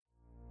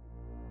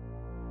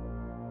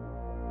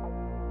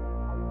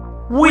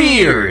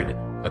Weird!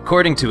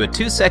 According to a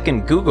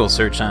 2-second Google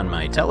search on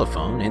my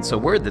telephone, it's a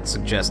word that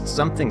suggests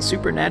something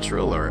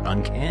supernatural or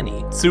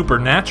uncanny.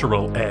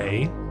 Supernatural,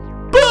 eh?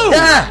 Boom!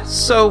 Ah!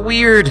 So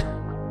weird!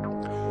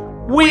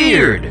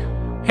 Weird!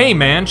 Hey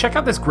man, check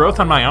out this growth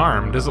on my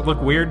arm. Does it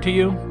look weird to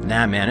you?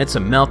 Nah man, it's a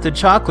melted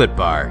chocolate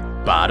bar.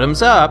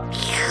 Bottoms up.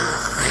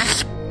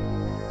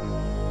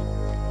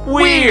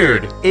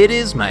 Weird! It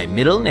is my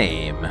middle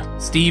name.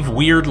 Steve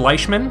Weird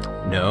Leishman?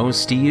 No,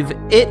 Steve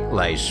It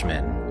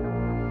Leishman.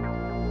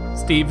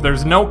 Steve,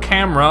 there's no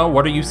camera.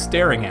 What are you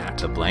staring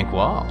at? A blank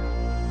wall.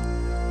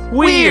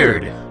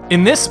 Weird!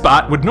 In this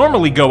spot would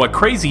normally go a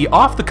crazy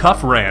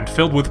off-the-cuff rant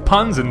filled with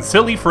puns and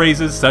silly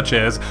phrases such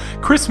as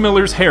Chris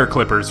Miller's hair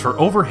clippers for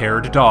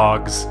over-haired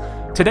dogs.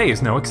 Today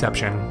is no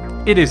exception.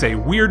 It is a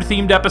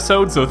weird-themed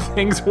episode, so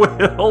things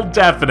will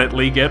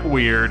definitely get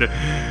weird.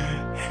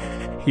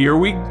 Here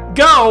we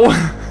go!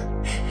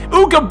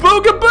 Ooga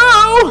booga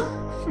boo!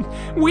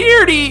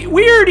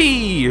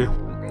 Weirdy!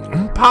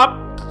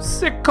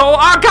 Popsicle.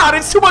 Oh god,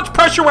 it's too much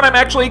pressure when I'm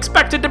actually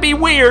expected to be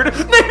weird!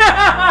 The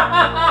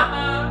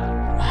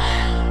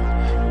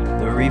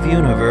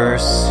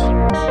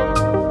Reviewniverse.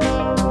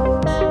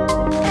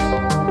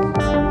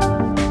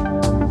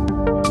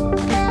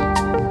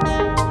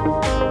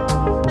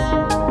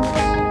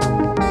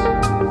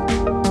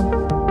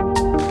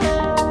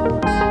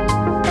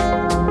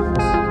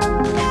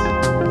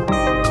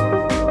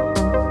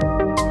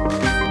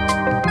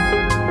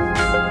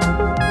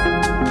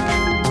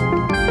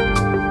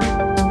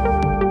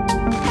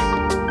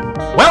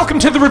 Welcome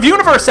to the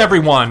Reviewniverse,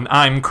 everyone!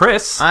 I'm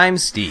Chris. I'm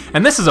Steve.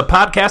 And this is a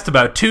podcast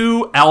about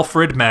two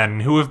Alfred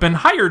men who have been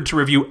hired to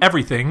review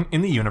everything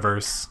in the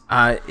universe.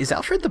 Is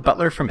Alfred the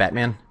butler from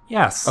Batman?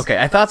 Yes. Okay,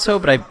 I thought so,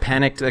 but I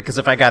panicked, because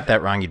if I got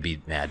that wrong, you'd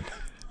be mad.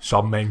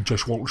 Some men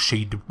just want to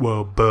see the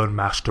world burn,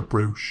 Master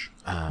Bruce.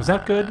 Was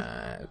that good?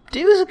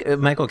 Was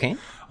Michael Caine?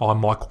 I'm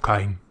Michael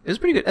Caine. It was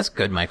pretty good. That's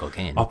good, Michael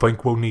Caine. I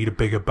think we'll need a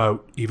bigger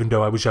boat, even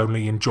though I was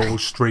only in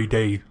Jaws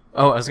 3D.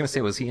 Oh, I was going to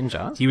say, was he in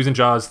Jaws? He was in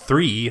Jaws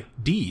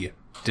 3D.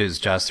 Does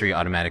Jaws 3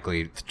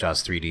 automatically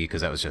Jaws 3D,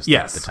 because that was just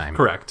Yes, the time?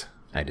 correct.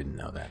 I didn't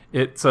know that.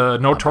 It's a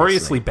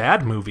notoriously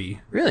bad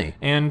movie. Really?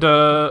 And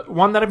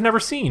one that I've never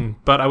seen,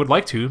 but I would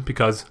like to,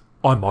 because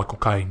I'm Michael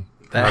Caine.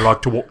 And I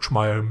like to watch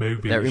my own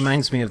movies. That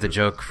reminds me of the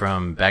joke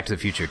from Back to the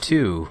Future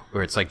 2,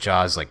 where it's like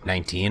Jaws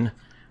 19,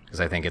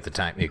 because I think at the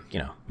time, in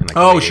the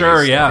late sure,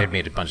 80s, yeah. they'd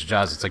made a bunch of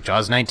Jaws. It's like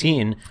Jaws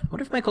 19.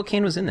 What if Michael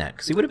Caine was in that?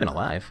 Because he would have been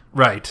alive.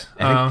 Right.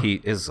 I think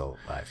he is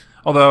alive.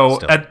 Although,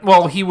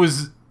 he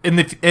was in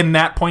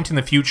that point in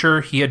the future,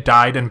 he had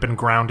died and been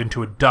ground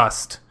into a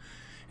dust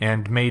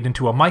and made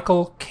into a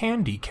Michael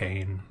Candy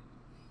Cane.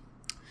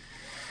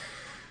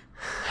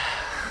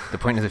 The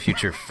point of the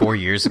future 4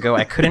 years ago,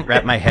 I couldn't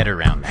wrap my head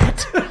around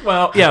that.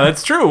 Well, yeah,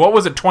 that's true. What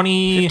was it?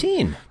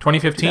 2015.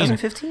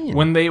 2015.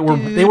 When they were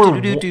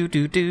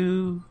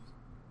You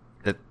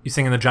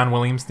singing the John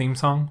Williams theme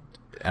song?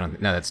 I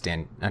don't. No, that's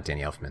not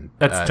Danny Elfman.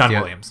 That's John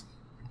Williams.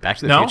 Back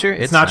to the Future?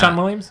 It's not John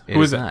Williams?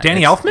 Who is it?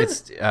 Danny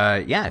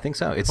Elfman? Yeah, I think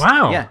so.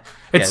 Wow. Yeah.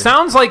 It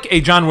sounds like a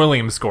John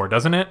Williams score,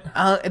 doesn't it?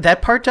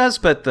 That part does,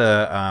 but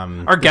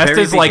our guest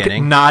is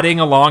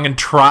nodding along and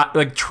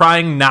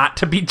trying not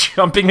to be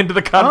jumping into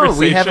the conversation. Oh,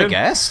 we have a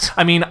guest?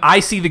 I mean, I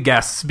see the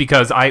guests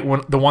because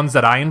the ones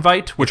that I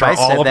invite, which are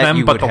all of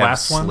them, but the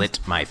last one. Slit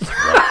my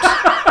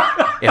throat.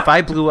 If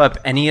I blew up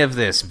any of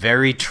this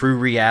very true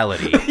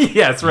reality,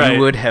 yes, right.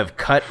 You would have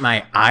cut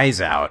my eyes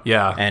out,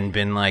 yeah, and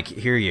been like,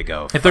 "Here you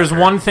go." If there's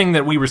one thing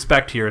that we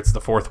respect here, it's the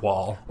fourth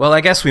wall. Well,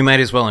 I guess we might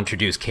as well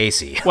introduce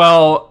Casey.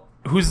 Well,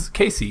 who's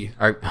Casey?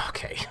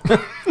 Okay.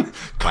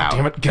 Wow.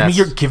 Damn it!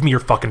 Give me your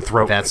fucking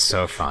throat. That's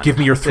so fun. Give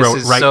me your throat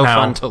this is right so now.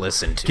 Fun to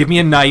listen to. Give me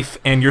a knife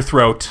and your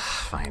throat.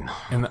 Fine.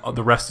 And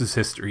the rest is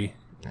history.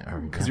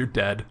 Because you're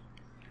dead.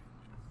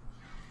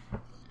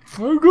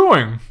 Where are you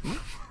going?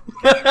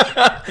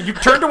 You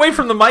turned away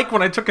from the mic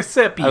when I took a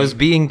sip. I was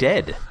being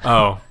dead.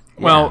 Oh.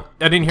 Well,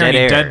 yeah. I didn't hear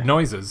any dead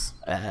noises.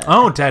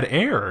 Dead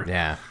air.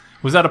 Yeah.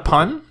 Was that a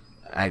pun?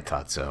 I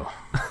thought so.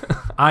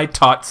 I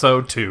thought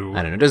so, too.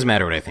 I don't know. It doesn't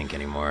matter what I think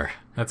anymore.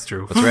 That's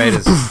true. What's right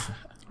is...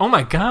 Oh,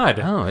 my God.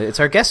 Oh, it's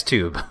our guest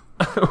tube.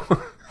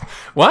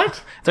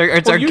 What?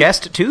 It's our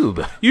guest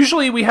tube.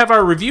 Usually we have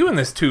our review in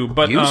this tube,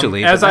 but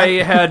as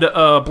I had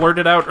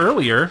blurted out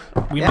earlier,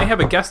 we may have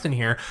a guest in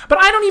here. But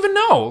I don't even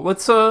know.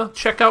 Let's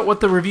check out what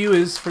the review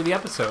is for the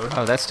episode.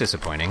 Oh, that's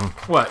disappointing.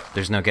 What?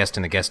 There's no guest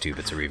in the guest tube.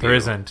 It's a review. There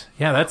isn't.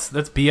 Yeah, that's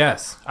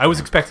BS. I was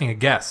expecting a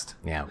guest.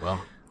 Yeah,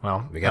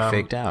 well, we got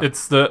faked out.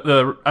 It's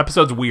the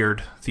episode's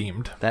weird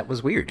themed. That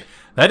was weird.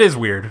 That is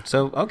weird.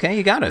 So, okay,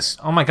 you got us.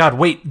 Oh my God,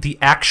 wait, the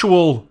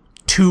actual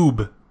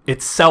tube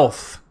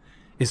itself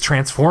is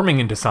transforming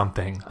into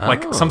something.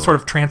 Like some sort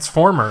of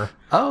transformer.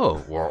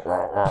 Oh.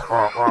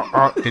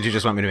 Did you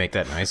just want me to make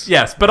that noise?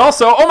 Yes, but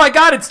also, oh my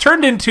God, it's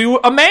turned into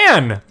a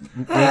man.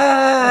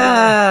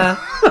 That's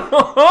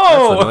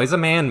the noise a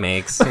man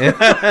makes.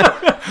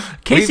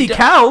 Casey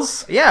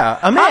Kells. Yeah,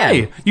 a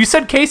man. Hi. You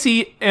said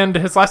Casey and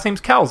his last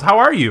name's Kells. How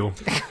are you?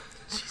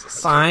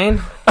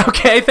 fine.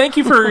 Okay, thank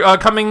you for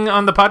coming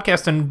on the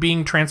podcast and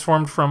being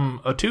transformed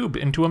from a tube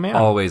into a man.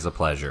 Always a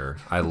pleasure.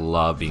 I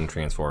love being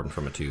transformed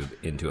from a tube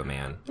into a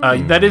man.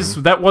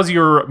 That was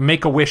your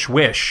Make-A-Wish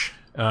wish.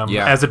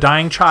 Yeah. As a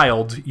dying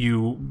child,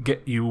 you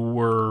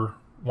were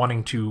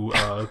wanting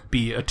to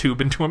be a tube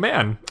into a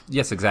man.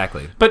 Yes,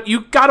 exactly. But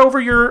you got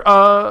over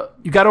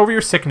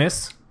your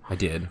sickness. I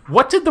did.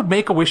 What did the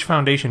Make-A-Wish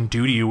Foundation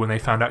do to you when they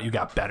found out you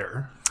got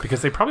better?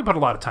 Because they probably put a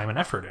lot of time and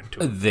effort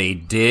into it. They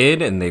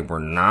did, and they were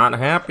not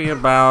happy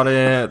about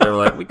it. They were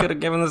like, we could have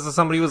given this to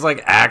somebody who was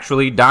like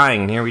actually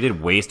dying. Here we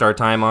did waste our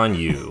time on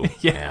you.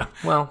 Yeah.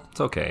 Well,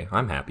 it's okay.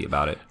 I'm happy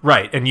about it.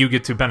 Right, and you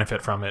get to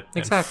benefit from it.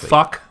 Exactly. And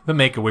fuck the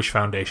Make-A-Wish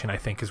Foundation, I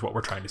think is what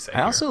we're trying to say.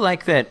 I also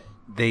like that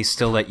they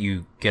still let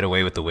you get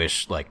away with the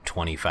wish like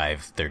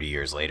 25, 30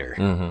 years later.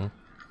 Mm-hmm.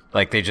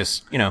 Like they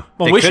just, they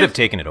could have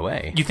taken it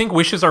away. You think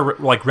wishes are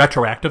like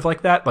retroactive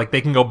like that? Like they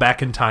can go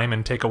back in time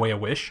and take away a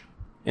wish?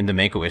 In the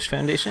Make-A-Wish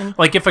Foundation?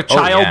 Like if a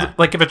child,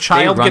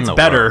 gets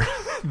better,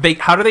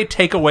 how do they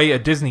take away a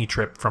Disney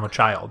trip from a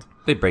child?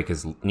 They break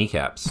his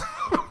kneecaps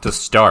to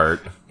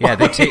start. Yeah,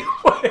 they take.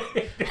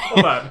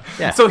 Hold on.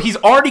 Yeah. So he's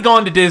already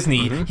gone to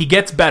Disney. Mm-hmm. He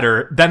gets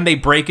better. Then they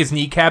break his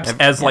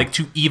kneecaps like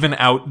to even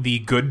out the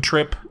good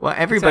trip. Well,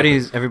 everybody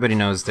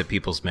knows that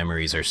people's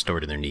memories are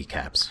stored in their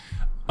kneecaps.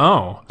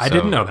 Oh, I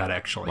didn't know that,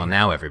 actually. Well,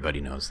 now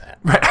everybody knows that.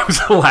 Right, I was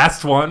the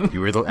last one.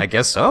 You were I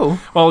guess so.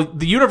 Well,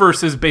 the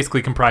universe is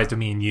basically comprised of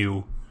me and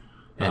you.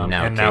 And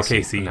now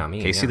Casey. Now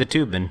me, Casey the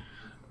Tubman.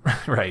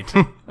 Right.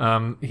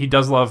 He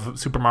does love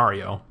Super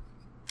Mario.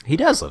 He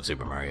does love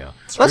Super Mario.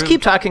 Let's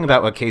keep talking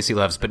about what Casey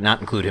loves, but not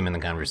include him in the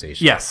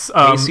conversation. Yes.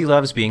 Casey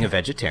loves being a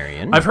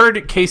vegetarian. I've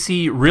heard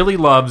Casey really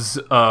loves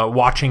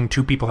watching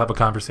two people have a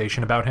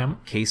conversation about him.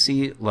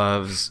 Casey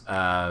loves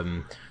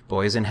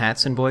boys in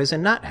hats and boys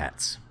in not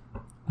hats.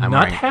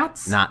 Not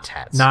hats? Not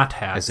hats. Not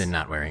hats. As in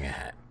not wearing a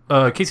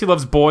hat. Casey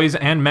loves boys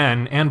and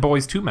men and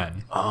boys to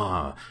men.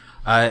 Oh.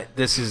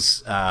 This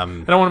is... I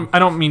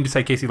don't mean to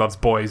say Casey loves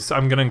boys.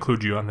 I'm going to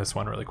include you on this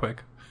one really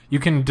quick. You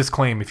can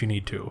disclaim if you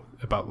need to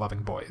about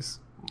loving boys.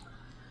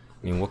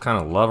 I mean, what kind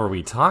of love are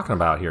we talking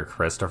about here,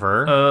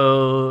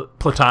 Christopher?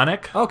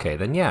 Platonic? Okay,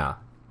 then yeah.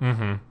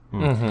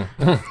 Mm-hmm.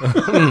 Mm-hmm.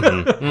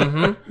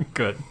 Mm-hmm.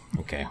 Good.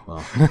 Okay, well...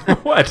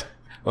 What?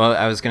 Well,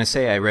 I was going to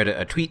say I read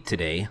a tweet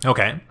today.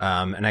 Okay.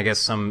 And I guess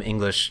some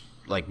English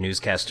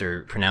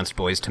newscaster pronounced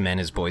boys to men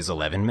as boys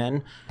 11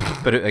 men,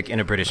 but in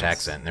a British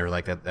accent. They were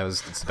like,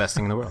 it's the best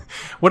thing in the world.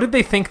 What did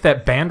they think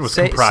that band was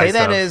comprised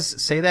of?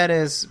 Say that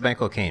as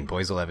Michael Caine,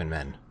 boys 11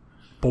 men.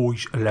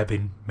 Boys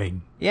 11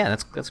 men. Yeah,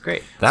 that's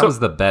great. That was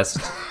the best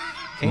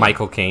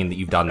Michael Caine that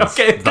you've done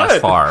thus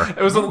far.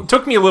 It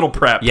took me a little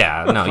prep.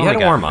 Yeah, no, you had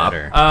to warm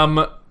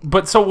up.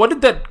 But so what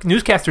did that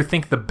newscaster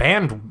think the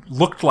band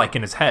looked like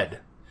in his head?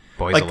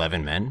 Boys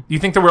 11 men? You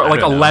think there were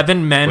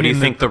 11 men? What do you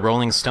think the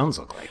Rolling Stones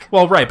look like?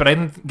 Well, right, but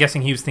I'm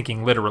guessing he was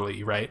thinking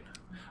literally, right?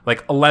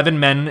 Like 11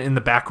 men in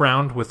the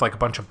background with like a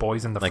bunch of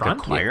boys in the front? Like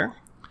a choir?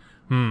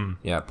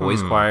 Yeah,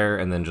 boys choir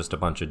and then just a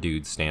bunch of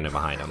dudes standing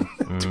behind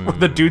them. Were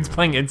the dudes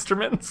playing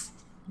instruments?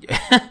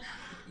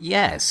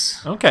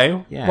 Yes.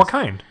 Okay. Yes. What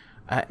kind?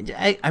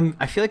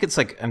 I feel like it's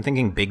like I'm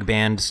thinking big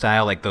band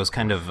style, like those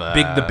kind of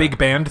the big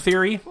band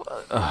theory.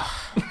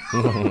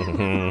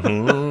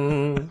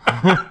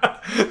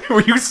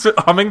 Were you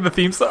humming the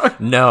theme song?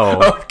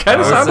 No, it kind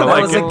of sounded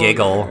like a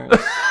giggle.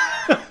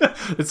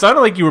 It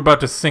sounded like you were about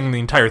to sing the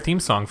entire theme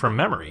song from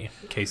memory,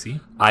 Casey.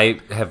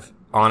 I have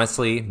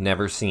honestly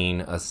never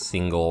seen a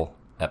single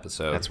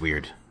episode. That's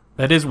weird.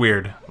 That is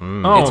weird.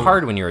 It's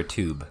hard when you're a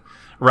tube,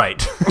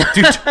 right?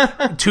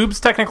 Tubes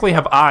technically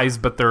have eyes,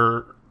 but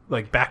they're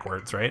like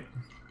backwards, right?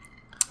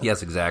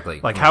 Yes, exactly.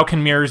 Like, how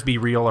can mirrors be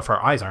real if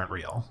our eyes aren't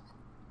real?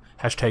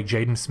 Hashtag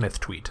Jaden Smith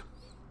tweet.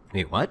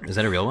 Wait, what? Is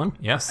that a real one?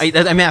 Yes.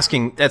 I'm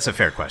asking. That's a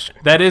fair question.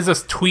 That is a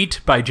tweet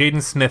by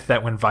Jaden Smith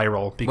that went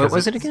viral. Because what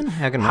was it again?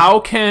 How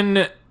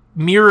can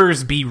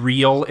mirrors be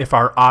real if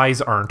our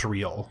eyes aren't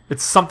real?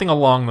 It's something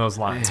along those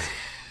lines.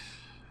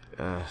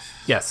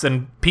 Yes,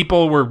 and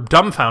people were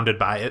dumbfounded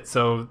by it,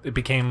 so it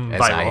became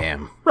viral. As I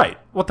am. Right.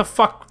 What the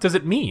fuck does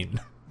it mean?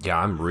 Yeah,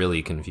 I'm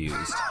really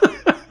confused.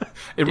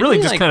 It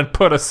really just kind of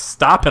put a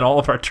stop in all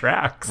of our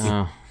tracks.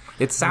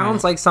 It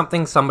sounds like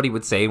something somebody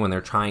would say when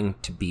they're trying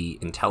to be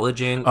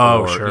intelligent.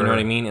 Oh, or, sure. You know what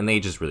I mean? And they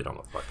just really don't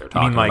know what they're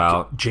talking like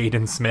about.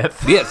 Jaden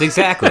Smith? Yes,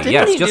 exactly.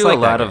 Didn't he just do like a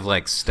lot that of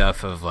like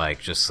stuff of like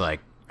just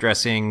like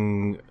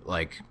dressing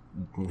like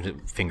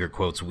finger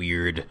quotes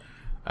weird.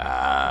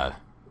 I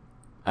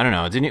don't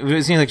know.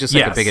 Was he like just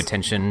like a big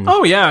attention?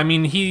 Oh yeah, I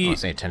mean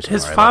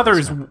his father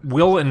is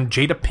Will and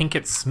Jada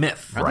Pinkett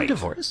Smith. Are they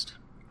divorced?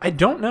 I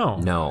don't know.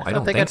 No, I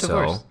don't think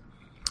so.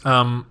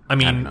 I mean, I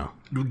don't know.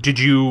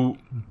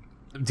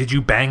 Did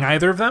you bang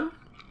either of them?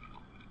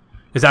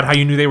 Is that how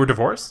you knew they were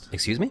divorced?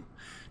 Excuse me?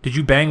 Did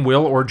you bang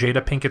Will or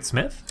Jada Pinkett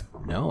Smith?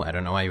 No, I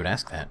don't know why you would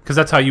ask that. Because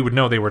that's how you would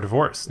know they were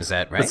divorced. Is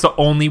that right? That's the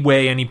only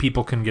way any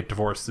people can get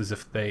divorced is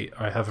if they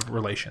have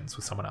relations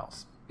with someone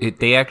else.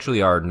 They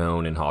actually are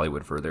known in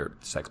Hollywood for their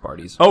sex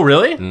parties. Oh,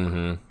 really?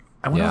 Mm-hmm.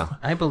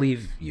 I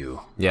believe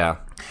you. Yeah.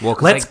 Well,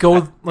 Let's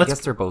go. I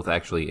guess they're both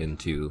actually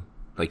into,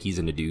 like, he's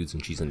into dudes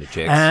and she's into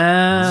chicks.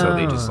 Oh. So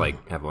they just,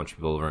 like, have a bunch of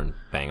people over and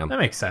bang them. That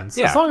makes sense.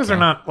 Yeah. As long as they're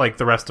not like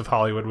the rest of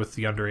Hollywood with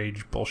the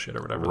underage bullshit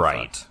or whatever.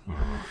 Right.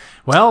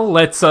 Well,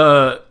 let's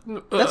do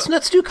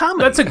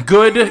comedy. That's a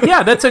good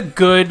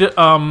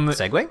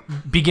segue.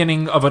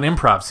 beginning of an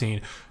improv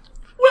scene.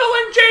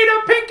 Will and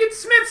Jada Pinkett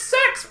Smith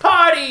sex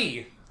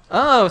party.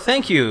 Oh,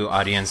 thank you,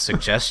 audience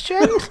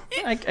suggestion.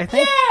 I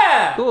think.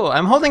 Yeah. Cool.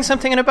 I'm holding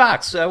something in a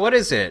box. What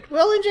is it?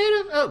 Will and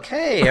Jada.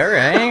 Okay, all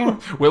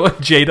right. Will and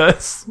Jada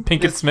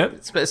Pinkett Smith.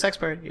 It's a sex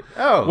party.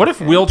 Oh. What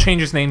if Will changed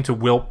his name to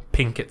Will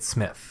Pinkett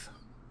Smith?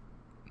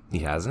 He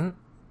hasn't?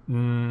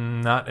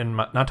 Not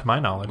to my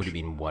knowledge. What do you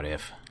mean? What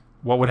if?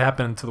 What would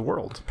happen to the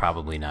world?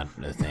 Probably not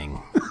a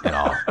thing at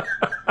all.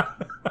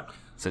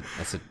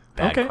 That's a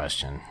bad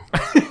question.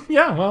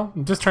 Yeah, well,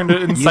 I'm just trying to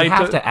incite. You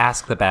have to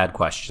ask the bad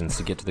questions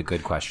to get to the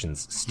good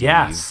questions, Steve.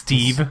 Yeah,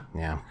 Steve.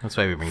 Yeah, that's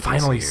why we bring.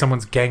 Finally, Casey here.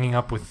 someone's ganging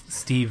up with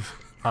Steve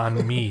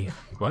on me.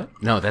 What?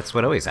 No, that's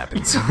what always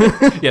happens.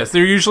 Yes,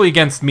 they're usually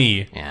against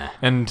me. Yeah.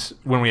 And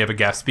when we have a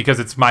guest, because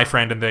it's my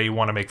friend and they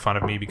want to make fun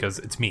of me because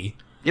it's me.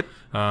 Yep.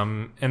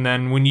 And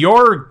then when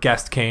your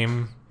guest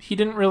came, he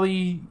didn't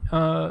really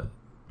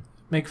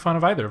make fun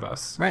of either of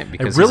us. Right,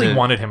 because I really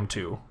wanted him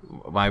to.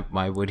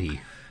 Why would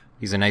he?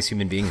 He's a nice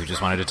human being who just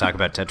wanted to talk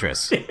about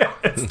Tetris. Yeah,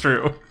 it's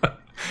true.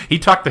 He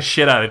talked the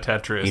shit out of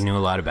Tetris. He knew a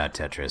lot about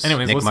Tetris.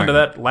 Anyways, Nick listen Martin. to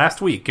that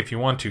last week if you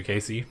want to,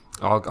 Casey.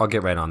 I'll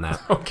get right on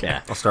that. Okay.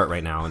 Yeah. I'll start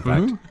right now, in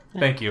fact.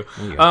 Thank you.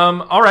 you go.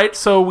 All right,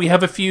 so we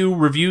have a few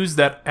reviews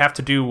that have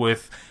to do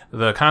with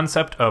the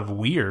concept of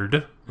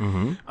weird.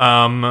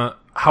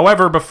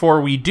 However, before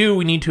we do,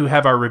 we need to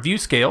have our review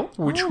scale,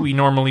 which we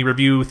normally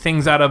review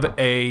things out of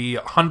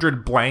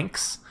 100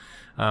 blanks.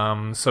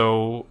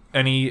 So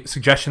any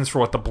suggestions for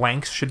what the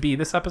blanks should be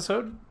this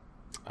episode?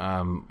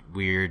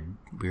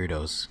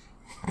 Weirdos.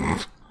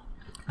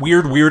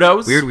 Weird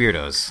weirdos? Weird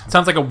weirdos.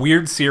 Sounds like a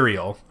weird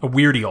cereal. A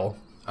weirdial.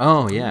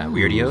 Oh, yeah.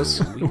 Weirdios?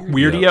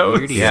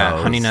 Weirdios?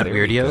 Yeah, Honey Nut There we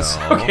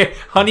Weirdios. go. Okay,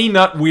 Honey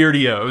Nut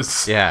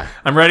Weirdios. Yeah.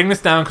 I'm writing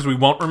this down because we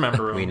won't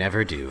remember them. We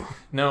never do.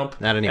 Nope.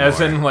 Not anymore. As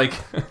in, like,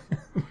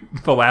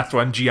 the last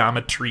one,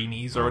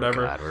 Geometrinis or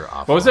whatever. God, we're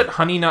awful. What was it?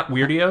 Honey Nut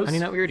Weirdios? Honey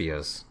Nut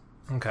Weirdios.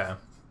 Okay.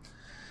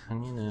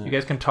 Honey Nut. You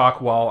guys can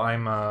talk while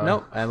I'm...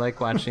 Nope, I like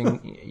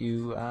watching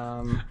you,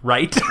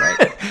 Right?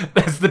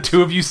 As the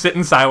two of you sit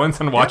in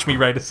silence and watch me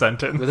write a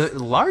sentence. with a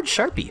large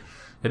Sharpie.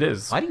 It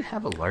is. Why do you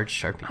have a large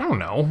Sharpie? I don't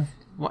know.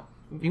 What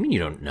do you mean you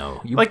don't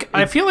know?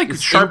 I feel like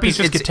Sharpies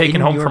just get taken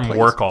home from place.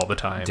 work all the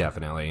time.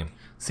 Definitely.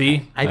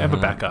 See? I have a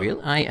backup.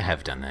 Really? I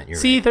have done that. You're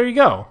See, right. there you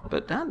go.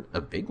 But not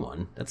a big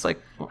one. That's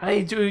like...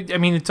 I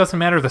mean, it doesn't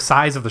matter the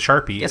size of the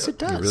Sharpie. Yes, it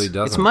does. It really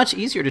doesn't. It's much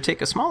easier to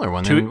take a smaller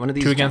one Two, than one of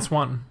these. 2 against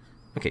 1.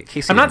 Okay,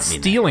 Casey. I'm not didn't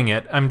mean stealing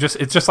it.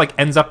 It's just like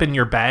ends up in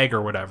your bag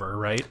or whatever,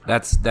 right?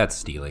 That's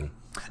stealing.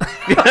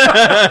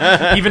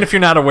 Even if you're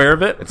not aware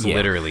of it. It's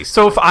literally...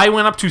 So if I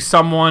went up to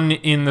someone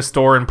in the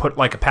store and put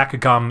like a pack of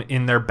gum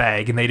in their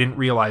bag and they didn't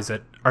realize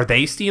it, are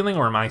they stealing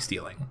or am I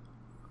stealing?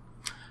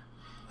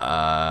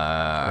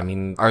 I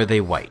mean, Are they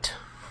white?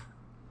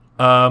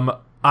 I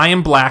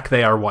am black,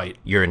 they are white.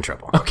 You're in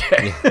trouble.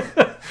 Okay.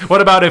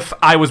 What about if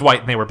I was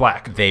white and they were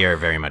black? They are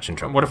very much in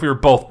trouble. What if we were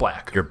both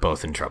black? You're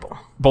both in trouble.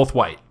 Both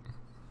white.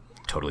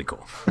 Totally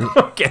cool.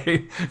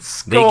 Okay. they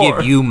Score.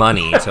 give you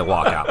money to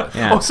walk out with.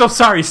 Yeah. Oh, so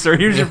sorry, sir.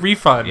 Here's your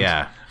refund.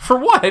 Yeah. For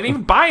what? I didn't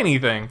even buy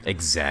anything.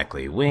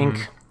 Exactly.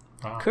 Wink.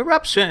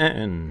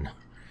 Corruption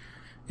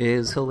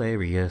is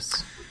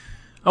hilarious.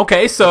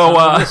 Okay, so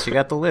List. You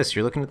got the list.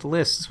 You're looking at the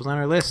list. This was on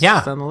our list. Yeah.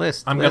 It's on the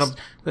list. I'm list. gonna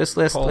list.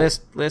 pull-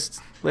 List.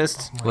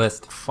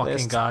 fucking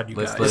list. God, you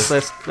List.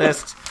 guys.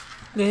 List.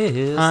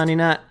 Honey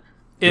Nut.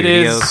 It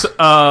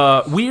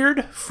Weirdios. is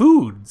weird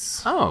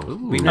foods. Oh,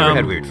 we've never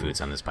had weird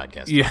foods on this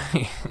podcast. Yeah.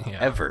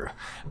 Ever.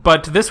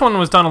 But this one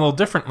was done a little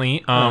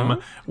differently.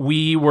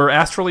 We were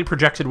astrally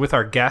projected with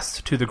our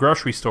guest to the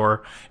grocery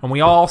store, and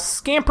we all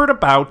scampered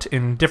about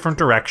in different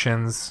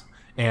directions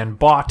and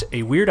bought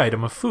a weird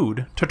item of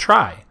food to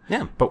try.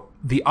 Yeah. But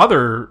the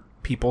other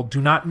people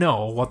do not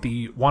know what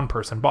the one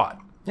person bought.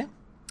 Yeah.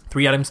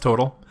 3 items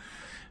total.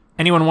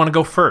 Anyone want to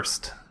go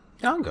first?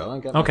 I'll go. I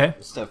got Okay.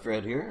 my stuff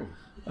right here.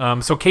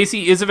 So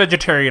Casey is a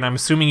vegetarian. I'm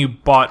assuming you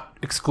bought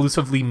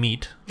exclusively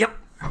meat. Yep.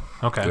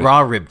 Okay. Raw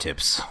rib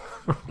tips.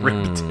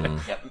 Rib tip.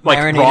 Yep. Like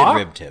Marinated raw?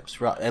 rib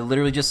tips. Raw. I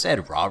literally just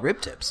said raw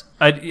rib tips.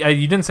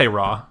 You didn't say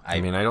raw.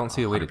 I mean, I don't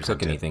see a way to cook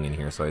did. anything in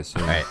here, so I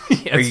assume. All right.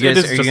 Yes, it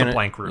is just a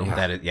blank room.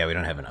 Yeah, we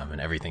don't have an oven.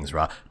 Everything's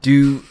raw. Do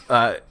you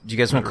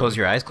guys want to close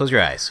your eyes? Close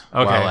your eyes.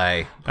 Okay. While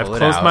I I've pull it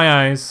closed out.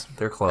 my eyes.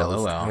 They're closed.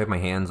 LOL. I have my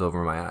hands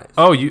over my eyes.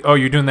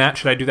 You're doing that?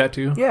 Should I do that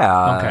too?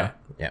 Yeah. Okay.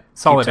 Yeah.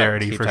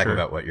 Solidarity keep for talking sure.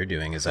 about what you're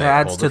doing as It I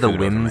adds hold to the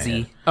food over my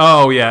whimsy. head.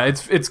 Oh yeah,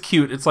 it's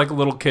cute. It's like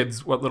little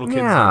kids. What little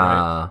kids do,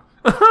 right?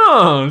 Yeah.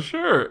 Oh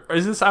sure.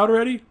 Is this out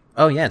already?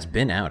 Oh yeah, it's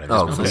been out. I've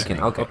just been okay. listening.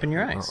 Okay. Open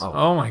your eyes.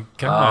 Oh my Oh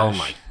gosh.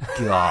 my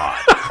god.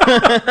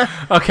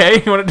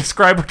 Okay, you want to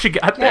describe what you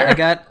got there? I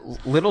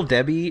got Little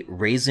Debbie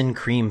raisin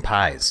cream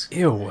pies.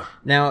 Ew.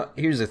 Now,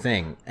 here's the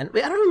thing, and I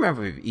don't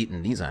remember if we've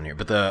eaten these on here,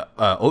 but the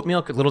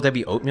Little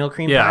Debbie oatmeal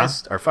cream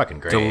pies are fucking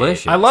great.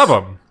 Delicious. I love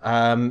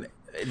them.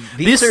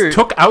 This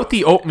took out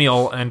the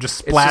oatmeal and just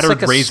splattered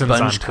it's like raisins a on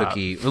sponge top.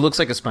 cookie. It looks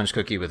like a sponge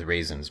cookie with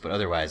raisins, but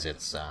otherwise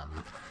it's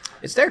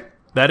there.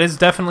 That is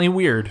definitely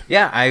weird.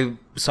 Yeah, I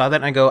saw that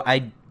and I go,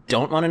 I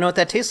don't want to know what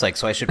that tastes like,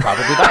 so I should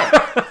probably buy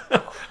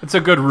it. It's a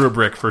good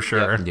rubric for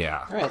sure.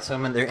 Yeah. All right, so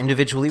they're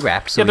individually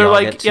wrapped. So They're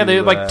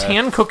like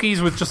tan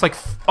cookies with just like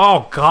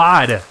oh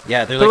god.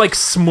 Yeah, they're like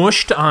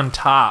smushed on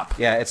top.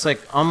 Yeah, it's like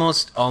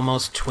almost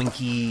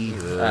Twinkie.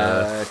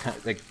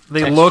 Like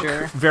They texture. look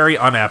very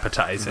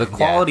unappetizing. The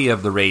quality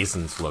of the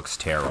raisins looks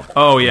terrible.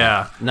 Oh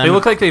yeah, they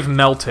look like they've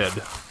melted.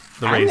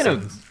 The I'm gonna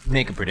raisins.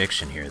 make a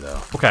prediction here, though.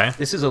 Okay.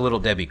 This is a Little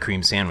Debbie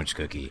cream sandwich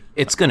cookie.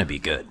 It's gonna be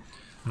good.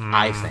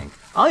 I think.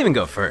 I'll even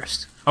go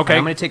first. Okay.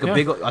 I'm gonna take a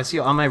big. I see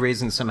all my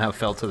raisins somehow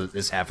fell to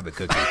this half of the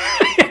cookie.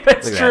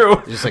 That's Look at true.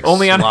 that. Just, like,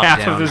 Only on slop half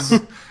down. of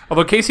his.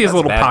 Although Casey has a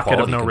little Bad pocket of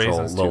quality no control,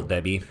 raisins. Little Too.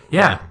 Debbie.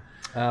 Yeah.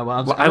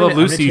 Well, I Love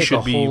Lucy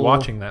should be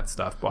watching that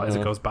stuff as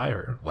it goes by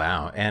her.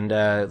 Wow, and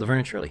Laverne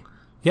and Shirley.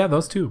 Yeah,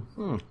 those two.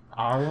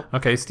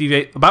 Okay, Steve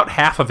ate about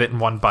half of it in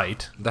one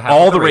bite. Half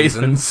All of the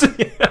raisins.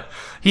 Yeah.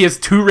 He has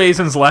 2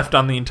 raisins left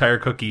on the entire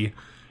cookie,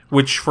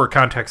 which for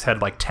context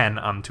had like 10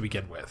 on to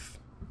begin with.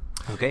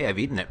 Okay, I've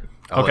eaten it.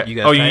 I'll Okay. let you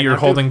guys try it You're now,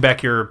 holding too.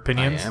 back your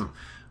opinions? I am.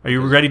 Are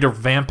you ready to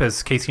vamp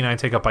as Casey and I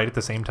take a bite at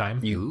the same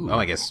time?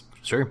 I guess.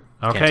 Sure.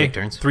 Okay. Can't take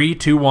turns. 3,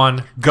 2,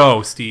 1,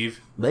 go,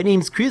 Steve. My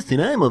name's Chris,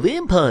 and I'm a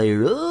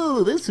vampire.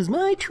 Oh, this is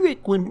my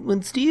trick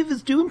when Steve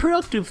is doing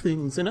productive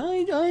things, and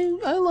I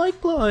like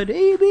blood.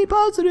 AB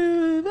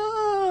positive.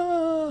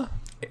 Ah.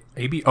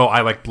 AB. Oh,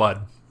 I like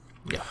blood.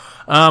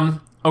 Yeah.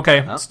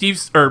 Okay.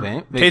 Steve's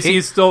Wait, Casey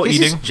is still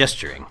Casey's eating.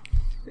 gesturing.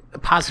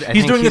 Positive. I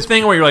He's think doing this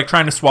thing where you're like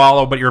trying to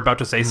swallow, but you're about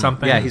to say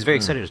something. Yeah, he's very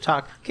excited to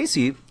talk.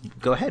 Casey,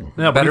 go ahead.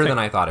 No, what do Better you than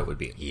think? I thought it would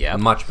be. Yep.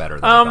 Much better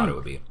than I thought it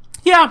would be.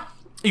 Yeah,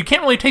 you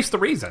can't really taste the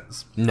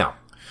raisins. No.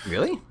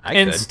 Really? I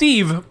And could.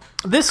 Steve,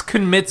 this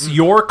commits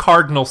your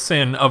cardinal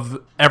sin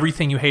of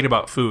everything you hate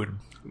about food.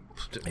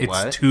 It's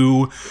What?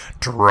 too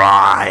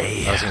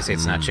dry. I was going to say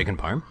it's not chicken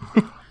parm.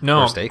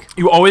 No, or steak.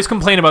 you always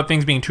complain about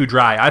things being too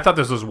dry. I thought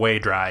this was way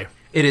dry.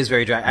 It is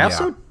very dry. I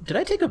also did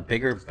I take a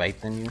bigger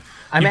bite than you?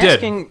 I'm You did.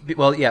 asking.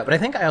 Well, yeah, but I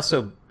think I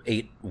also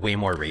ate way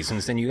more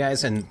raisins than you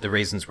guys, and the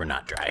raisins were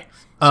not dry.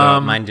 So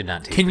mine did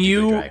not taste. Can particularly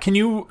you? Dry. Can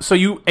you? So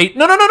you ate?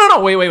 No.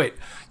 Wait.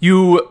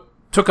 You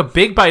took a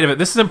big bite of it.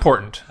 This is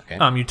important. Okay.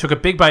 You took a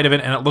big bite of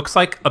it, and it looks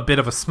like a bit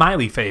of a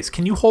smiley face.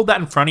 Can you hold that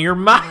in front of your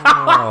mouth?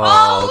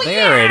 Oh,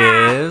 there it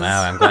is.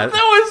 Wow, I'm glad. That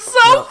was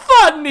so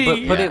funny.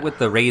 But put it with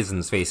the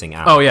raisins facing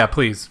out. Oh yeah,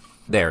 please.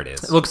 There it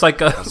is. It looks like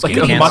a cancer.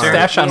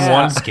 mustache on Yeah.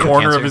 one Skin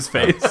corner of cancer. his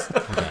face.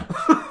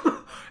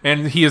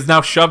 And he has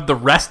now shoved the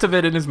rest of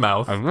it in his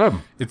mouth.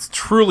 It's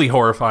truly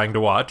horrifying to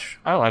watch.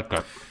 I like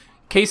that.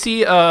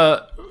 Casey,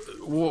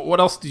 what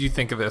else did you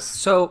think of this?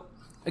 So,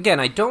 again,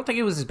 I don't think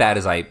it was as bad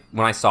as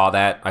when I saw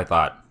that, I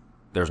thought,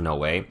 there's no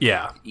way.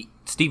 Yeah.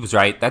 Steve was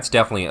right. That's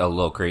definitely a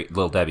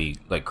Little Debbie,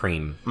 like,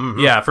 cream.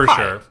 Yeah, for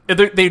sure.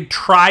 They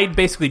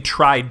basically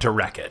tried to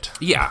wreck it.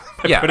 Yeah.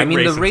 Yeah. I putting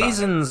mean, the raisins on it.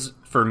 raisins,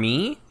 for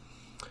me,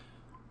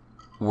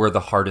 were the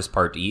hardest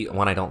part to eat.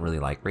 One, I don't really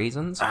like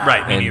raisins.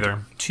 Right, me And neither.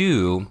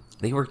 2,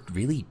 they were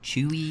really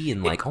chewy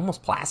and, like,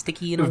 almost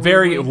plasticky in a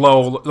Very weird way.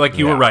 low, like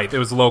you were Yeah. right. It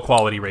was low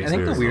quality I raisins.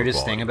 think the low weirdest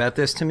quality. thing about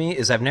this to me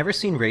is I've never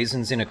seen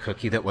raisins in a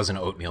cookie that wasn't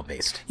oatmeal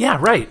based. Yeah,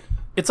 right.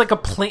 It's like a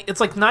plain. It's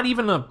like not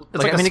even a.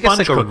 It's like I mean, a it gets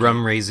sponge like a cookie.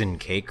 rum raisin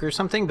cake or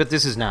something, but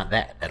this is not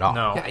that at all.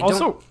 No. Yeah, I Also,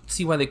 don't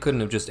see why they couldn't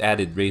have just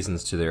added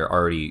raisins to their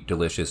already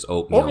delicious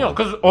oatmeal.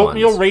 because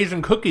oatmeal ones.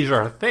 raisin cookies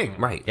are a thing.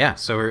 Right. Yeah,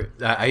 so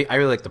I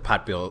really like the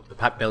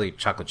Potbelly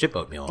chocolate chip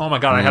oatmeal. Oh my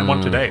god, I had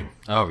one today.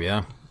 Oh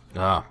yeah.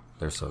 Oh.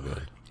 They're so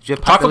good. Did you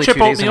have Chocolate Potbelly chip 2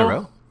 days in a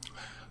oatmeal?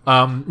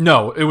 row?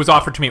 No, it was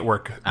offered to me at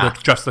work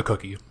with just the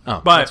cookie.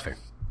 Oh, but that's fair.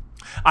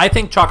 I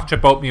think chocolate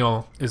chip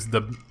oatmeal is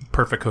the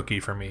perfect cookie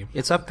for me.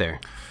 It's up there.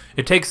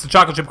 It takes the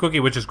chocolate chip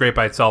cookie, which is great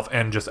by itself,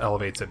 and just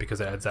elevates it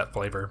because it adds that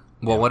flavor.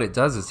 Well, what it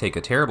does is take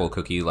a terrible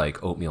cookie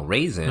like oatmeal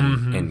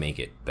raisin and make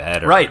it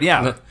better. Right,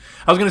 yeah.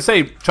 I was going to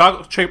say,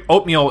 chocolate chip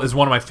oatmeal is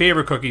one of my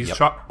favorite cookies.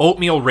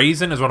 Oatmeal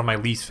raisin is one of my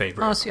least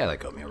favorite. Oh, see, I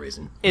like oatmeal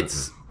raisin.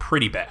 It's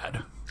pretty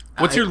bad.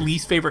 What's your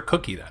least favorite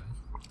cookie, then?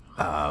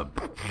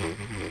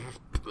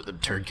 The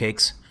turd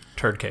cakes.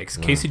 Turd cakes.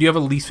 Casey, do you have a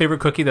least favorite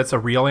cookie that's a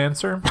real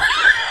answer?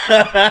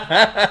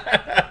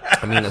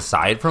 I mean,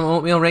 aside from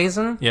oatmeal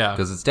raisin, Yeah.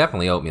 because it's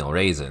definitely oatmeal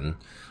raisin.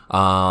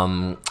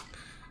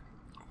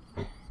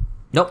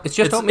 Nope, it's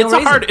just oatmeal it's a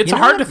raisin. hard- it's You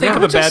know hard what? to think I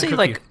of would a just bad say, cookie.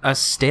 like a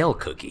stale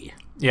cookie.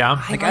 Yeah.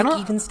 I I don't- don't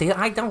even stay.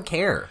 I don't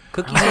care.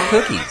 Cookies are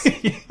cookies.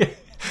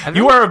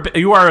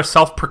 You are a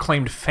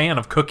self-proclaimed fan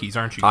of cookies,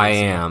 aren't you, I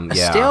Casey? am. A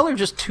Yeah. stale or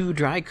just too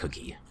dry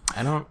cookie?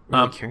 I don't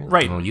really care.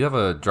 Right. Well, you have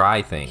a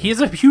dry thing. He has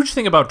a huge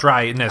thing about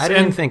dryness. I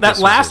didn't and think that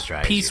this was as last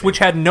dry as piece, you which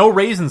had no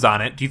raisins on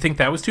it, do you think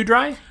that was too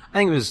dry? I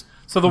think it was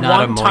So the not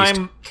one a moist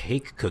time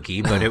cake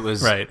cookie, but it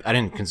was Right. I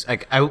didn't.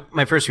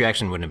 My first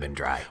reaction wouldn't have been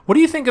dry. What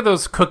do you think of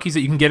those cookies that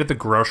you can get at the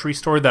grocery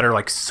store that are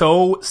like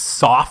so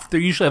soft? They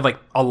usually have like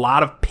a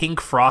lot of pink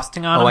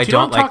frosting on them. I Do you know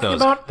don't what I'm like talking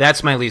those. about?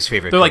 That's my least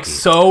favorite. They're like cookie.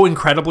 so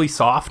incredibly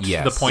soft to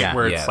Yes. the point Yeah,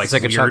 where yes. it's like It's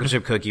like a weird. chocolate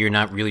chip cookie. You're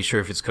not really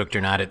sure if it's cooked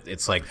or not.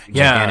 It's like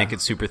Yeah. gigantic.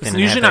 It's super thin. It's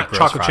and usually they not have that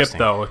gross chocolate chip frosting.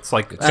 though. It's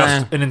like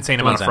just an insane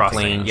amount of ones on frosting.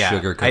 Plain Yeah.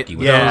 sugar cookie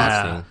with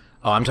yeah. frosting.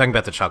 Oh, I'm talking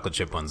about the chocolate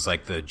chip ones,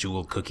 like the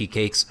Jewel cookie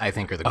cakes. I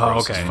think are the Oh,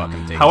 grossest okay.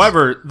 fucking things.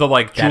 However, the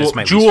like That is Jewel,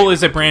 my least Jewel favorite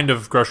is a brand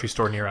of grocery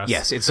store near us.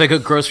 yes, it's like a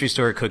grocery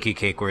store cookie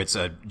cake where it's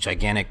a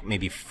gigantic,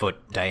 maybe foot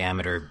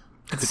diameter.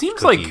 It seems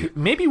cookie. like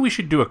maybe we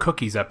should do a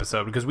cookies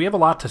episode because we have a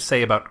lot to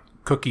say about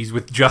cookies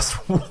with just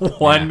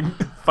one.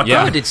 Fucking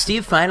Oh, did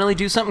Steve finally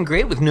do something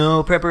great with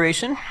no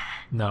preparation?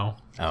 No,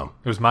 Oh,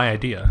 it was my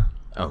idea.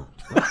 no,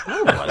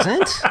 it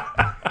wasn't.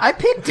 I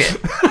picked it.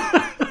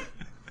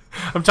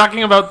 I'm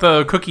talking about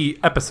the cookie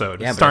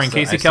episode Yeah, but starring I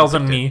still- Casey I still Kells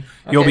and picked me.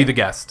 it. You'll Okay. be the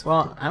guest.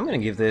 Well, I'm going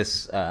to give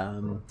this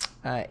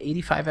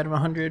 85 out of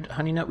 100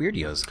 Honey Nut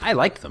Weirdios. I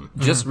liked them.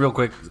 Just real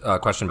quick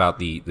question about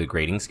the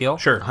grading scale.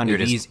 Sure. Are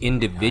 100 is these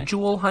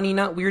individual Honey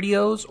Nut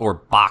Weirdios or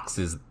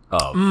boxes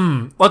of?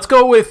 Let's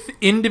go with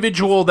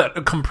individual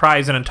that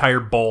comprise an entire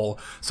bowl.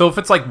 So if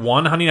it's like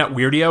one Honey Nut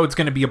Weirdio, it's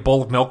going to be a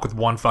bowl of milk with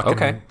one fucking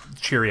Okay.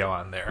 Cheerio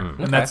on there.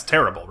 okay. And that's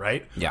terrible,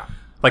 right? Yeah.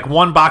 Like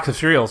one box of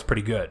cereal is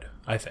pretty good,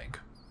 I think.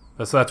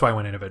 So that's why I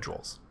went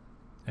individuals.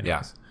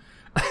 Anyways.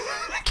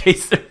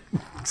 Case,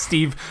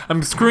 Steve,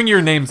 I'm screwing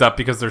your names up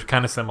because they're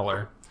kind of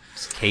similar.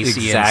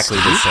 Casey Exactly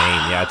and the Steve.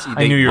 same. Yeah, it's,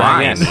 I knew you were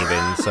rhyme right.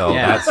 even. So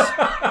Yeah.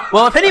 that's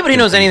Well, if anybody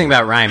knows anything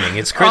about rhyming,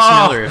 it's Chris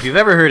Oh. Miller. If you've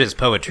ever heard his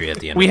poetry at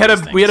the end We of had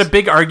these we had a things.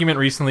 big argument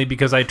recently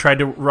because I tried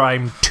to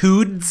rhyme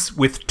tudes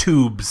with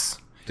tubes.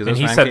 Do And those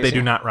he rhyme, said they Casey?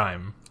 do not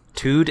rhyme.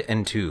 Tude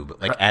and tube.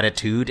 Like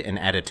attitude and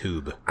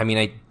attitube. I mean,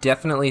 I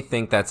definitely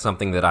think that's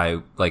something that I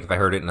like. If I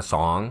heard it in a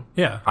song,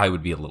 Yeah. I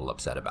would be a little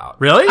upset about.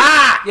 Really?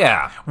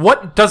 Yeah,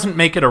 What doesn't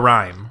make it a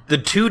rhyme? The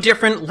two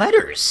different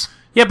letters.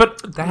 Yeah, but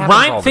That happens all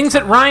rhyme the things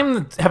that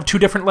rhyme have two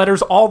different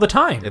letters all the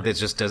time. It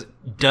just does.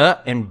 Duh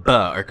and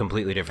buh are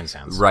completely different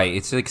sounds. right.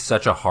 It's like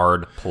such a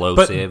hard But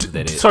plosive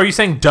that it. so are you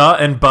saying duh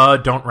and buh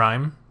don't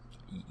rhyme?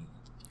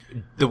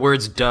 The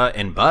words duh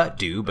and buh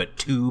do, but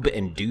tube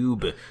and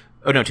doob.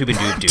 Oh no, tube and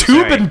doob do.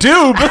 Tube sorry. and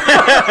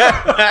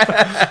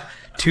doob.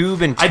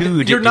 Tube and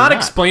tude. You're do not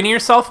explaining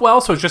yourself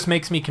well, so it just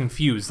makes me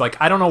confused. Like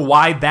I don't know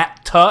why that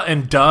tuh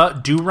and duh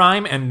do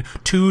rhyme and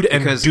tude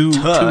and because do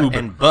tuh tube.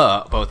 and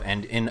buh both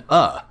end in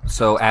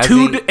So as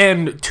Tude a,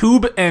 and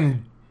tube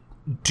and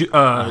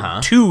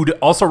tude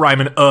also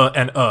rhyme in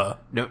and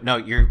No,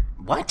 you're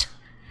what?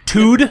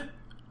 Tude,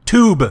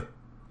 tube.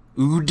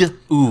 Ood,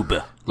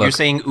 oob. You're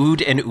saying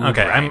ood and oob.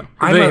 Okay, rhyme.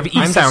 they have E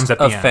I'm sounds just at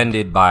the end.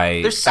 offended by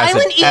There's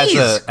silent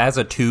E's. as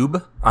a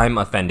tube. I'm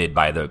offended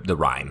by the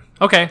rhyme.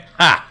 Okay,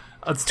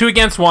 it's 2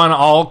 against 1.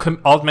 All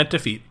admit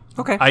defeat.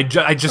 Okay. I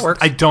just works.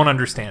 I don't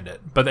understand it,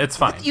 but it's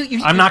fine.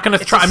 You- I'm not gonna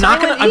it's try. a I'm not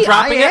gonna. silent I'm E.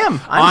 dropping I am.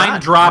 it. I'm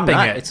not. dropping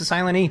I'm not. it. It's a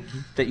silent E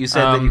that you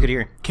said that you could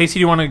hear. Casey, do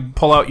you want to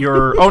pull out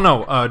your? Oh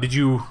no. Did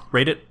you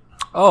rate it?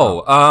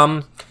 Oh,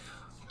 I'm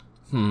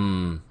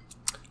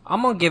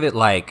gonna give it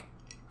like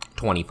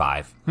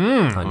 25.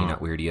 Honey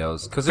Nut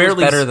Weirdios, because it was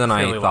Fairly- better than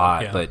fairly I low,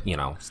 thought, yeah. but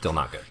still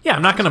not good. Yeah,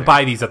 I'm not gonna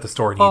buy these at the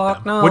store and eat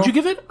Fuck them. no. What'd you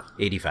give it?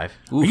 85.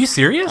 Are you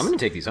serious? I'm gonna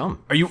take these home.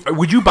 Are you?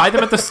 Would you buy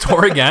them at the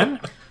store again?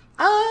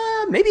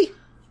 Maybe.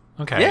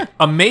 Okay. Yeah.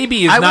 A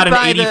maybe is I not would an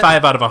buy the-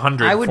 85 out of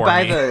 100. I would for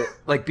buy me. the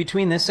like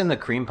between this and the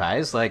cream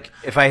pies. Like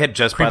if I had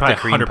just Cream bought the pie,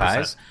 cream 100%.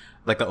 pies,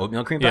 like the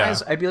oatmeal cream Yeah.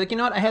 pies, I'd be like, you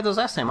know what? I had those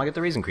last time. I'll get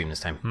the raisin cream this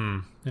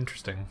time.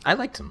 Interesting. I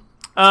liked them.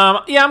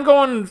 Yeah, I'm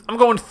going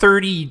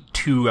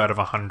 32 out of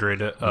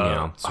 100.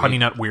 Yeah, sweet. Honey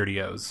Nut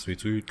Weirdios.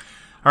 Sweet.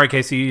 All right,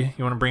 Casey,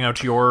 you want to bring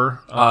out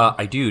your?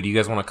 I do. Do you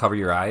guys want to cover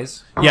your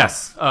eyes?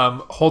 Yes.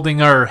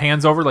 Holding our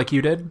hands over like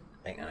you did.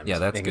 Hang on, I'm Yeah,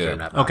 just that's making sure good. I'm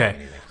not popping Okay,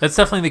 anything. that's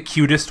definitely the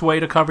cutest way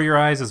to cover your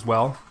eyes as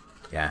well.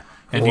 Yeah.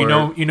 And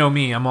Or- you know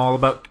me, I'm all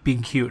about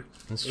being cute.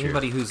 That's true.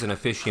 Anybody who's an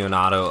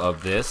aficionado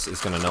of this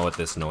is going to know what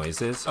this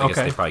noise is. I guess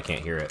Okay. they probably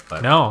can't hear it,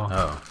 but No.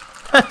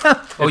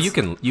 Oh, you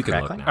can look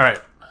crackling? now. All right.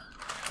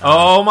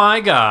 Oh my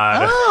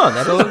God. Oh,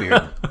 that is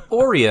weird.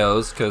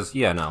 Oreos, because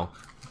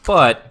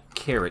but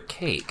carrot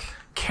cake,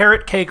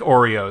 Carrot cake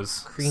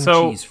Oreos. cream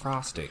so cheese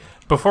frosting.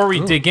 before we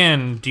dig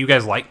in, do you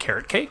guys like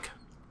carrot cake?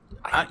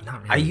 Not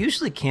I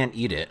usually can't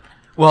eat it.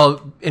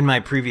 Well, in my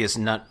previous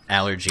nut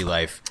allergy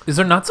life, Is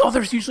there nuts? Oh,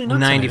 there's usually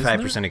nuts.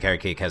 95% of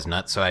carrot cake has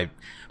nuts. So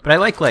but I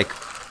like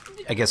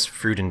I guess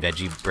fruit and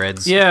veggie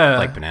breads. Yeah,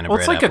 like banana well,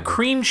 bread. it's like a apple bread.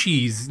 cream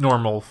cheese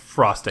normal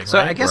frosting. So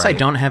right? I guess I Right.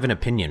 don't have an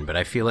opinion, but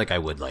I feel like I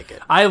would like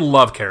it. I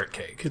love carrot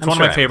cake. It's I'm one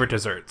sure of my I- favorite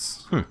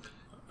desserts.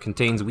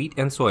 Contains wheat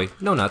and soy,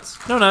 no nuts.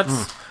 No nuts. I'm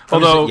just-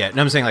 Although yeah,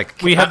 no, I'm saying like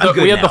we had I'm the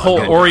good we had now, the I'm whole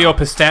good Oreo now.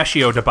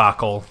 pistachio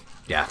debacle.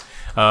 Yeah,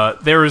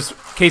 There was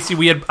Casey.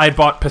 I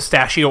bought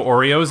pistachio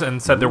Oreos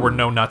and said there were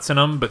no nuts in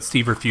them, but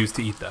Steve refused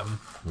to eat them.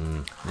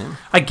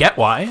 I get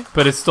why,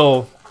 but it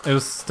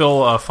was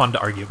still fun to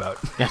argue about.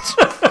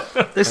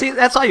 see,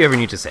 that's all you ever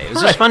need to say. It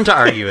was just fun to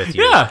argue with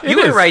you. Yeah, it you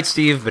were is. right,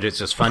 Steve, but it's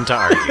just fun to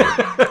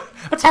argue.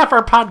 That's half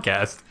our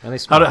podcast.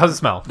 How's it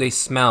smell? They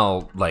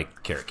smell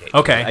like carrot cake.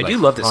 Okay. I do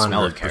love the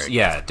smell of carrot.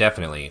 Yeah,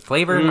 definitely.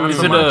 Flavor, not Is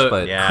so it much, a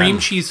but cream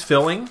cheese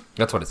filling?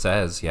 that's what it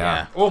says.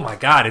 Yeah. Oh my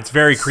god, it's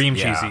very cream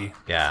cheesy.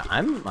 Yeah,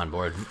 I'm on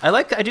board.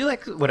 I do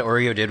like what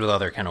Oreo did with all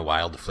their kind of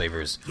wild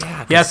flavors.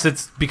 Yeah. Yes,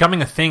 it's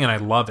becoming a thing, and I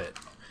love it.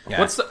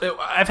 Yeah.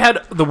 I've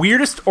had the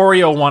weirdest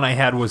Oreo one I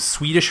had was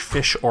Swedish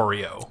Fish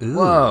Oreo.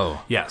 Whoa.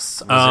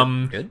 Yes.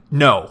 Was it good?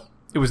 No,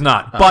 it was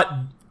not. But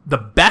the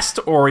best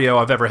Oreo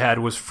I've ever had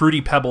was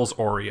Fruity Pebbles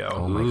Oreo.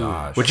 Oh my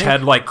gosh. Which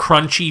had like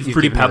crunchy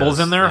Fruity given me Pebbles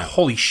those, in there. yeah.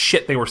 Holy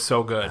shit, they were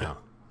so good. Wow.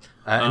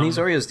 And these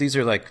Oreos, these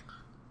are like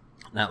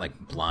not like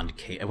blonde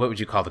cake. What would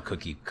you call the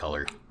cookie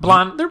color?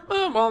 Blonde. They're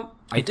well.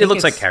 It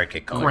looks like carrot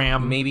cake color.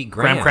 Graham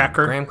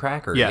cracker. Graham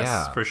cracker. Yes,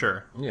 yeah. for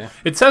sure. Yeah.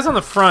 It says on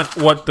the front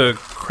what the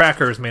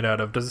cracker is made out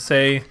of. Does it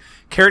say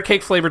carrot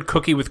cake flavored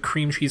cookie with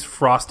cream cheese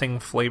frosting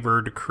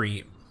flavored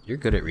cream? You're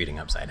good at reading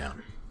upside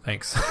down.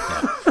 Thanks.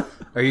 Yeah.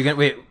 Are you gonna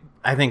wait?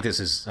 I think this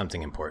is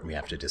something important we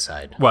have to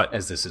decide. What?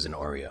 As this is an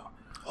Oreo.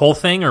 Whole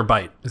thing or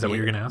bite? Is that what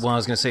you're gonna ask? Well, I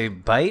was gonna say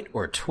bite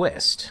or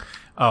twist.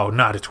 Oh,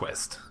 not a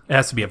twist. It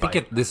has to be a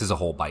bite. This is a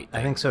whole bite.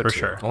 I think so For too.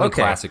 sure. Only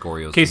Okay. classic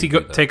Oreos. Casey,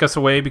 can do that. take us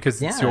away because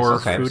it's Yeah, your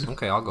Okay. food.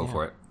 Okay, I'll go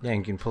for it. Yeah,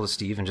 you can pull a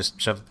Steve and just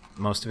shove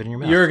most of it in your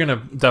mouth. You're gonna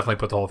definitely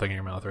put the whole thing in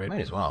your mouth, right?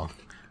 Might as well.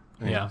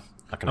 I mean, Yeah.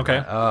 not gonna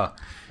Okay. Oh,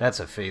 that's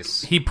a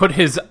face. He put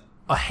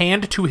a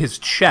hand to his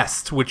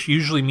chest, which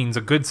usually means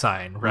a good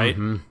sign, right?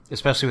 Mm-hmm.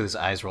 Especially with his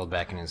eyes rolled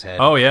back in his head.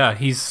 Oh yeah,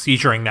 he's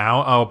seizuring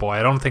now. Oh boy,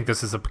 I don't think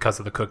this is because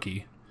of the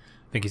cookie.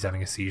 I think he's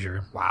having a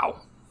seizure.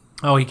 Wow.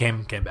 Oh, he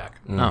came back.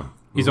 Oh,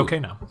 He's okay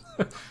now.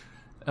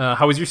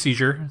 How was your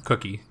seizure?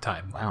 Cookie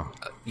time. wow.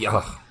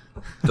 Yeah.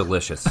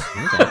 Delicious.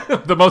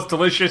 The most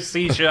delicious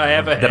seizure I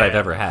ever had. that I've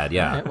ever had.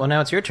 Yeah. Well,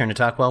 now it's your turn to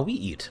talk while we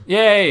eat.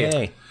 Yay!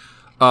 Hey.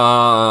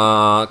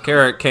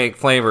 Carrot cake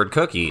flavored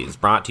cookies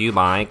brought to you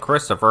by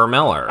Christopher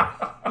Miller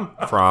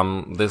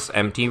from this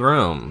empty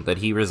room that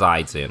he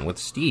resides in with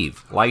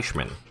Steve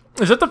Leishman.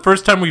 Is that the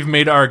first time we've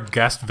made our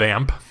guest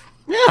vamp?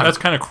 Yeah. That's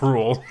kind of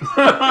cruel.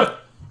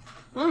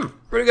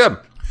 Pretty good.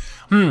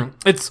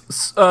 It's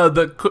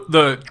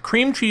the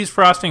cream cheese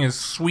frosting is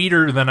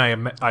sweeter than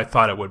I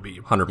thought it would be.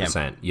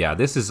 100%. Yeah,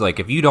 this is like,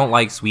 if you don't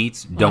like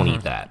sweets, don't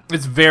eat that.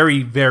 It's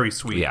very, very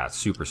sweet. Yeah, it's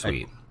super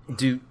sweet.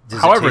 Does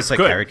However, it it's taste like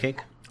good. carrot cake?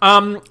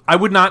 I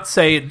would not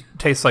say it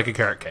tastes like a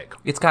carrot cake.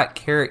 It's got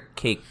carrot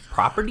cake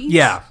properties?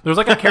 Yeah, there's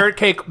like a carrot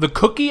cake. The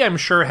cookie, I'm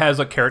sure, has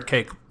a carrot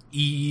cake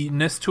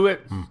ness to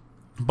it.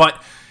 But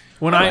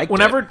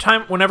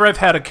whenever I've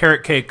had a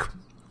carrot cake,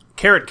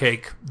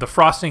 the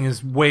frosting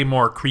is way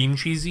more cream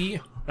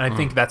cheesy, and I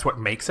think that's what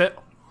makes it.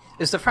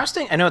 Is the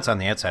frosting? I know it's on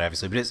the outside,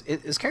 obviously, but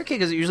is carrot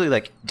cake? Is it usually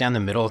like down the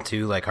middle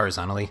too, like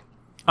horizontally?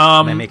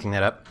 Am I making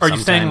that up? Are you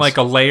saying like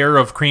a layer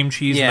of cream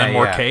cheese and then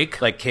more cake?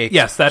 Like cake?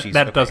 Yes, that cheese,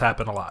 does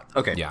happen a lot.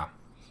 Okay. Yeah.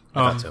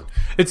 I thought so.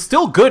 It's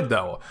still good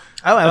though.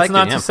 Oh, I like it. That's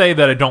not Yeah. to say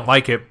that I don't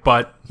like it,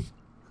 but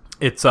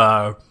it's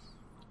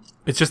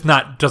just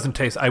not doesn't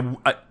taste.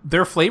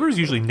 Their flavors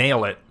usually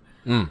nail it,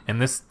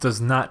 and this does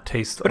not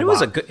taste. But it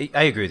was a good.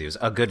 I agree with you. It was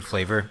a good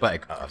flavor,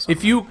 but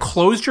If you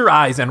closed your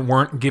eyes and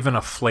weren't given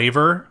a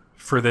flavor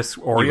for this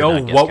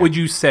Oreo, guess what it. would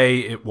you say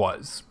it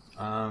was?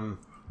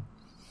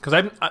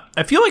 Because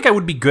I feel like I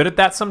would be good at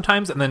that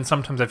sometimes, and then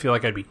sometimes I feel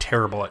like I'd be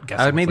terrible at guessing.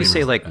 I would maybe flavors.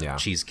 say like Yeah.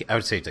 cheesecake. I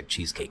would say it's like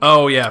cheesecake.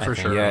 Oh yeah, for think.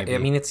 sure. Yeah, maybe. I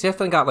mean, it's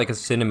definitely got like a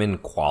cinnamon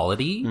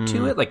quality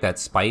to it, like that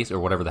spice or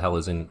whatever the hell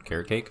is in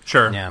carrot cake.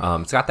 Sure.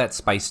 Yeah. It's got that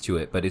spice to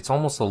it, but it's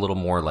almost a little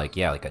more like,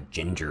 like a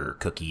ginger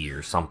cookie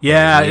or something.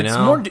 Yeah, you it's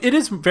know? more. It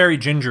is very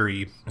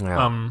gingery.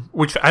 Yeah.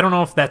 Which I don't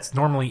know if that's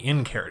normally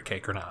in carrot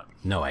cake or not.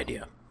 No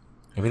idea.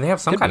 I mean, they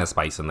have some kind of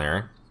spice in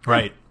there.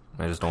 Right.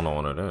 I just don't know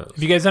what it is.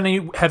 Have you guys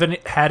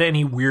had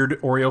any weird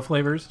Oreo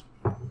flavors?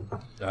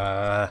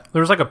 There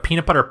was like a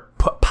peanut butter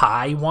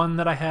pie one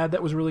that I had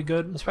that was really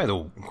good. It's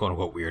probably the quote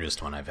unquote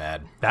weirdest one I've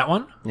had. That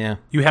one? Yeah.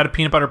 You had a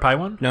peanut butter pie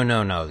one? No,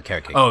 the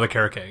carrot cake. Oh, the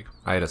carrot cake.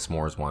 I had a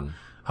s'mores one.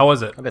 How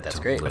was it? I bet that's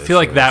great. I feel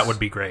like that would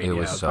be great. It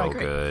was yeah. so probably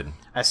great. good.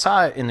 I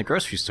saw it in the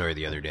grocery store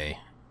the other day.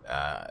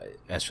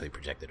 Actually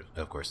projected,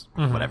 of course.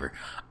 Whatever.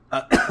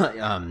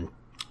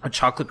 A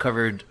chocolate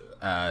covered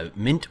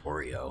mint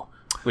Oreo,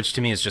 which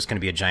to me is just going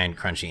to be a giant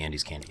crunchy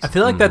Andes candies. I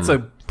feel like that's a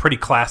pretty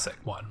classic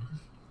one.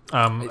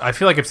 I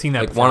feel like I've seen that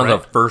Like before, one of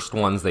right? the first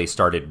ones they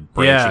started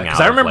branching Yeah, out.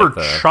 because I remember of,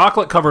 like, the-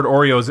 chocolate covered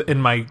Oreos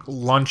in my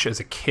lunch as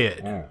a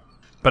kid.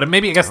 But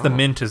maybe I guess the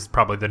mint is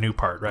probably the new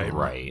part, right?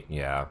 Right,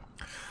 yeah.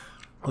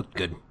 Looked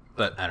good,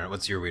 but I don't know.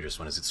 What's your weirdest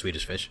one? Is it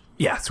Swedish Fish?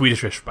 Yeah, Swedish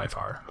Fish by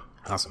far.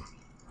 Awesome.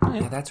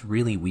 Yeah, that's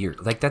really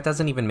weird. Like, that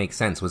doesn't even make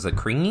sense. Was it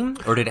cream?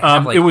 Or did it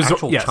have, like, it was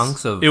actual yes.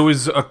 chunks of... It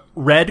was a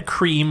red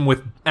cream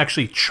with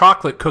actually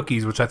chocolate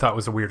cookies, which I thought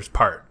was the weirdest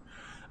part.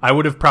 I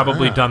would have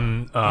probably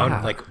done...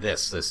 Like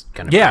this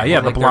kind of. Yeah, thing. yeah,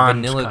 like the blonde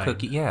vanilla kind.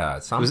 cookie. Yeah,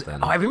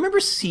 something. I remember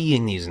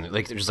seeing these, and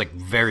like they're just like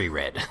very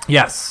red.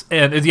 Yes,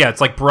 and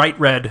it's like bright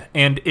red,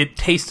 and it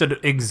tasted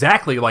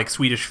exactly like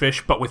Swedish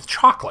Fish, but with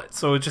chocolate,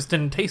 so it just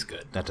didn't taste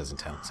good. That doesn't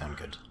sound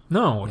good.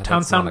 No, it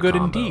sounds That's not a good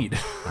combo. indeed.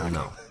 I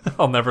know.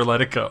 I'll never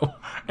let it go.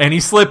 Any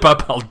slip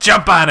up, I'll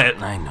jump on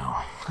it. I know.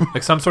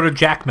 Like some sort of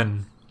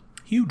Jackman.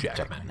 Hugh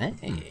Jackman.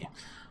 Hey.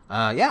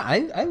 Yeah,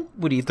 I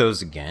would eat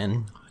those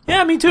again.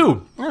 Yeah, me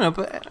too. I don't know,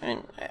 but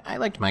I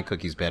liked my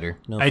cookies better.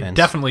 No I offense.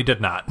 definitely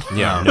did not.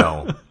 Yeah,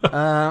 no.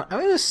 I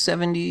was a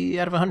 70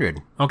 out of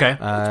 100. Okay.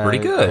 That's pretty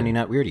good. Honey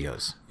Nut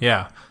Weirdios.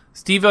 Yeah.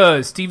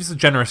 Steve's a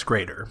generous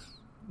grader,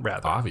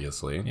 rather.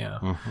 Obviously. Yeah.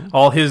 Mm-hmm.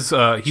 All his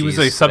he was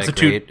a Cheese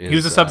substitute. that He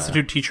was a is,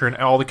 substitute teacher, and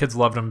all the kids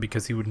loved him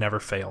because he would never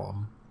fail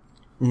them.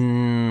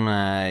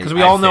 Because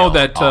we all know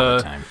that. All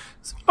the time.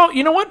 Oh,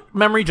 you know what?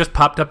 Memory just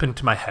popped up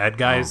into my head,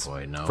 guys. Oh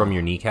boy, no. From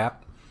your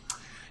kneecap?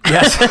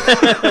 Yes.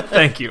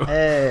 Thank you.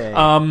 Hey.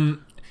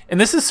 And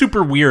this is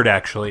super weird,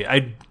 actually.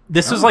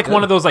 This is like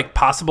one of those like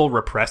possible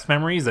repressed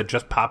memories that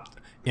just popped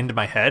into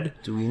my head.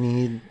 Do we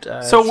need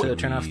So to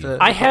turn off the...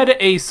 I had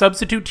a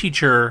substitute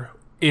teacher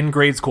in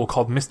grade school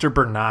called Mr.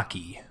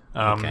 Bernacchi.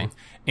 Okay.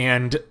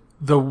 And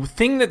the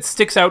thing that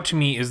sticks out to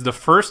me is the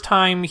first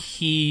time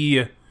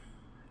he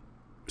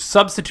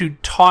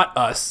substitute taught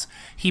us,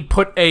 he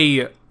put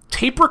a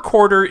tape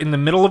recorder in the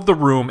middle of the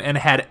room and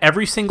had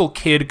every single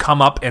kid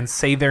come up and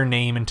say their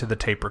name into the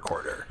tape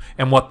recorder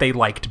and what they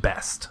liked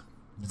best.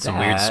 Some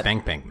weird That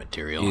spank bank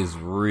material. Is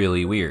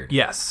really weird.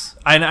 Yes.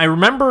 And I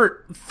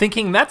remember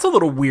thinking that's a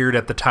little weird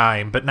at the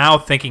time, but now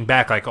thinking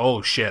back, like,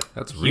 oh shit,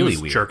 That's he really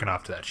was weird. jerking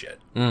off to that shit.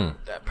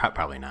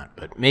 Probably not,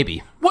 but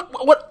maybe.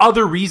 What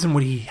other reason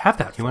would he have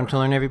that He for? wanted to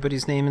learn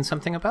everybody's name and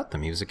something about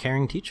them. He was a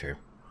caring teacher.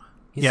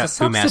 He's Yeah, a who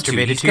substitute.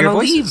 masturbated He's to your gonna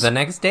leave voices. the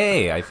next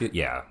day. I feel.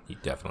 Yeah, he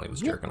definitely was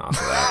jerking off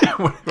to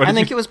that. I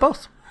think it was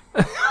both.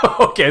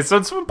 Okay, so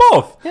it's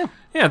both. Yeah.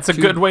 Yeah, it's a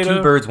good way to...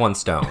 Two birds, one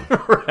stone.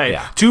 Right.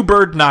 Yeah. Two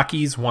bird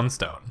knockies, one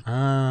stone.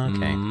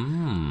 Okay.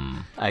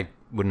 I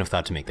wouldn't have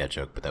thought to make that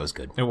joke, but that was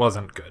good. It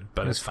wasn't good,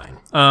 but It was it's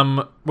fine.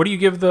 What do you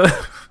give the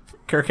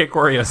carrot cake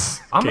Oreos?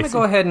 I'm gonna Casey?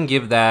 go ahead and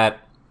give that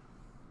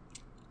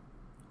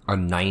a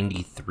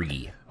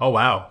 93. Oh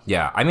wow,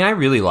 Yeah, I mean, I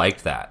really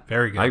liked that.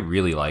 Very good. I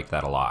really liked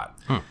that a lot.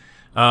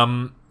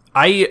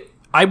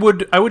 I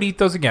would eat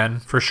those again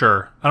for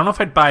sure. I don't know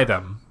if I'd buy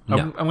them. No.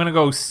 I'm gonna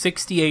go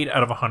 68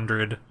 out of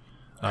 100.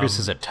 Chris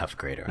is a tough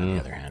grader, on the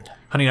other hand.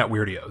 Honey Nut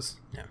Weirdios.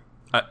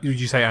 Yeah. Did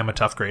you say I'm a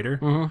tough grader?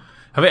 Mm-hmm.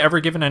 Have I ever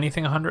given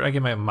anything 100? I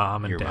give my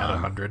mom and dad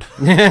mom.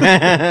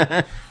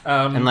 100.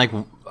 And like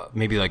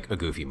maybe like a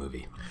Goofy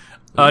movie.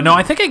 No,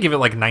 I think I give it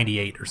like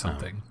 98 or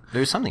something.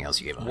 There's something else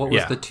you gave him. What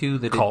was Yeah. the two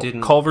that it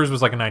didn't? Culver's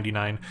was like a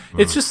 99.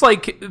 It's just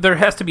like there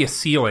has to be a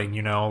ceiling,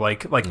 you know,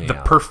 like the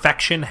Yeah.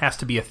 perfection has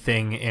to be a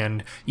thing.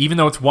 And even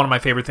though it's one of my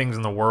favorite things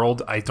in the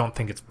world, I don't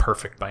think it's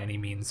perfect by any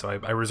means. So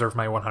I reserve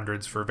my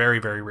 100s for very,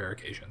 very rare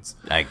occasions.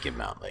 I give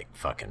him out like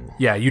fucking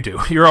Yeah, you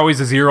do. You're always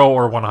a 0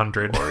 or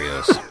 100.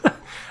 Oreos.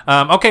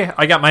 Okay,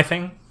 I got my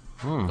thing.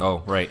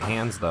 Oh, right.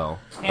 Hands, though.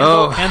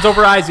 Hands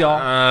over eyes,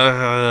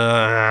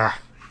 y'all.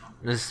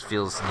 This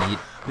feels neat.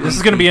 This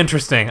is going to be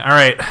interesting. All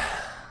right.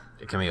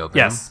 Can we open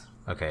Yes.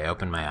 them? Okay,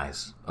 open my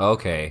eyes.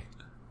 Okay.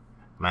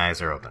 My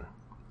eyes are open.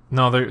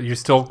 No, you're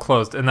still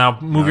closed. And now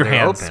move your They're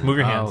hands. open. Move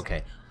your Oh, hands.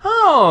 okay.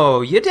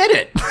 Oh, you did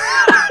it.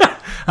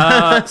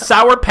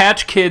 Sour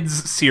Patch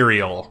Kids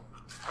cereal,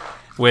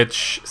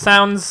 which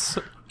sounds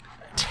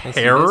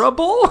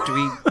terrible. Do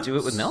we do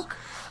it with milk?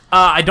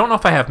 I don't know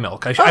if I have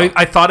milk.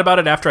 I thought about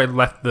it after I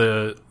left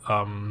the.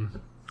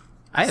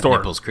 I have Store.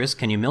 nipples, Chris.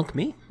 Can you milk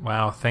me?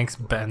 Wow, thanks,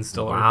 Ben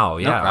Stiller. Wow,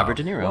 yeah. Robert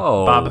De Niro.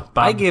 Whoa. Bob.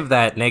 I give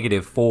that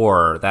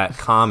 -4, that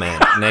comment,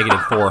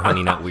 -4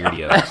 Honey Nut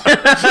Weirdios.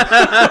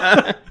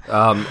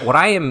 What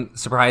I am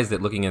surprised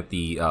at looking at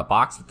the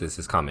box that this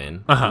has come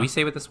in, did we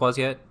say what this was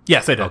yet?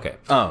 Yes, I did. Okay.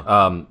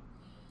 Oh,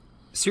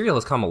 Cereal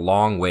has come a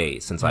long way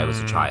since I was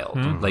a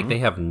child. Like, they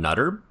have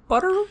Nutter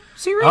Butter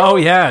cereal? Oh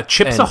yeah,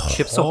 Chips and Ahoy.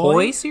 Chips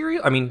Ahoy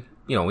cereal? I mean,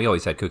 you know, we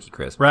always had Cookie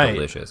Crisp. Right.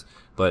 Delicious.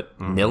 But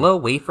Nilla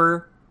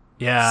Wafer?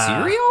 Yeah,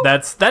 Cereal?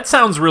 that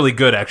sounds really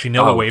good actually.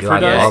 Nilla Oh, Wafer God,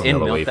 does. I love in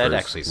Nilla milk, that wafers.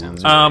 actually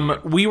sounds really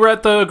good. We were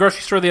at the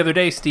grocery store the other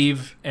day,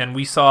 Steve, and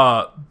we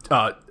saw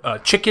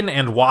chicken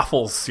and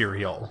waffles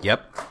cereal.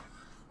 Yep.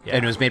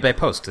 And it was made by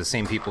Post, the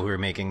same people who are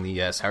making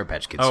the Sour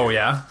Patch Kids. Oh cereal.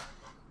 yeah.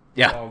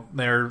 Yeah. Well,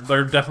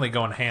 they're definitely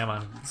going ham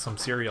on some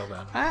cereal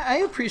then. I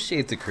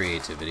appreciate the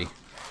creativity.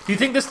 Do you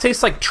think this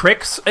tastes like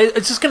Trix?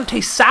 It's just going to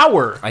taste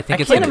sour. I I think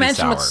it's can't gonna be imagine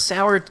sour. what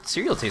sour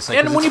cereal tastes like.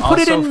 And 'cause when it's you put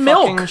it also in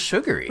milk, fucking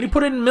sugary. When you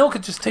put it in milk,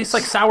 it just tastes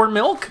like sour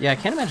milk. Yeah, I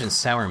can't imagine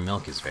sour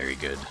milk is very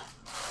good.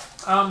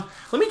 Let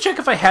me check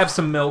if I have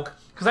some milk,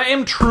 because I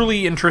am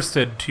truly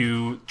interested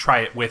to try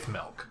it with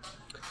milk.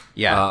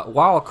 Yeah.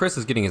 While Chris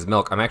is getting his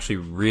milk, I'm actually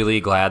really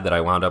glad that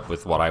I wound up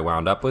with what I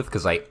wound up with,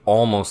 because I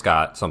almost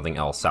got something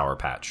else Sour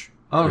Patch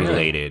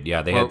related.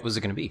 Yeah, they what had was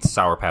it going to be?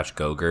 Sour Patch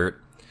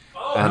Go-Gurt.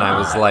 And I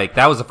was like,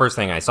 that was the first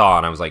thing I saw,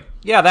 and I was like,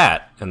 yeah,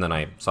 that. And then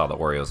I saw the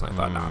Oreos, and I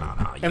thought, no, you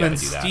And gotta then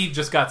do that. Steve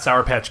just got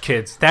Sour Patch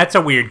Kids. That's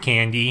a weird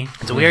candy.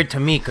 It's weird to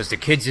me because the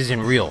kids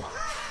isn't real.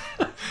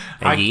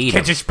 And you eat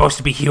Kids them. are supposed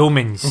to be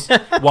humans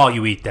while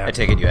you eat them. I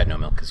take it you had no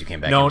milk because you came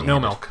back. No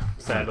empty-handed. milk,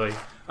 sadly.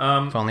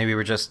 If only we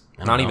were just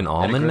I don't Not know, even at a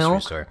almond grocery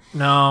milk? store.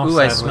 No, Ooh,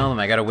 I sadly. smell them.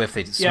 I got a whiff.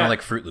 They smell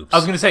like Fruit Loops. I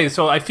was going to say,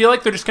 so I feel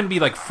like they're just going to be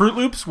like Fruit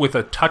Loops with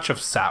a touch of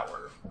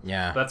sour.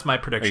 Yeah, That's my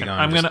prediction. going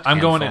I'm just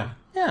going in. handful?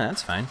 Yeah,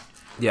 that's fine.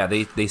 Yeah,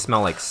 they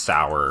smell like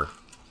sour.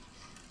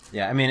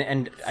 Yeah, I mean,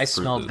 and I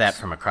smelled Loops. that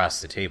from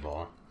across the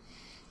table.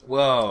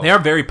 Whoa. They are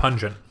very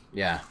pungent.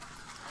 Yeah.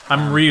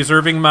 I'm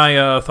reserving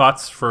my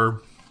thoughts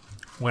for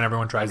when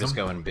everyone I'm tries just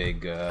them. going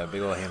big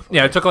little handful.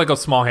 Yeah, I took like a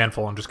small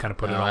handful and just kind of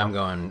put No, it all. I'm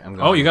going.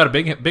 Oh, you got a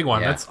big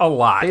one. Yeah. That's a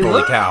lot. They Holy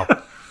look- cow.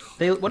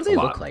 What do they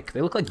lot. look like?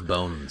 They look like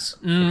bones.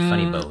 Like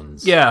funny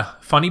bones. Yeah,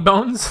 funny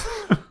bones.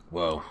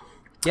 Whoa.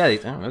 Yeah,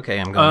 okay,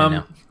 I'm going in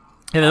now.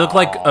 Yeah, they look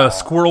like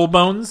squirrel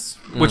bones,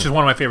 which is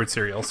one of my favorite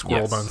cereals,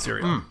 squirrel Yes. bone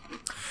cereal.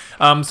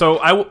 So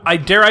I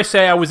dare I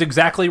say I was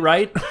exactly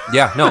right.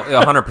 Yeah, no,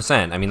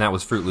 100%. I mean, that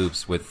was Fruit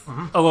Loops with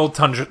A little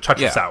touch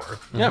Yeah. of sour.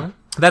 Yeah.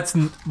 That's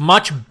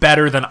much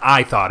better than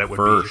I thought it would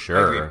for be.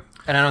 sure.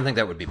 And I don't think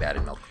that would be bad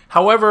in milk.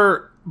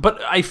 However,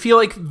 but I feel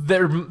like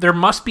there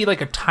must be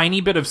like a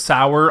tiny bit of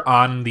sour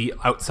on the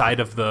outside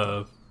of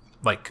the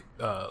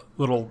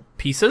little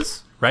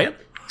pieces, right?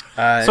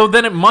 So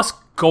then it must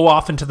go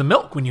off into the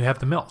milk when you have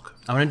the milk.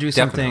 I want to do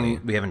something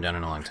Definitely. we haven't done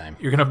in a long time.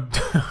 You're gonna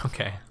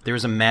okay. There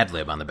was a Mad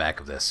Lib on the back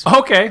of this.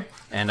 Okay.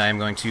 And I'm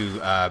going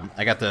to,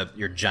 I got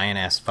your giant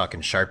ass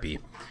fucking Sharpie.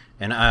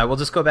 And we'll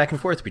just go back and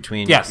forth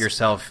between Yes.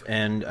 yourself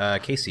and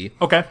Casey.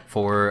 Okay.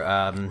 For,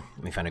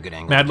 let me find a good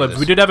angle. Mad to do Libs. this.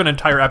 We did have an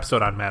entire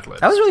episode on Mad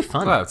Libs. That was really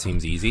fun. Well, that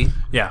seems easy.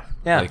 Yeah.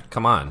 Yeah. Like,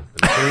 come on.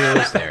 The material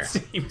is there.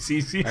 Seems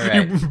easy.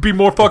 right. You be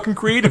more fucking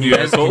creative, you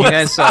Can asshole. you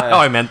guys, Oh,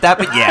 I meant that,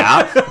 but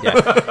yeah.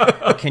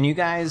 yeah. Can you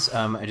guys,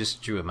 I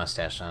just drew a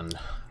mustache on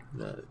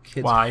the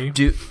kids. Why?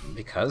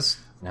 Because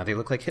now they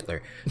look like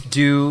Hitler.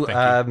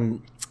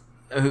 Can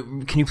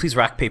you please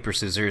rock, paper,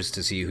 scissors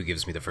to see who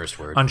gives me the first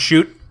word? On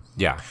shoot.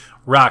 Yeah.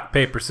 Rock,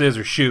 paper,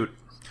 scissors, shoot.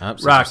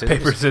 Scissors, Rock, scissors.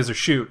 paper, scissors,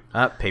 shoot.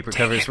 Paper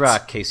covers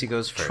rock. Casey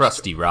goes first.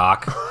 Trusty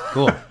rock.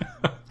 Cool.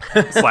 /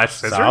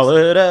 scissors.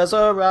 Solid as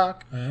a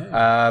rock.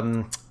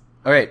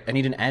 All right, I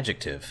need an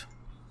adjective.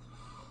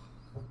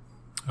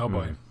 Oh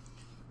boy.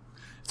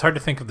 It's hard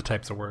to think of the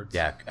types of words.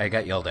 Yeah, I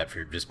got yelled at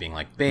for just being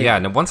like, big. Yeah,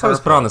 and once I was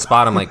put on the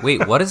spot, I'm like,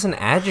 wait, what is an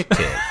adjective?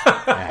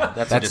 Yeah,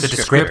 that's That's a the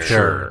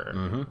descriptor.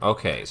 descriptor.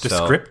 Okay, so...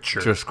 Descripture.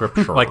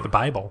 Descriptor. Like the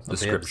Bible.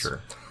 Descriptor.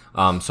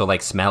 So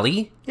like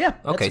smelly? Yeah,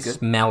 that's Okay, good.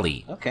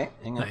 smelly. Okay,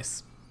 hang on.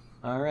 Nice.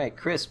 All right,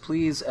 Chris,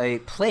 please, a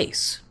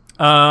place.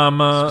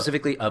 Uh,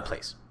 Specifically, a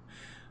place.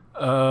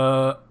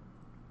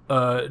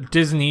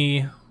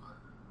 Disney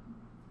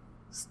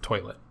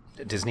toilet.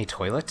 Disney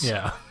toilet?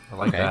 Yeah. I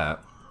like that.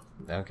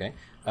 Okay.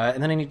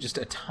 And then I need just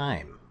a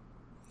time.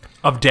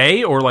 Of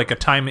day or like a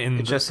time in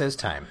It just says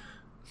time.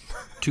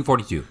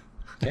 2:42.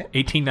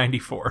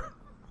 1894.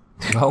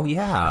 Oh,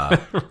 yeah.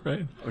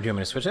 Right? Or do you want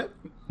me to switch it?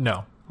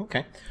 No.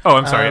 Okay. Oh,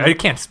 I'm sorry. I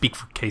can't speak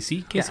for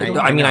Casey. Casey, Yeah,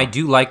 don't- I mean, I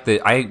do like the...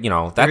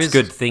 that's is-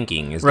 good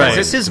thinking. Is Right. going-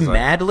 This is like,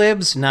 Mad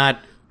Libs, not...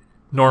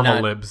 normal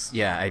not- libs.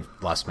 Yeah, I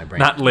lost my brain.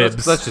 Not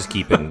libs. Let's just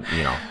keep it,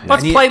 Let's I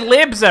need- play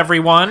libs,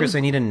 everyone. Chris, I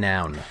need a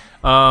noun.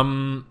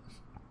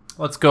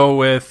 Let's go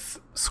with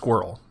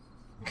squirrel.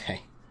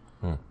 Okay.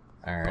 All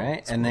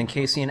right. And then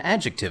Casey, an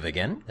adjective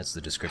again. That's the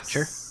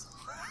descriptor.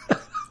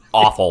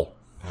 awful.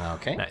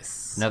 Okay.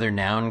 Nice. Another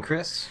noun,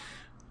 Chris.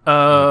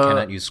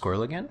 Cannot use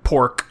squirrel again.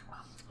 Pork.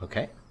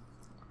 Okay.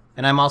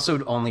 And I'm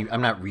also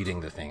I'm not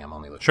reading the thing. I'm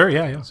only looking. Sure,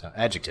 yeah, yeah. So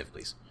adjective,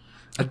 please.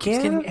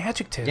 Again? Getting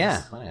adjectives.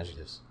 Yeah. What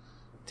adjectives?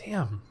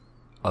 Damn.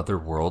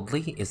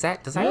 Otherworldly? Does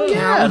that count?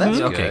 Yeah,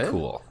 that's Okay, good.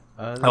 cool.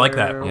 I like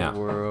that. Yeah.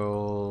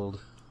 World.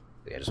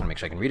 Yeah, I just want to make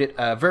sure I can read it.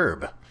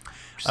 Verb.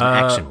 Which is an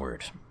action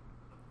word.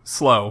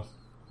 Slow.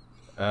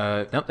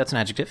 Nope, that's an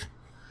adjective.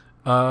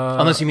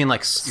 Unless you mean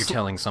like you're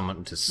telling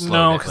someone to slow, No,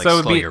 down, because like that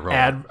would slow be your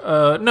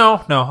roll.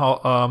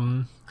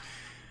 no.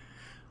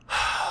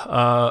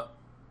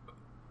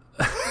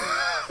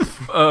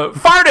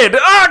 Farted.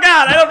 Oh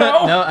God, I don't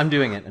know. No, I'm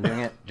doing it.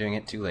 Doing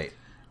it too late.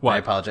 Why? I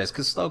apologize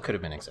because slow could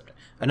have been accepted.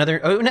 Another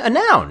a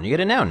noun. You get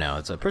a noun now.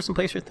 It's a person,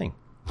 place, or thing.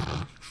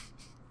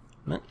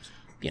 Be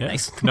Yeah.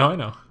 nice. No, I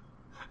know.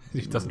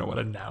 He doesn't know what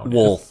a noun is.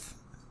 Wolf.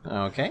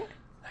 Okay.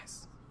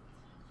 Nice.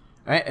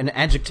 All right. An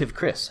adjective,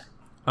 Chris.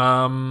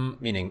 Um,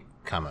 Meaning,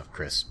 comma,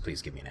 Chris.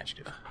 Please give me an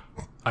adjective.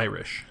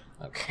 Irish.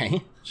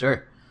 Okay.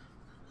 Sure.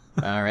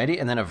 Alrighty.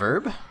 And then a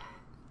verb.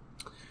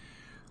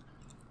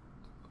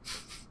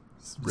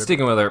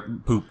 Sticking with her,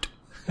 pooped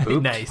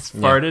Nice.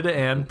 Farted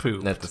and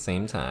pooped. at the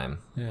same time.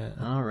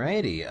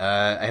 Alrighty.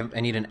 I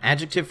need an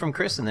adjective from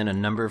Chris and then a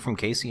number from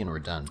Casey, and we're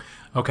done.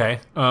 Okay.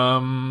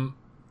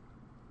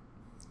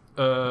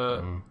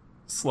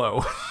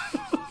 Slow.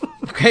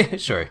 Okay.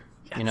 Sure.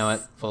 You know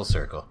what? Full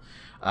circle.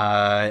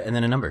 And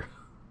then a number.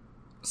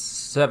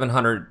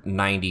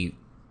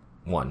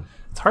 791.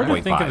 It's hard to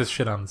think 0.5. of this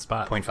shit on the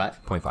spot. 0.5.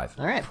 0.5.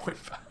 All right.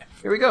 0.5.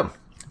 Here we go.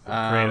 Great.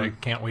 I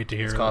can't wait to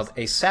hear It's this. called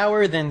A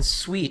Sour Then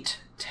Sweet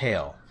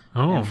Tale.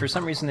 Oh. And for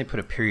some reason they put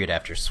a period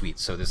after sweet,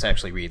 so this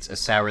actually reads A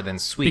Sour Then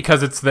Sweet.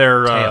 Because it's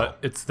their Tail.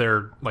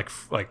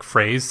 like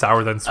phrase,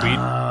 sour than sweet.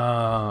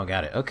 Oh,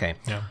 got it. Okay.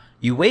 Yeah.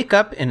 You wake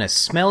up in a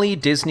smelly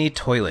Disney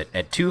toilet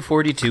at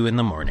 2:42 in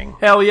the morning.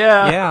 Hell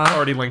yeah. Yeah.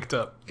 Already linked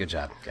up. Good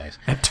job, guys.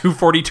 At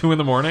 2:42 in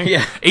the morning? Yeah.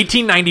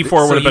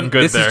 1894 would have been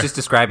good This there. is just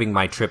describing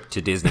my trip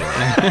to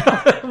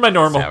Disneyland. my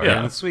normal. Sour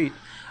Yeah. and sweet.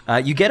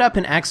 You get up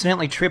and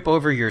accidentally trip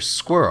over your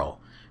squirrel.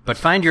 but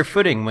find your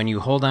footing when you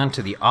hold on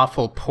to the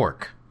awful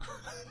pork.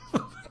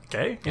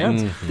 Okay,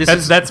 yeah.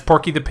 That's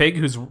Porky the Pig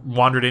who's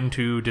wandered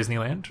into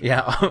Disneyland.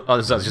 Yeah, I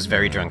was just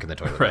very drunk in the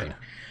toilet. Right.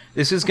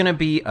 This is going to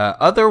be a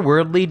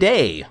otherworldly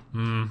day.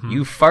 Mm-hmm.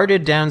 You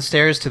farted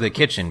downstairs to the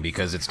kitchen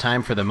because it's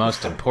time for the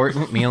most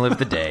important meal of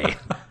the day.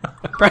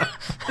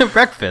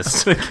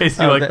 Breakfast. Casey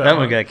that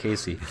one got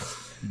Casey.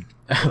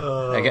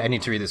 I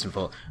need to read this in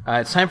full.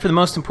 It's time for the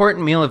most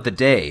important meal of the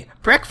day.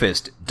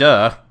 Breakfast.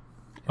 Duh.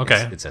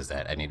 Okay. It says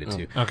that. I needed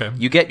to. Okay.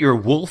 You get your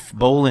wolf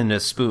bowl and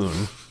a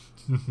spoon.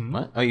 Mm-hmm.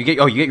 What? You get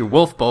your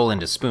wolf bowl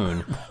and a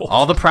spoon.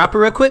 All the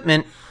proper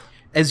equipment.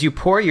 As you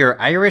pour your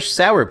Irish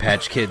Sour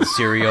Patch Kids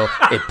cereal,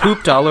 it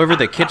pooped all over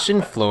the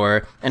kitchen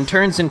floor and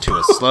turns into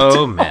a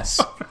slow mess.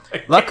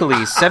 Luckily,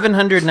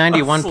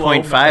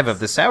 791.5 of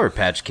the Sour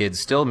Patch Kids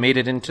still made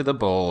it into the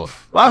bowl.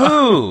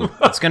 Wahoo!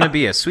 It's going to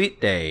be a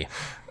sweet day.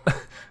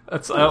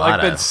 That's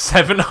that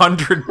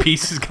 700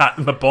 pieces got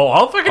in the bowl.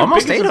 How fucking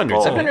almost big is 800.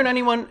 bowl?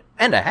 791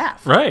 and a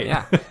half. Right.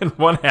 Yeah.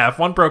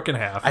 one broken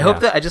half. I hope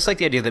that I just like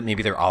the idea that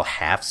maybe they're all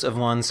halves of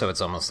one, so it's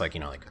almost like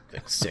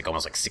almost like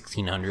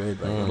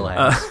 1,600 little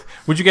halves.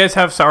 Would you guys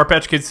have Sour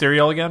Patch Kids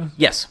cereal again?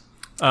 Yes.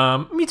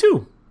 Me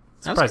too.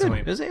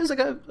 Surprisingly, it was like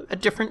a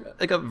different,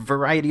 like a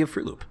variety of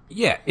Fruit Loop.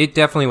 Yeah, it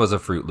definitely was a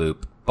Fruit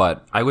Loop,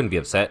 but I wouldn't be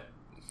upset.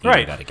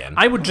 Right. That again.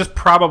 I would just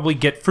probably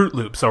get Fruit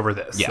Loops over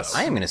this. Yes. So.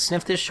 I am going to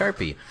sniff this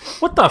Sharpie.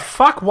 What the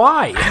fuck?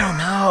 Why? I don't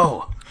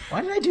know.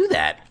 Why did I do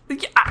that?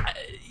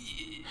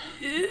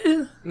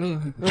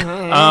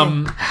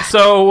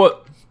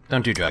 So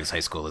don't do drugs, high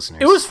school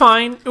listeners. It was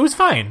fine.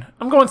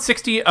 I'm going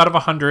 60 out of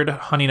 100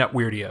 Honey Nut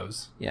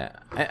Weirdios. Yeah.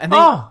 I think...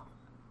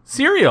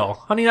 Cereal,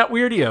 Honey Nut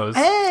Weirdios.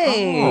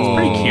 Hey! It's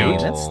pretty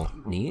cute. That's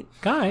neat.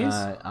 Guys.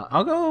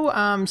 I'll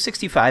go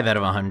 65 out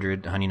of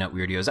 100 Honey Nut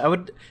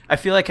Weirdios. I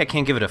feel like I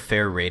can't give it a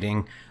fair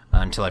rating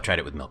until I've tried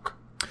it with milk.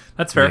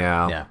 That's fair.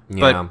 Yeah.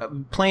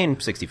 But plain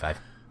 65.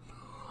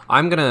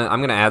 I'm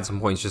gonna add some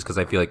points just because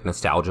I feel like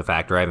nostalgia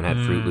factor. I haven't had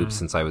Fruit Loops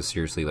since I was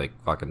seriously like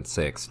fucking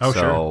 6. Oh, so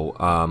sure.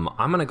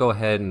 I'm gonna go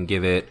ahead and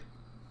give it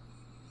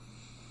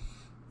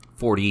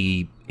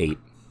 48.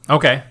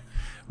 Okay.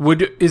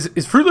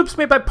 Is Fruit Loops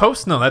made by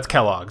Post? No, that's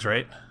Kellogg's,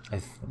 right? I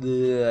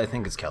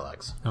think it's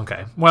Kellogg's.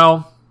 Okay.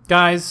 Well,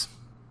 guys,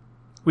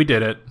 we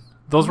did it.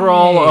 Those were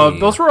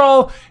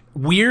all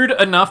weird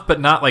enough, but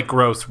not like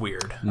gross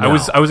weird. No.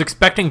 I was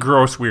expecting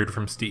gross weird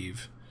from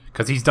Steve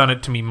because he's done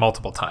it to me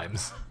multiple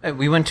times.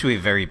 We went to a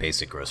very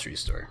basic grocery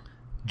store.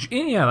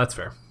 Yeah, that's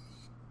fair.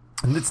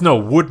 And it's no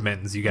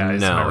Woodman's, you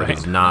guys. No, right?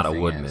 it's not a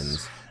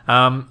Woodman's.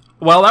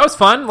 Well, that was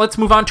fun. Let's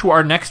move on to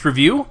our next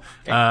review,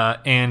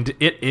 and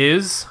it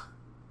is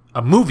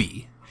a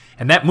movie.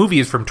 And that movie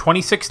is from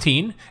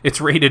 2016.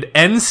 It's rated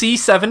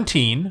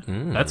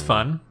NC-17. That's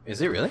fun. Is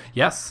it really?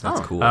 Yes.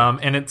 That's cool.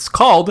 And it's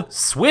called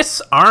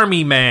Swiss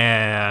Army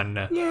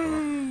Man.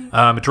 Yay.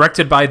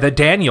 Directed by the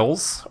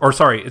Daniels.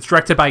 It's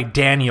directed by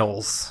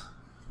Daniels,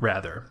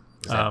 rather.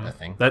 Is that a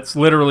thing? That's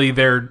literally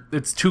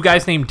it's two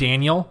guys named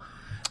Daniel.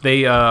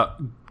 They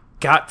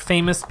got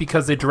famous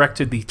because they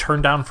directed the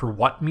Turn Down for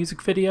What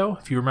music video,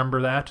 if you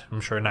remember that. I'm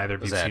sure neither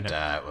of you have seen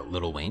it.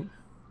 Lil Wayne?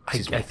 I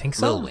think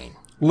so.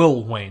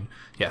 Lil Wayne.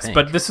 Yes,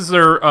 but this is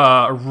their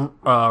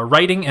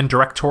writing and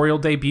directorial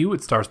debut.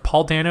 It stars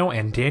Paul Dano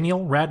and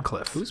Daniel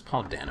Radcliffe. Who's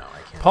Paul Dano?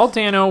 Paul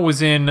Dano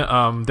was in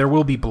There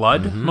Will Be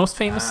Blood, most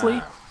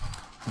famously.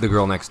 The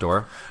Girl Next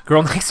Door.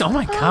 Oh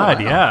my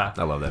god, yeah.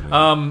 I love that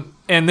movie.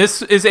 And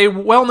this is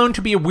well-known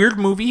to be a weird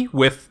movie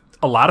with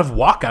a lot of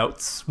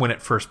walkouts when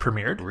it first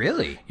premiered.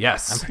 Really?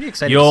 Yes. I'm pretty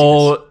excited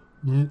to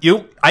see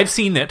this. I've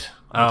seen it,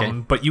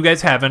 but you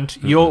guys haven't.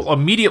 Mm-hmm. You'll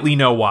immediately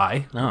know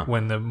why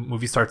when the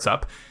movie starts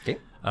up. Okay.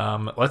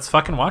 Let's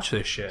fucking watch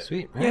this shit.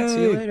 Sweet. Right,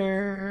 see you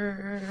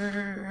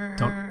later.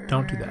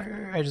 Don't do that.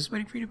 I'm just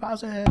waiting for you to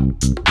pause it.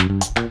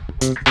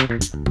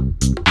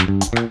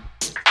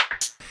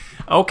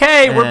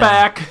 Okay, we're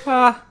back.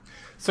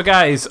 So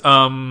guys,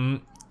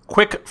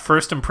 quick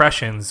first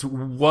impressions.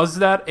 Was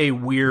that a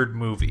weird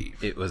movie?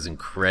 It was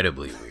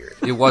incredibly weird.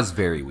 It was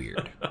very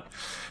weird.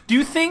 Do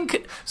you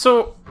think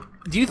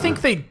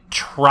they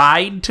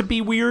tried to be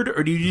weird,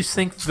 or do you just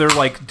think they're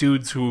like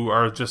dudes who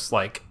are just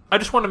like, I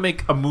just want to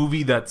make a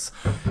movie that's,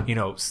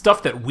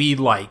 stuff that we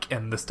like,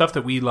 and the stuff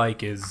that we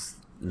like is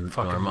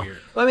fucking normal. Weird.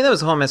 Well, I mean, that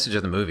was the whole message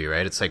of the movie,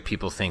 right? It's like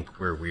people think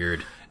we're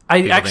weird.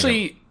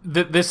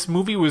 This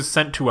movie was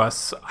sent to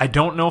us. I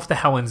don't know if the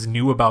Helens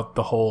knew about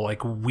the whole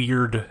like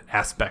weird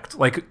aspect.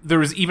 Like there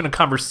was even a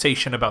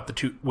conversation about the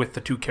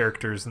two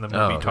characters in the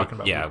movie talking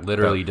about weird.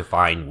 Literally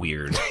define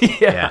weird.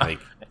 Yeah.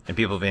 And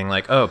people being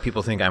like, "Oh,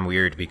 people think I'm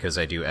weird because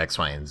I do X,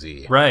 Y, and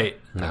Z." Right.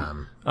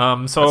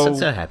 So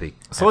it's a happy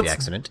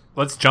accident.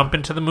 Let's jump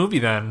into the movie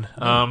then.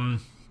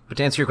 But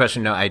to answer your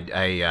question, no,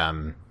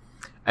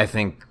 I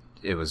think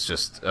it was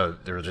just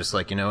they were just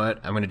like, you know what?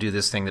 I'm going to do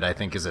this thing that I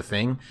think is a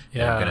thing.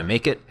 Yeah. And I'm going to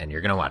make it, and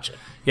you're going to watch it.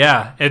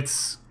 Yeah,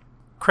 it's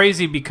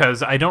crazy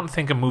because I don't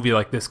think a movie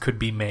like this could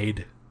be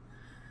made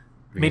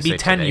maybe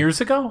 10 today? Years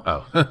ago.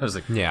 Oh, I was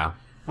like,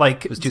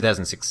 like it was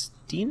 2016.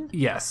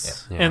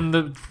 Yes, yeah. And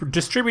the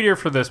distributor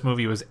for this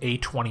movie was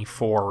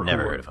A24.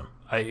 Never heard of them.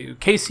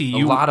 Casey,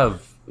 A lot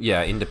of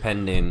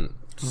independent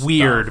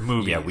weird stuff.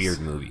 movies. Yeah, weird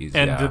movies.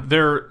 And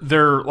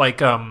they're like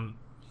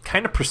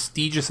kind of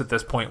prestigious at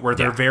this point, where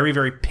they're very,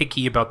 very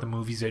picky about the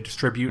movies they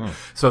distribute.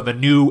 So the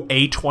new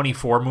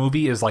A24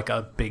 movie is like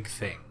a big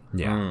thing.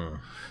 Yeah.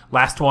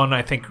 Last one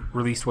I think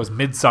released was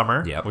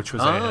Midsummer, which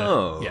was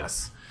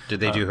yes. Did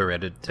they do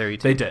Hereditary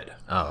too? They did.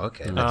 Oh,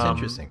 okay. That's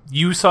interesting.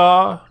 You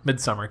saw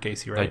Midsummer,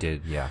 Casey, right? I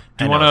did, yeah.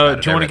 Do you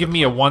want to give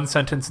me a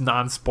one-sentence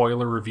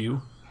non-spoiler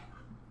review?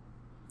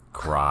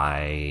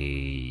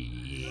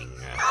 Crying.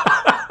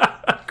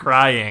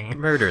 Crying.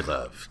 Murder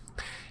love.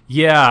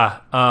 Yeah.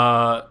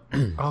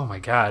 Oh my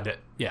god.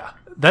 Yeah.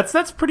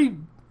 That's pretty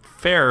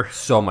fair.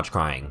 So much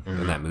crying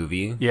in that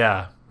movie.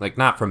 Yeah. Like,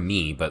 not from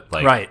me, but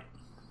like... Right.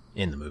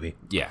 In the movie.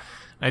 Yeah.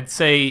 I would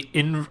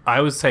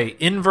say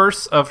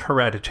inverse of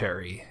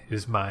Hereditary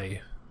is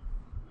my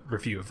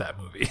review of that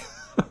movie.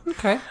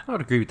 Okay, I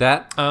would agree with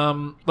that.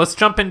 Let's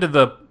jump into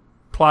the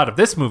plot of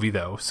this movie,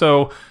 though.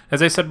 So,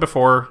 as I said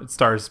before, it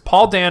stars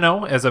Paul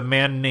Dano as a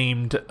man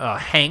named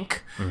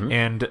Hank,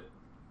 and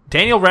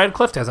Daniel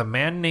Radcliffe as a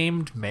man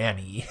named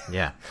Manny.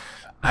 Yeah.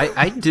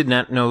 I did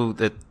not know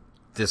that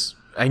this...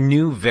 I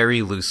knew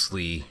very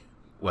loosely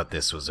what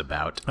this was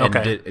about, and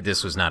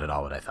this was not at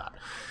all what I thought.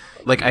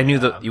 Like, I knew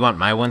that... You want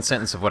my one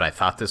sentence of what I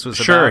thought this was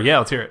about? Sure, yeah,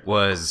 let's hear it.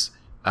 Was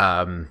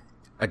a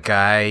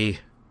guy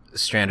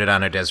stranded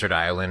on a desert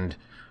island,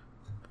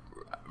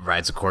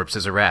 rides a corpse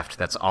as a raft.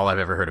 That's all I've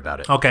ever heard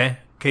about it. Okay.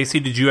 Casey,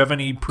 did you have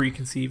any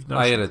preconceived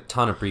notions? I had a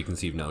ton of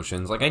preconceived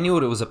notions. Like, I knew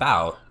what it was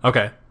about,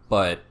 Okay.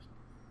 but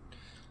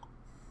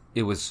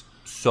it was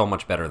so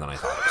much better than I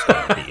thought it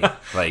was going to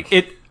be. Like,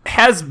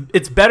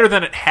 It's better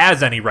than it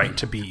has any right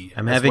to be.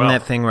 I'm having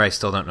that thing where I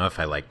still don't know if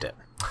I liked it.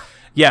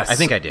 Yes, I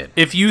think I did.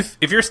 If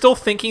you're still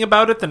thinking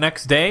about it the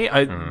next day,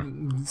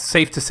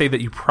 safe to say that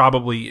you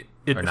probably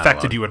it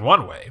affected you in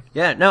one way.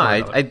 Yeah, no,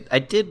 I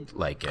did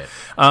like it.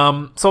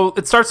 So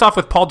it starts off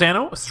with Paul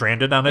Dano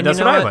stranded on a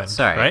desert island.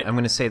 Sorry, right? I'm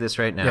going to say this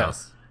right now.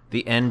 Yes.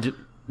 The end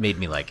made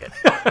me like it.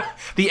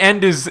 The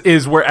end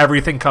is where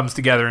everything comes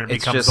together and it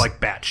It's becomes just- like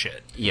batshit.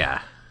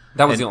 Yeah.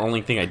 that was the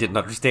only thing I didn't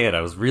understand.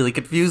 I was really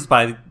confused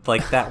by,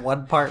 like, that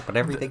one part, but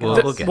everything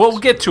else... We'll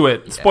get to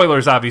it.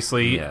 Spoilers,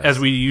 obviously, Yes. as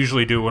we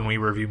usually do when we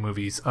review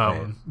movies.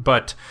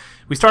 But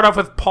we start off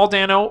with Paul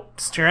Dano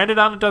stranded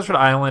on a desert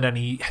island, and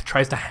he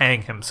tries to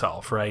hang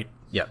himself, right?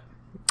 Yep.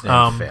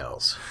 And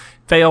fails.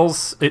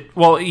 Fails.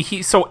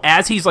 So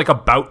as he's like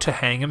about to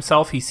hang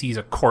himself, he sees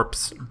a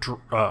corpse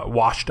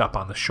washed up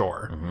on the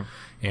shore.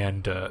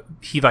 And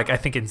he, I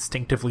think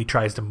instinctively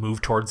tries to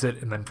move towards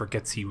it and then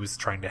forgets he was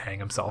trying to hang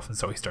himself, and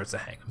so he starts to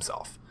hang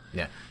himself.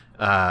 Yeah.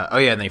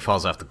 And then he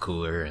falls off the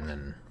cooler and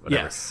then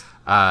whatever. Yes.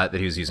 That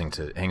he was using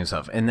to hang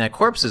himself. And that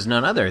corpse is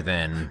none other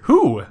than...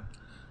 Who?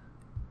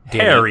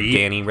 Harry.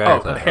 Danny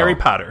Radcliffe. Harry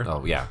Potter.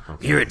 Oh, yeah.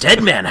 Okay. You're a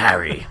dead man,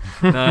 Harry.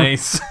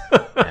 Nice.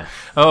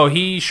 Oh,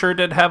 he sure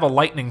did have a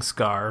lightning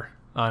scar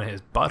on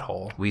his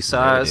butthole. We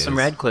saw There it some is.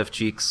 Radcliffe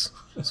cheeks.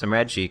 Some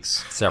rad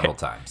cheeks. Several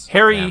times.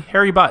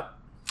 Harry butt.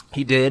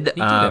 He did.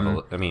 He did have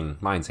I mean,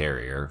 mine's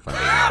hairier, if I'm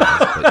being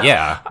honest, but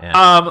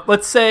yeah.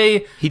 Let's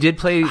say He did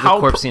play the How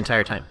corpse the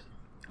entire time.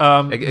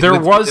 there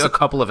With was a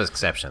couple of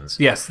exceptions.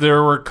 Yes,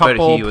 there were a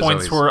couple he was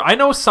points always- where I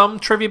know some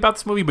trivia about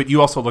this movie, but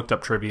you also looked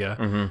up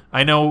trivia.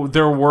 I know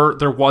there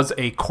was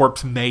a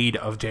corpse made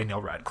of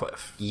Daniel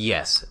Radcliffe.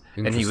 Yes.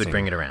 And he would Interesting.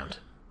 bring it around.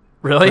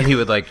 Really? And he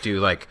would do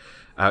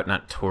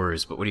not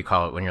tours, but what do you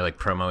call it when you're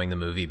promoting the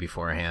movie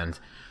beforehand?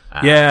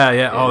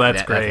 Yeah. Oh,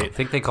 that's I great.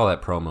 think they call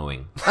that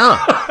promoing.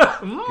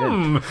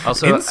 Good.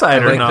 Also,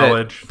 Insider I like that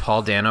knowledge.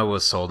 Paul Dano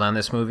was sold on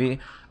this movie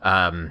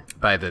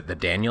by the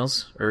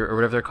Daniels or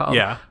whatever they're called.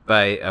 Yeah.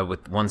 By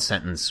with one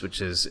sentence,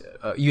 which is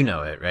you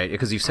know it, right?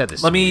 Because you've said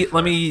this. Let to me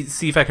before.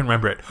 see if I can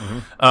remember it.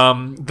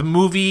 The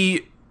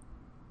movie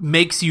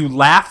makes you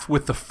laugh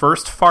with the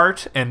first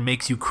fart and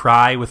makes you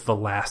cry with the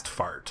last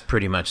fart.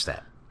 Pretty much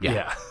that.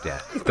 Yeah.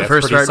 Yeah. The That's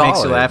first pretty fart makes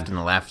you solid. laugh, and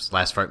the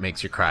last fart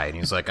makes you cry. And he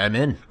was like, "I'm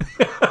in."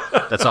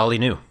 That's all he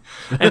knew.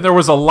 And there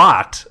was a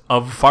lot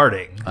of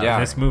farting Yeah.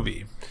 in this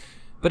movie.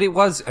 But it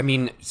was, I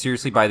mean,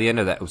 seriously, by the end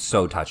of that, it was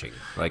so touching.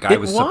 I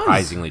was was.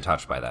 surprisingly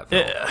touched by that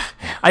film.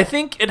 I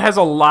think it has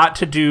a lot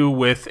to do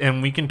with,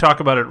 and we can talk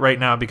about it right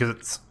now because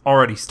it's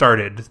already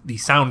started, the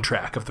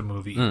soundtrack of the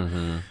movie,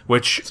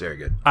 which It's very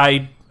good.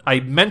 I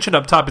mentioned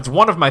up top. It's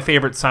one of my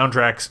favorite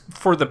soundtracks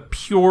for the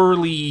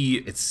purely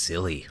It's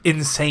silly.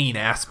 insane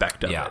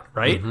aspect of Yeah. it,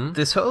 right?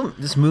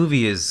 This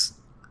movie is.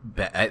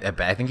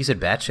 I think you said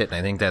batshit, and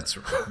I think that's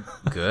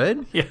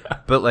good. Yeah.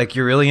 But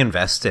you're really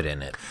invested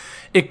in it.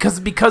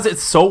 Because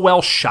it's so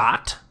well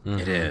shot.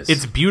 It is.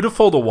 It's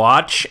beautiful to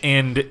watch,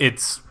 and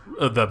it's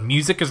the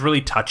music is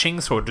really touching,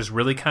 so it just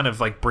really kind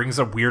of brings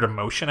a weird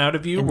emotion out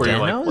of you. And where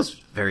Dano you're like, was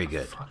very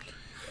good.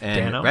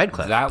 And Dano?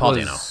 Radcliffe, That Paul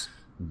was Dano.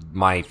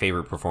 my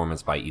favorite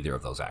performance by either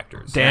of those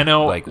actors.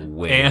 Dano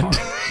way and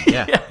hard.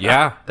 Yeah.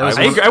 Yeah. was-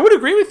 I would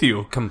agree with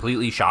you.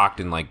 completely shocked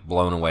and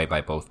blown away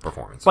by both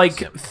performances.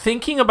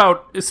 Thinking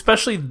about,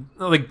 especially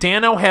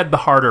Dano had the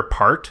harder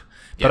part,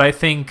 but Yeah. I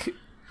think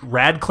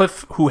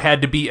Radcliffe, who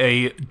had to be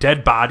a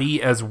dead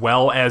body as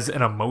well as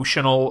an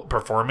emotional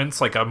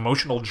performance, like an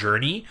emotional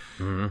journey,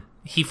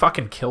 he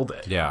fucking killed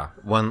it. Yeah.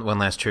 One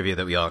last trivia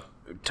that we all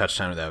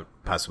touched on without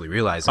possibly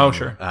realizing. Oh,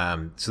 sure.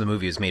 So the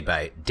movie is made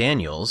by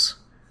Daniels,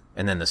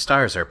 and then the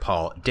stars are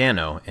Paul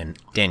Dano and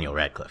Daniel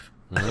Radcliffe.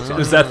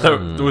 Was that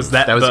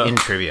That was in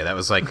trivia. That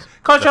was like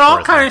Because the it all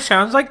fourth kind one. of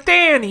sounds like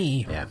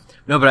Danny. Yeah.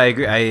 No, but I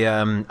agree.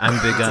 I'm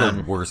big The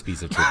on. worst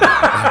piece of trivia.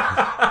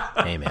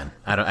 Hey man,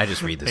 I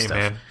just read this Hey, stuff.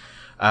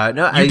 man.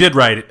 No, You did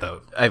write it,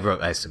 though.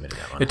 I submitted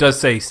that one. It does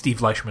say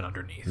Steve Leishman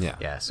underneath. Yeah.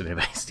 Yeah, submitted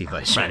by Steve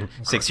Leishman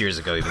 6 years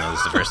ago, even though this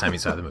is the first time he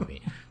saw the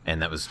movie,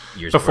 and that was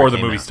years Before it the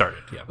came movie out.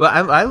 started. Yeah.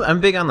 Well, I'm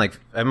big on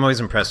I'm always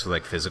impressed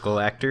with physical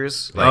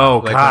actors. Like, Oh,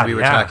 like God, when we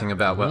were yeah. talking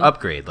about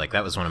Upgrade, like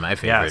that was one of my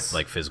favorite Yes.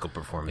 physical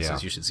performances. Yeah.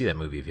 You should see that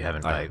movie if you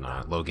haven't. I By have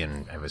not.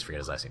 Logan, I always forget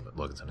his last name, but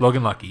Logan's something.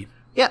 Logan Lucky.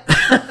 Yeah,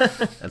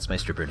 that's my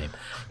stripper name.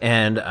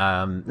 And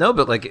no,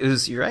 but it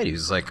was. You're right. He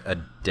was like a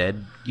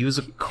dead. He was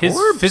a His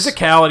corpse.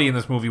 physicality in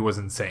this movie was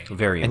insane.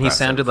 Very And he impressive.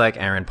 sounded like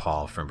Aaron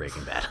Paul from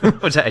Breaking Bad,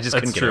 which I just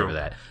couldn't get true. over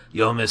that.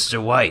 Yo,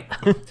 Mr. White.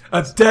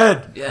 That's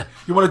dead. Yeah.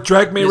 You want to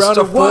drag me Mr. around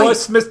a White.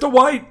 forest, Mr.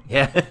 White?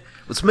 Yeah.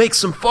 Let's make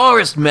some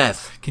forest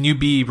meth. Can you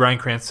be Bryan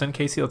Cranston,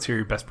 Casey? Let's hear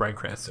your best Bryan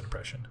Cranston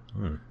impression.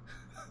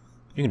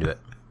 You can do it.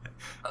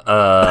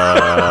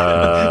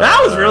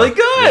 That was really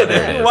good.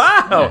 there it is.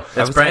 Wow.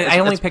 I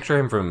only picture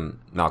him from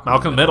Malcolm.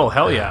 Malcolm Middle,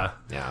 hell yeah.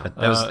 Yeah.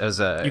 That was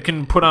You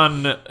can put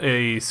on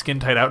a skin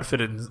tight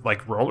outfit and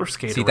roller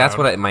skate. See, that's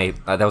around.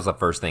 what that was the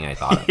first thing I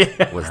thought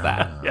of, was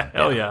that. Yeah,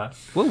 hell yeah.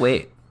 We'll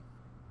wait.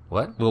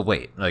 What? We'll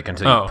wait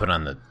until Oh. you put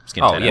on the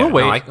skin Oh, tight. yeah. We'll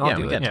wait. No, I'll Yeah,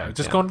 do we it. get Yeah, time.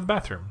 just Yeah. go into the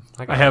bathroom.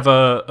 I I got have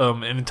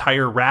an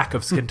entire rack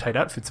of skin tight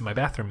outfits in my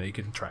bathroom that you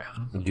can try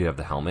on. Do you have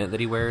the helmet that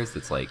he wears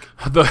that's like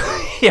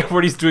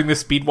Where he's doing the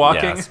speed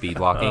walking. speed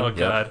walking? Oh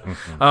Yep.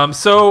 god.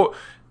 So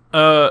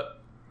the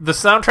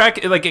soundtrack,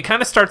 it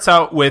kind of starts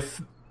out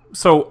with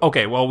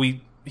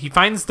he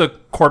finds the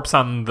corpse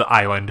on the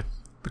island.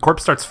 The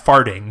corpse starts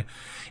farting,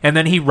 and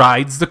then he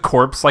rides the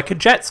corpse like a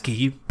jet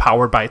ski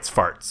powered by its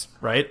farts.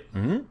 Right.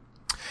 Mm-hmm.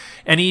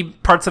 Any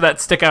parts of that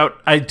stick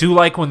out? I do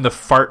like when the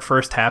fart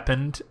first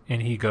happened,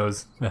 and he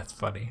goes, "That's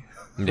funny."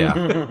 Yeah.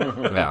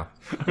 Yeah.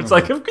 It's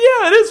like, yeah,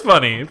 it is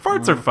funny.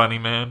 Farts are funny,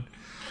 man.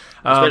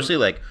 Especially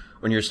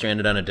when you're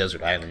stranded on a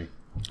desert island.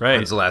 Right.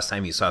 When's the last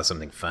time you saw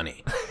something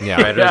funny?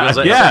 Yeah. Right? Yeah, It was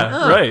like,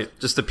 yeah, right.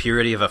 Just the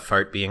purity of a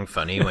fart being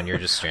funny when you're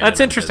just stranded.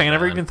 That's on a interesting. I desert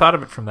never island. even thought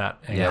of it from that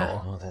angle. Yeah.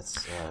 Well,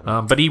 that's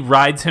But he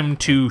rides him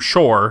to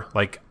shore,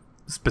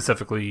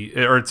 specifically,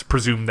 or it's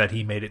presumed that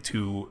he made it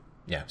to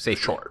safe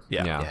shore.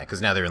 Yeah. Yeah. Yeah,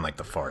 because now they're in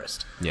the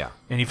forest. Yeah.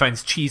 and he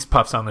finds cheese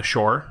puffs on the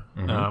shore.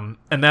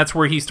 And that's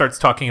where he starts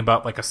talking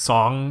about a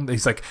song.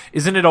 He's like,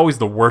 isn't it always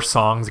the worst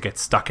songs that get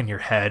stuck in your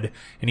head?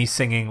 And he's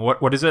singing,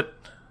 what is it?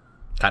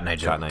 Cotton Eye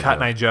Joe.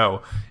 Cotton Eye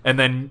Joe. And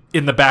then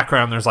in the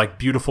background, there's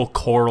beautiful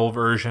choral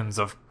versions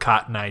of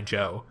Cotton Eye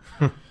Joe,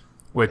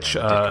 which,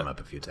 That did come up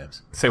a few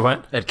times. say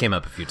what? That came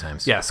up a few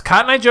times. Yes,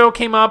 Cotton Eye Joe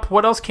came up.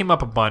 What else came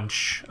up a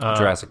bunch?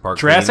 Jurassic Park.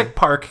 Jurassic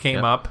Park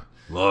came up.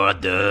 Laura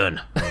Dern.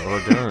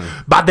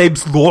 My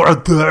name's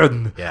Laura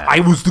Dern. Yeah.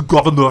 I was the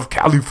governor of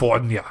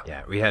California.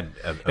 Yeah, we had.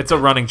 It's a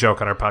running joke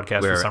on our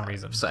podcast where, for some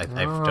reason. I don't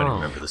even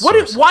remember the Why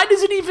source. why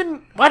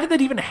did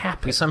that even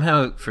happen? We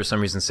somehow, for some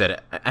reason,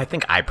 said. I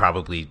think I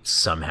probably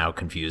somehow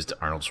confused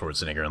Arnold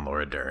Schwarzenegger and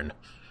Laura Dern.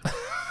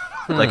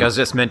 I was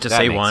just meant to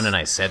say makes- one, and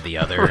I said the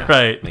other.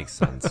 Right. Makes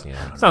sense.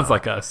 Yeah. Sounds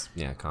like us.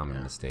 Yeah.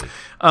 Common mistake.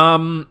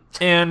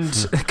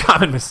 And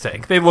common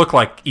mistake. They look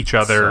like each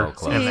other So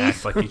close. and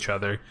act like each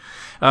other.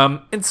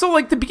 And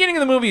so the beginning of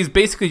the movie is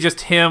basically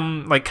just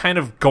him kind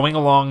of going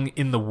along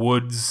in the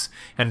woods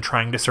and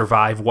trying to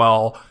survive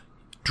while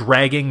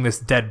dragging this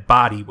dead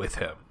body with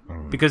him.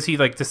 Because he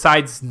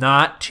decides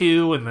not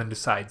to and then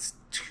decides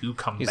to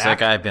come He's back.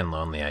 like, I've been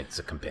lonely. It's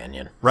a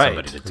companion. Right.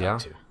 Somebody to talk Yeah.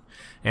 to.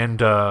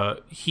 And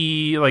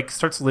he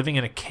starts living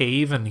in a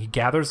cave and he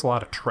gathers a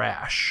lot of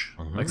trash,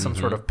 some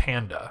sort of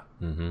panda,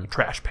 a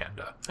trash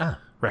panda,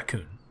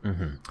 raccoon.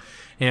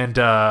 And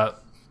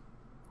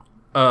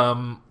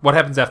what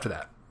happens after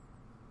that?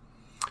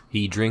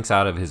 He drinks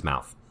out of his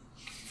mouth.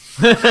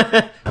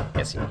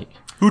 Yes,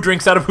 Who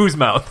drinks out of whose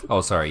mouth?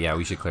 Oh, sorry. Yeah,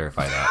 we should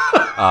clarify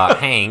that.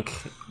 Hank,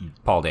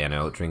 Paul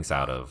Dano, drinks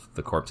out of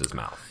the corpse's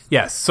mouth.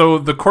 Yes. So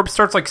the corpse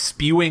starts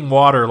spewing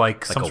water,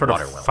 some a sort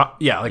water of well.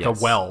 a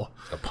well,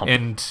 A pump.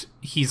 and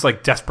he's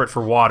desperate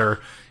for water.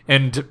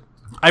 And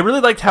I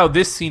really liked how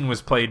this scene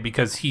was played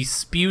because he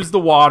spews the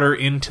water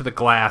into the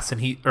glass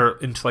and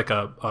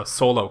into a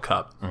solo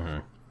cup.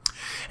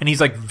 And he's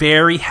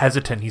very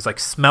hesitant. He's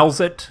smells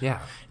it, Yeah.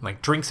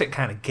 and drinks it,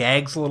 kind of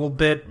gags a little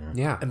bit,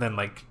 Yeah. and then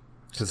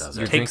Because it.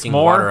 you're Takes drinking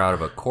more. water out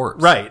of a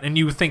corpse. right. And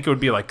you would think it would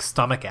be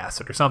stomach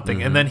acid or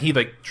something, and then he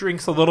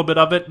drinks a little bit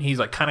of it, and he's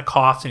kind of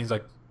coughs, and he's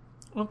like,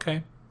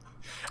 okay,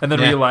 and then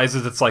Yeah.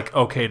 realizes it's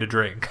okay to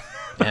drink.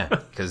 Yeah,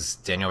 because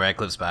Daniel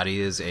Radcliffe's body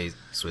is a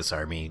Swiss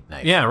Army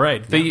knife. Yeah,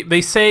 right.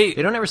 They say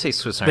They don't ever say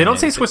Swiss Army They don't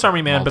knife, say it's Swiss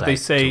Army man, but they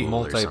say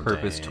multi-tool or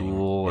multi-purpose something.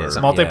 tool Yeah, or-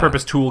 something-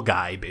 multi-purpose tool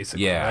guy,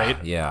 basically. Yeah.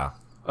 Right. Yeah.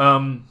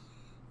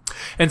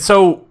 And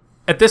so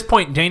at this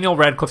point, Daniel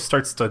Radcliffe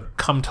starts to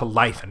come to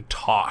life and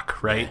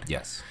talk, right?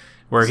 Yes.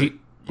 Where he...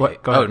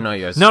 What? Go ahead. No,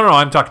 yes. No,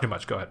 I'm talking too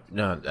much. Go ahead.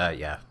 No,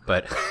 yeah,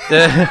 but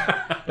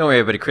don't worry,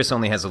 everybody. Chris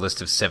only has a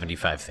list of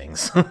 75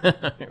 things.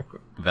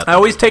 I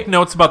always take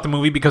notes about the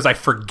movie because I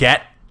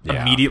forget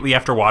immediately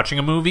after watching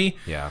a movie.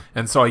 Yeah.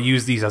 And so I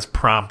use these as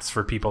prompts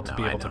for people to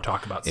be able to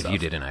talk about If stuff. you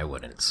didn't, I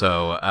wouldn't.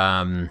 So,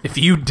 If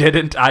you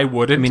didn't, I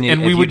wouldn't. I mean,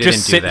 and if we you would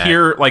just didn't do sit that-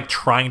 here like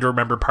trying to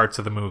remember parts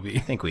of the movie.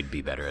 I think we'd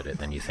be better at it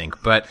than you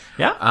think. But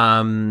Yeah.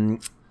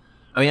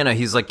 Oh yeah, no,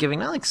 he's like giving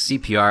not like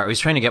CPR.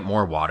 He's trying to get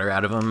more water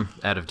out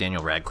of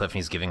Daniel Radcliffe, and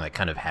he's giving like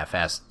kind of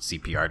half-assed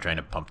CPR, trying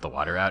to pump the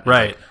water out.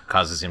 Right. It, like,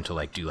 causes him to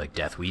like do like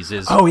death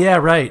wheezes. Oh, yeah,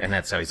 right. And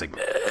that's how he's like,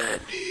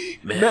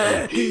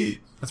 Manny.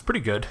 That's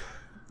pretty good.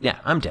 Yeah,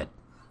 I'm dead.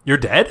 You're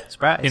dead?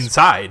 Surprise.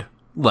 Inside.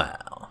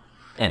 Well,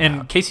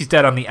 And Casey's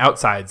dead on the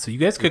outside, so you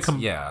guys could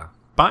Yeah.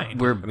 combine.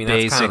 we're I mean,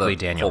 that's basically kind of the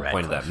Daniel whole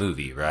point Radcliffe. of that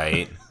movie,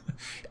 right?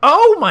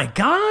 Oh, my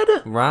God.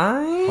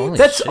 Right? Holy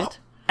That's shit.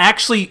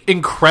 actually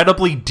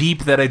incredibly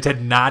deep that I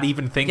did not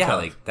even think Yeah,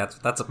 of. like, that's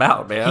what that's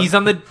about, man. He's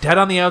dead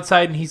on the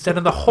outside, and he's dead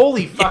on the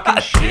holy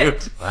fucking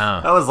shit.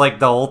 Wow. That was like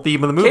the whole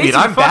theme of the movie, Casey and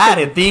I'm bad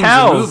fucking at themes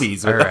Kells. in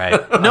movies. All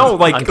right. No,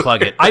 like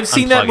Unplug it. I've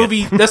seen that Unplug it.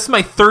 movie. This is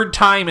my third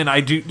time, and I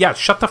do. Yeah,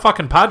 shut the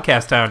fucking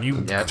podcast down.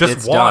 You Yeah, just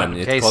it's won. done.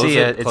 It's Okay, close see,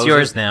 it, it's close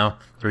yours it. now.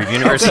 The Review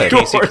University, Good.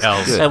 Casey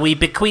Kells. Good. And we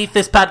bequeath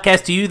this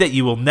podcast to you that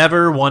you will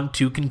never want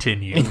to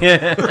continue.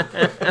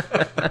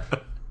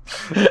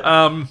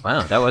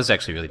 Wow, that was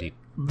actually really deep.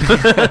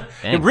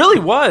 It really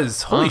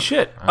was. Holy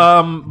shit.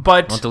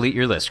 But Don't delete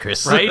your list,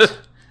 Chris. right.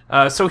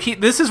 So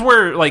this is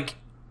where like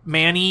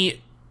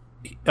Manny,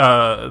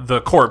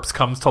 the corpse,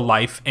 comes to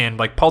life, and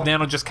like Paul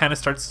Dano just kind of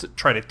starts to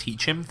try to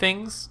teach him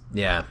things.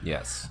 Yeah.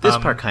 Yes. This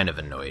part kind of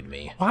annoyed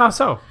me. Well, how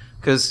so?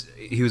 Because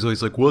he was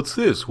always like, what's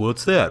this?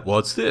 What's that?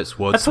 What's this?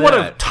 What's That's that? what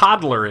a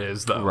toddler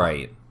is, though.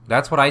 Right.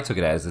 That's what I took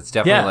it as. It's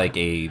definitely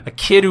Yeah. like A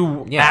kid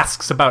who Yeah.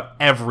 asks about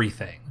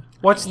everything.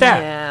 What's that?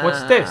 Yeah.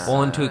 What's this?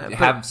 Well, and to But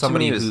have to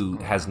somebody me it was- who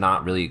has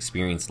not really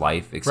experienced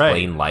life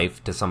explain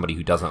life to somebody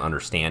who doesn't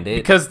understand it.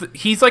 Because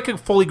he's like a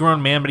fully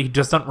grown man, but he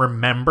just doesn't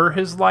remember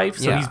his life,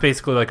 so Yeah. he's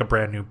basically like a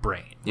brand new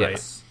brain. Right?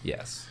 Yes.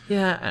 Yes.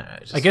 Yeah, I don't know,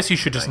 I guess you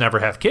should just never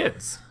have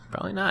kids.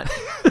 probably not.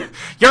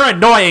 You're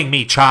annoying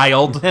me,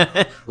 child.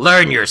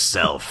 Learn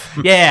yourself.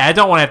 Yeah, I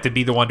don't want to have to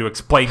be the one to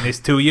explain this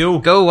to you.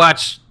 Go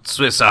watch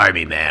Swiss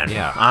Army Man.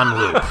 Yeah. On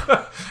loop.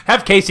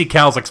 Have Casey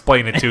Kells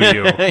explain it to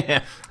you.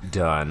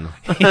 Done.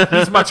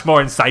 He's much more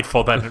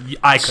insightful than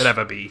I could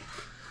ever be.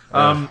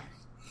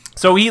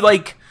 So he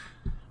like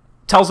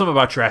tells him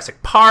about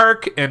Jurassic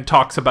Park and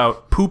talks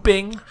about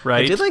pooping,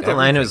 right? I did like the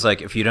line. It was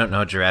like, if you don't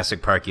know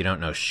Jurassic Park, you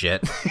don't know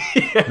shit.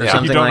 Or You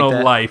something don't like know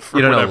that. life. Or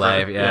You don't know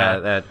whatever. life. Yeah,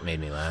 that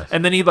made me laugh.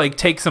 And then he like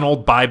takes an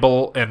old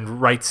Bible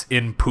and writes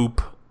in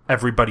poop.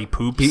 Everybody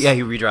poops. He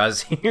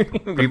redraws, he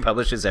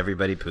republishes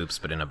Everybody Poops,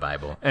 but in a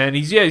Bible. And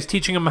he's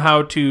teaching him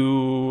how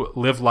to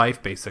live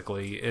life,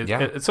 basically.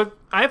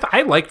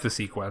 I liked the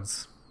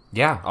sequence.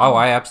 Yeah. Oh,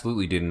 I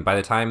absolutely did. And by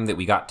the time that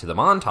we got to the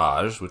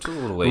montage, which was a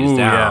little ways Ooh,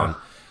 down, yeah.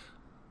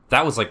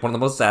 that was like one of the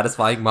most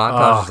satisfying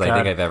montages I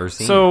think I've ever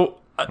seen. So,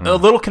 a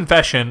little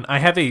confession: I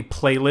have a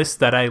playlist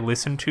that I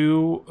listen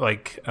to.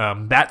 Like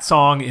that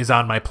song is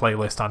on my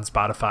playlist on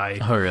Spotify.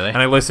 Oh, really? And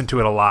I listen to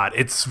it a lot.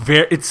 It's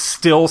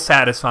still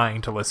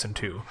satisfying to listen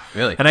to.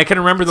 Really? And I can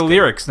remember the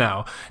lyrics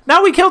now.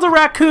 Now we killed a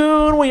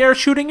raccoon. We are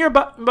shooting your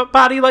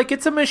body like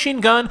it's a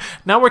machine gun.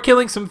 Now we're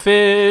killing some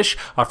fish.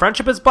 Our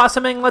friendship is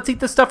blossoming. Let's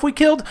eat the stuff we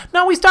killed.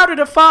 Now we started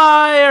a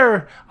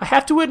fire. I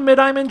have to admit,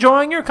 I'm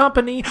enjoying your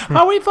company.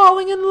 Are we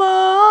falling in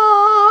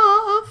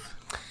love?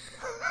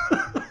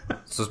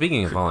 So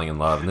speaking of falling in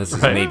love, and this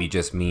is Right. maybe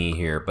just me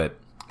here, but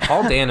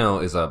Paul Dano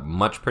is a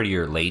much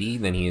prettier lady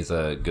than he is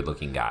a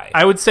good-looking guy.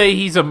 I would say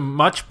he's a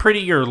much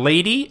prettier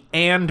lady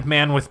and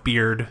man with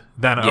beard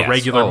than a Yes.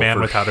 regular Oh, man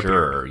for without a beard.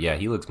 sure. Yeah,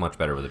 he looks much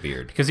better with a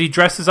beard. Because he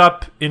dresses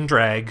up in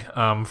drag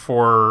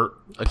for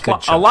A good a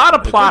chunk- lot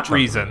of a good plot chunk of the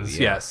reasons.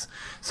 movie, yeah. Yes.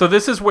 So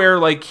this is where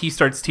like he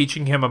starts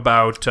teaching him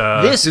about.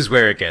 This is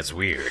where it gets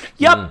weird.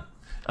 Yep.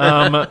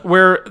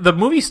 Where the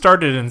movie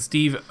started, and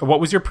Steve,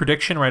 what was your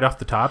prediction right off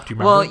the top? Do you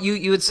remember? Well,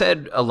 you had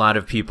said a lot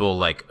of people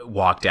like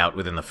walked out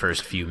within the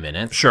first few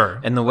minutes.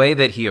 Sure. And the way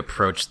that he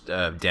approached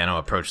Dano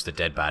approached the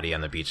dead body on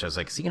the beach, I was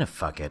like, is he gonna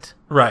fuck it?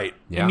 right.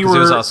 Yeah. And you 'Cause it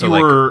were was also you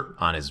like were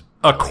on his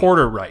a belly.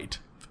 quarter right.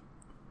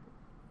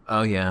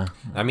 Oh yeah.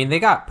 I mean, they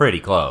got pretty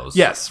close.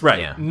 Yes, right.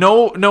 Yeah.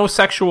 No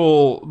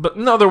sexual, but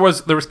no, there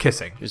was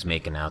kissing. Just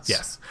making outs.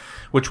 Yes,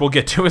 which we'll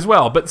get to as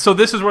well. But so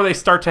this is where they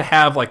start to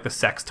have like the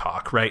sex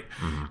talk, right?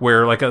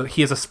 Where like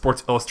he has a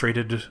Sports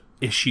Illustrated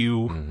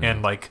issue,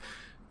 and like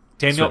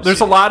Daniel, Swimsuit there's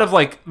a lot of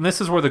like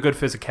this is where the good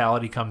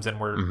physicality comes in,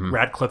 where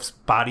Radcliffe's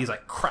body's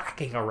like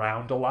cracking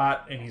around a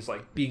lot, and he's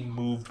like being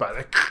moved by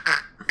the,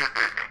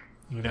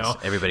 you know,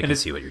 Everybody and can his,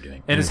 see what you're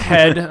doing. and his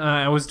head.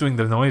 I was doing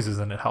the noises,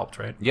 and it helped,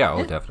 right? Yeah,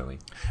 oh, definitely.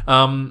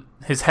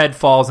 His head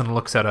falls and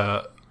looks at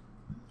a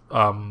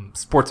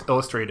Sports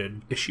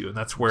Illustrated issue, and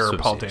that's where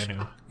Paul Swimsuit.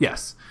 Dano.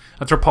 Yes,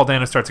 that's where Paul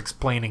Dano starts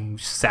explaining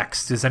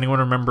sex. Does anyone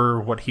remember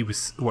what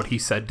he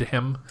said to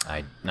him?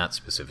 Not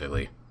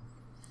specifically.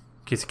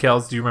 Casey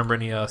Kells, do you remember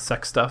any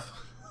sex stuff?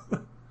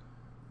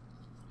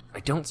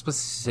 I don't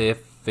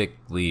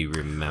specifically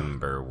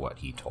remember what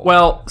he told me.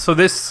 Well, so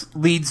this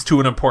leads to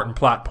an important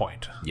plot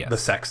point. Yes. The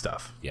sex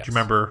stuff. Yes. Do you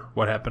remember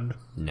what happened?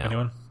 No.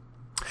 Anyone?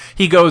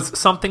 He goes,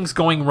 something's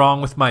going wrong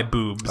with my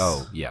boobs.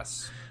 Oh,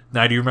 yes.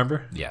 Now, do you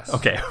remember? Yes.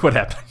 Okay, what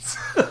happens?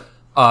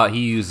 He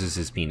uses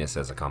his penis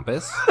as a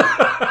compass.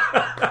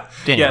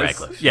 Daniel Yes.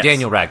 Radcliffe. Yes.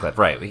 Daniel Radcliffe,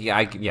 right. Yeah,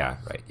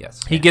 right,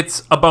 yes. He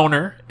gets a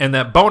boner, and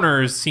that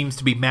boner seems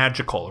to be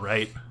magical,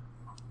 right?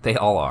 They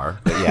all are,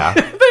 but yeah.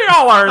 They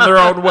all are in their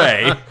own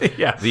way.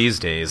 Yeah. These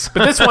days.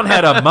 But this one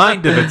had a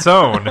mind of its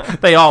own.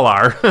 They all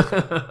are.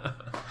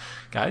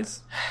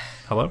 Guys?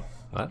 Hello?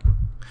 What?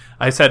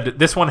 I said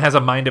this one has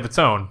a mind of its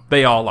own.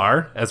 They all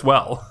are as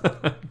well.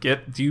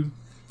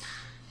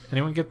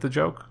 Anyone get the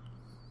joke?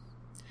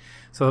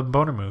 So the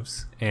boner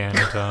moves, and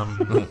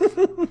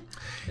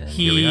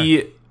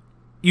he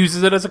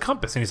uses it as a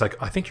compass, and he's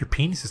like, I think your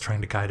penis is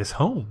trying to guide us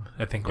home,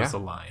 I think was Yeah.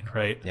 the line,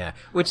 right? Yeah.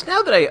 Which,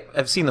 now that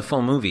I've seen the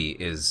full movie,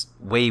 is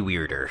way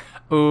weirder.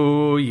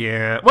 Oh,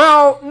 yeah.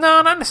 Well,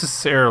 no, not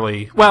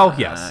necessarily. Well,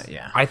 yes.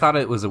 Yeah. I thought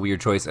it was a weird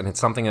choice, and it's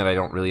something that I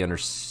don't really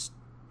understand.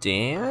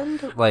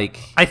 Like,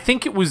 I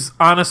think it was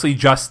honestly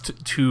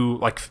just to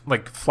like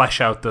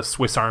flesh out the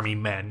Swiss Army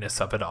madness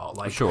of it all.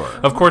 Like, Sure.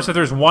 Of course, if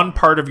there's one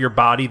part of your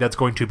body that's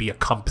going to be a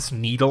compass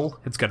needle,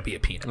 it's going to be a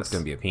penis. it's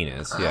going to be a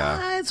penis,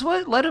 yeah. It's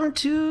what led him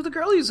to the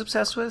girl he's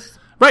obsessed with.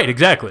 Right,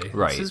 exactly.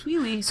 Right. This is wee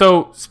wee.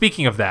 So,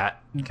 speaking of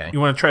that, Okay.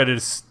 you want to try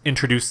to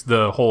introduce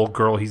the whole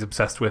girl he's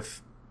obsessed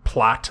with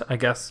plot, I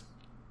guess?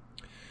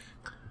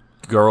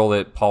 Girl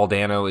that Paul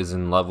Dano is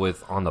in love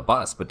with on the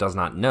bus, but does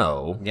not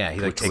know. Yeah, he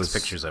like which takes was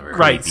pictures of her.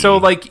 Right. creepy. So,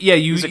 like, yeah,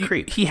 He's a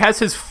creep. he has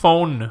his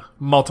phone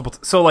multiple.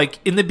 So, like,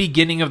 in the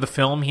beginning of the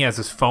film, he has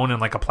his phone in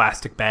like a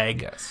plastic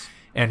bag. Yes.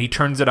 And he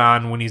turns it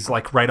on when he's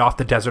like right off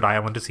the desert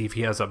island to see if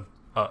he has a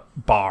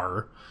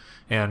bar.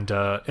 And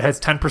it has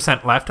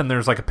 10% left, and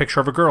there's like a picture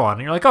of a girl on it.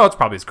 And you're like, oh, it's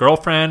probably his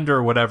girlfriend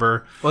or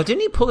whatever. Well,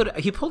 didn't he pull it?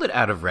 He pulled it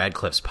out of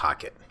Radcliffe's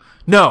pocket.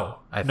 No,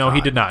 I no, he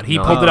thought. did not. He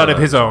No, pulled it out of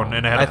that his was own, wrong.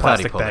 and it had I a thought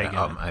he plastic pulled bag it in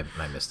out. it.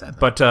 I missed that.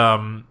 But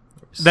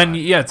then,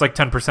 yeah, it's like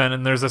 10%,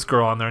 and there's this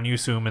girl on there, and you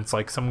assume it's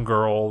like some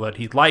girl that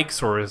he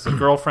likes or is a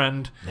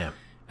girlfriend. Yeah.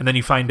 And then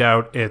you find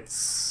out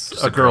it's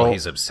Just a girl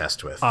he's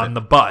obsessed with on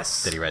the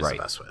bus. that he rides Right.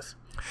 the bus with.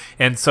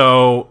 And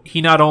so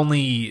he not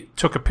only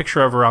took a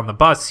picture of her on the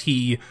bus,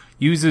 he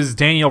uses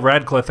Daniel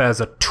Radcliffe as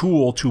a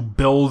tool to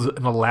build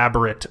an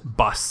elaborate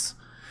bus.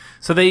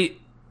 So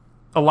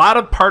a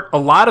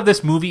lot of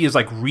this movie is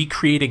like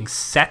recreating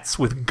sets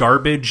with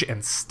garbage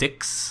and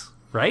sticks,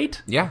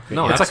 right? Yeah.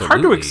 No, It's like hard to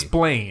absolutely.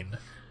 explain.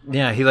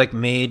 Yeah, he like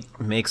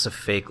makes a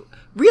fake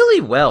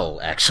really well,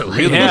 actually.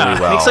 Really, Yeah.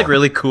 really well. Makes like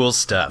really cool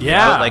stuff.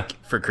 Yeah. But,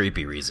 like for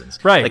creepy reasons.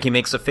 Right. Like he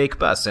makes a fake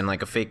bus and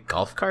like a fake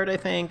golf cart, I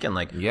think, and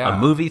like Yeah. a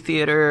movie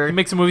theater He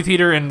makes a movie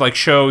theater and like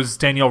shows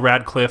Daniel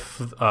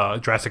Radcliffe,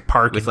 Jurassic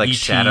Park, with and like E.T.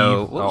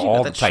 shadow. What was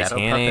all that, the shadow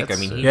Titanic. I puppets?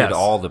 mean, he Yes. did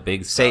all the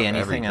big stuff. Say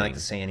anything. everything. I like to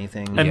say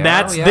anything. And Yeah.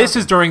 that's Oh, yeah. this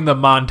is during the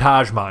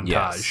montage,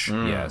 Yes.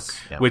 Yes.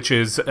 Yeah. which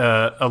is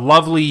a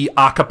lovely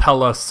a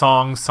cappella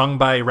song sung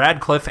by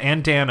Radcliffe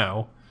and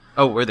Dano.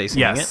 Oh, were they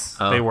singing Yes,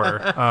 it? Oh. they were.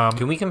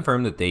 Can we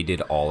confirm that they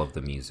did all of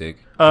the music?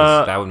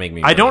 'Cause that would make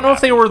me. I don't really know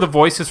if they happy. were the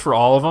voices for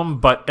all of them,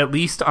 but at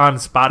least on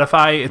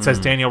Spotify, it says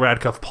Mm. Daniel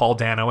Radcliffe, Paul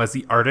Dano as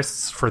the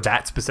artists for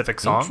that specific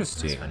song.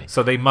 Interesting.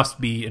 So they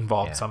must be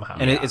involved somehow.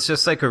 And it's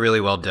just like a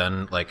really well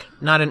done, like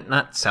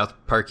not South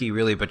Parky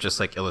really, but just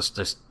like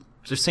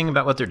just singing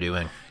about what they're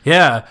doing.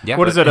 yeah. Yeah,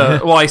 What is but-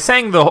 it? Well, I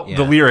sang the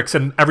Yeah. lyrics,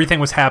 and everything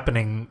was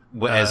happening.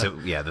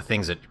 The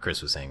things that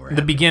Chris was saying were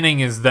The beginning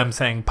is them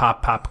saying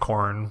 "pop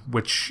popcorn,"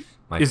 which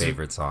My is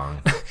favorite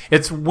song.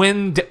 It's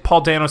when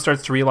Paul Dano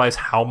starts to realize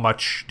how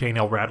much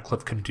Daniel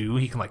Radcliffe can do.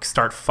 He can like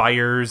start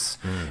fires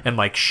and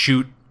like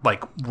shoot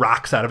like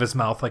rocks out of his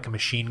mouth like a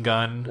machine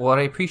gun. What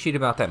I appreciate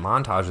about that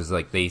montage is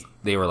like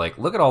they were like,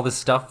 look at all this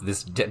stuff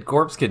this dead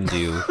corpse can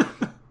do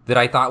that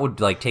I thought would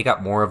like take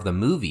up more of the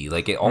movie.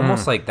 Like it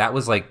almost like that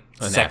was like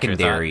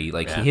secondary. afterthought.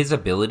 Like Yeah. his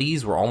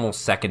abilities were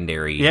almost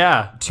secondary.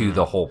 Yeah. To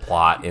the whole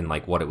plot and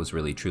like what it was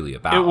really truly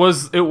about. It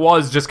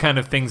was just kind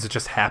of things that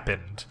just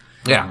happened.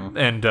 Yeah.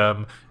 And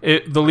the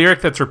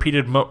lyric that's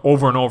repeated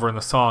over and over in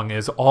the song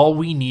is "All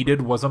we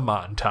needed was a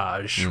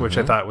montage," which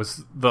I thought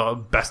was the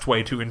best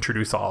way to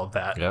introduce all of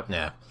that. Yep.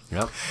 Yeah.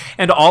 Yep.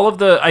 And all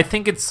of I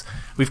think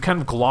we've kind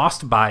of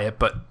glossed by it,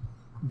 but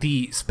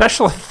the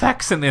special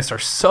effects in this are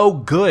so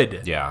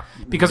good. Yeah.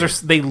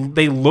 Because they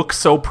look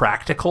so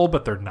practical,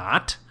 but they're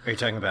not. Are you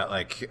talking about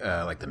like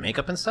the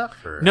makeup and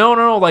stuff? Or?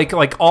 No,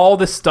 like all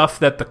the stuff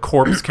that the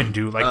corpse can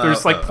do. Like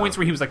there's like points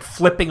where he was like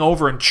flipping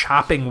over and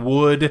chopping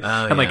wood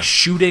and like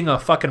shooting a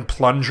fucking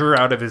plunger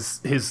out of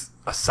his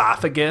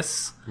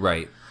esophagus.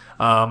 Right.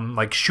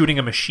 Like shooting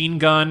a machine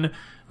gun.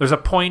 There's a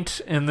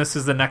point, and this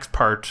is the next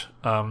part.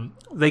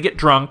 They get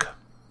drunk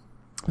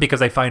because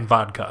they find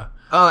vodka.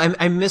 Oh,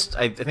 I missed.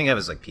 I think I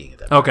was like peeing at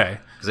that. Okay.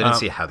 Because I didn't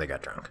see how they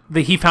got drunk.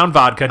 He found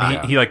vodka, and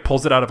yeah. he like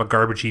pulls it out of a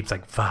garbage heap. He's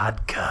like,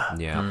 vodka.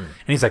 Yeah. And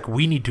he's like,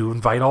 we need to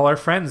invite all our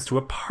friends to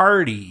a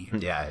party.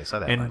 Yeah, I saw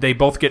that. And line. they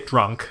both get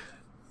drunk.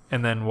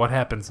 And then what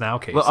happens now,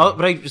 Casey? Well,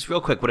 but just real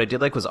quick, what I did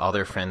like was all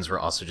their friends were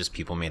also just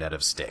people made out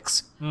of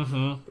sticks,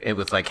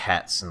 with like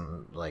hats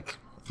and like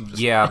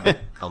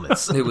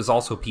helmets. It was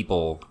also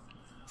people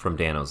from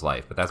Dano's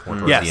life, but that's more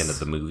towards the end of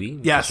the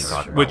movie. Yes,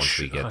 once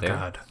we get there.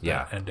 God,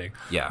 that ending.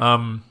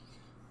 Yeah.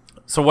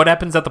 So what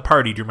happens at the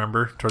party? Do you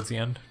remember towards the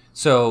end?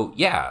 So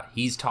yeah,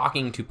 he's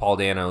talking to Paul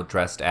Dano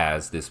dressed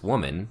as this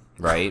woman,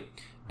 right?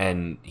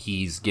 And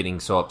he's getting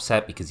so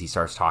upset because he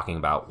starts talking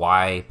about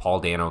why Paul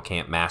Dano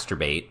can't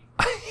masturbate.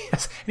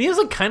 Yes, and he has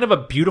like kind of a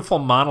beautiful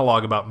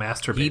monologue about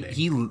masturbating.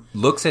 He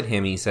looks at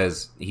him. He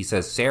says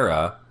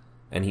Sarah,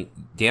 and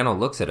Dano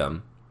looks at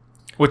him,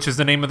 which is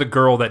the name of the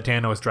girl that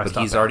Dano is dressed up as.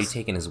 But he's already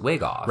taken his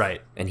wig off,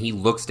 right? And he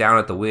looks down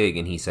at the wig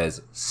and he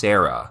says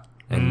Sarah,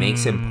 and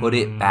makes him put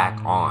it back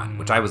on.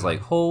 Which I was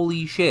like,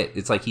 holy shit!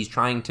 It's like he's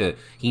trying to.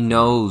 He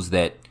knows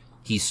that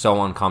he's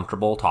so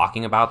uncomfortable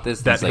talking about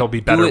this that he'll be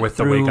better with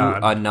the wig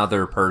on.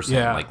 Another person,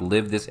 like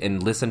live this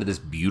and listen to this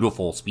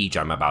beautiful speech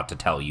I'm about to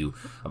tell you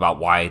about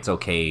why it's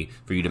okay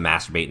for you to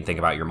masturbate and think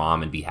about your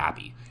mom and be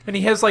happy. And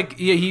he has like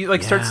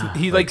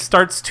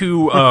starts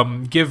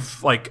to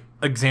give like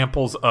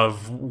examples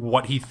of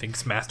what he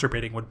thinks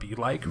masturbating would be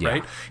like,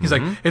 right? He's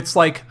like, it's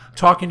like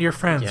talking to your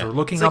friends or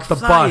looking up the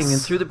bus and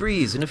through the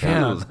breeze in a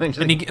field.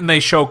 And they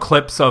show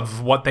clips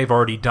of what they've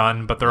already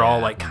done, but they're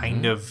all like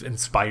kind of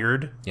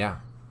inspired. Yeah.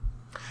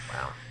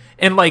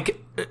 And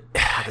like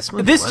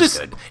this just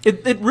good.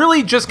 It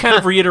really just kind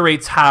of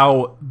reiterates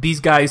how these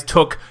guys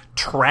took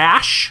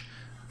trash,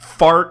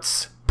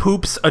 farts,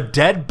 poops, a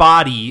dead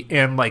body,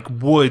 and like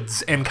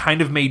woods, and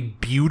kind of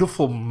made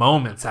beautiful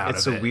moments out of it.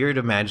 It's a weird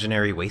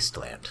imaginary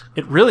wasteland.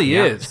 It really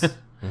is.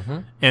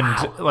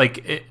 And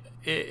like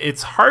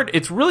it's hard.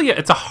 It's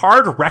a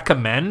hard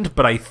recommend,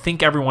 but I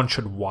think everyone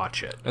should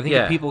watch it. I think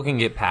if people can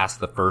get past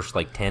the first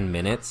like 10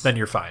 minutes, then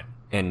you're fine.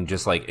 And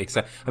just like,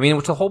 I mean,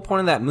 which the whole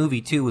point of that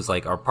movie too was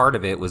like, our part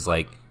of it was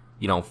like,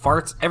 you know,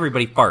 farts.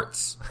 Everybody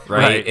farts,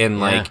 right? And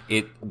like,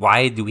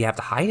 why do we have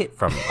to hide it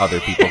from other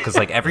people? Because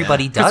like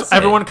everybody does.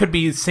 Everyone could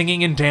be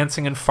singing and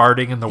dancing and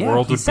farting, and the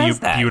world would be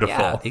beautiful.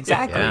 Yeah,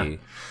 exactly.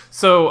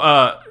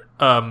 So,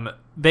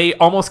 they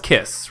almost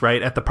kiss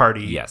right at the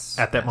party. Yes.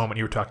 At that moment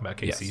you were talking about,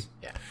 Casey. Yes.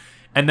 Yeah.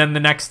 And then the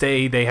next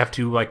day they have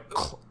to like.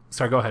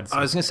 Sorry, go ahead. I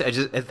was gonna say,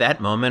 at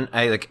that moment,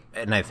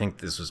 and I think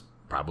this was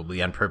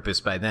probably on purpose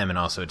by them, and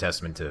also a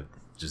testament to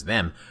just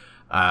them.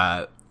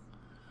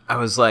 I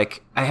was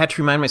like, I had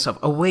to remind myself,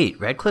 oh wait,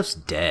 Radcliffe's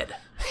dead.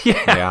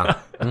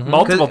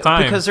 Multiple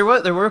times. Because there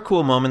were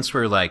cool moments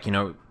where, like, you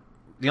know,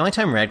 the only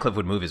time Radcliffe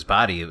would move his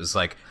body, it was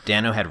like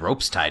Dano had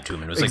ropes tied to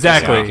him, and it was like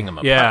just making him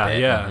a puppet.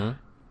 Yeah.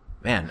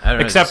 Man, I don't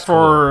know. Except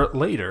for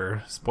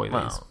later,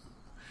 spoilers.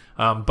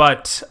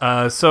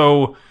 Wow.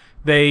 So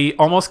they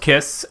almost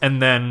kiss,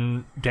 and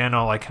then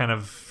Dano like kind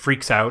of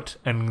freaks out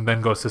and then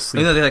goes to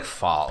sleep. They like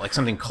fall, like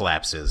something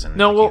collapses. And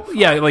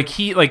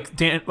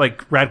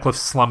Radcliffe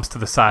slumps to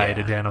the side,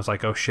 and Dano's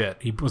like, "Oh shit!"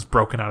 He was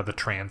broken out of the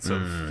trance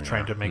of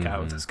trying to make out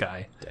with this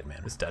guy,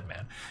 this dead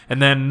man.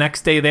 And then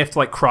next day they have to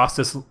like cross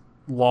this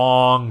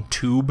long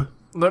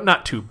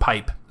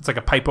pipe. It's like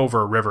a pipe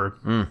over a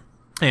river,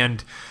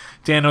 and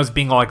Dano's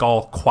being like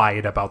all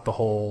quiet about the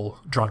whole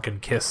drunken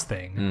kiss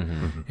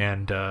thing,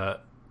 and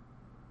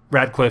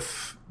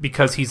Radcliffe,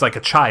 because he's like a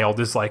child,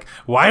 is like,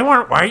 why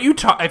are you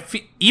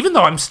talking? Even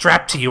though I'm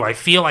strapped to you, I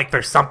feel like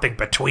there's something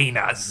between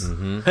us.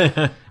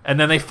 And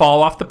then they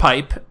fall off the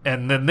pipe,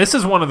 and then this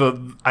is one of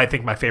the, I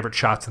think, my favorite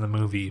shots in the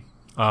movie.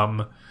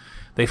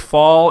 They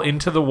fall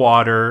into the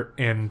water,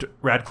 and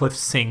Radcliffe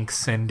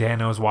sinks, and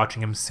Dano's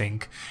watching him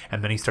sink,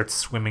 and then he starts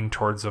swimming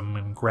towards him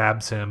and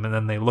grabs him, and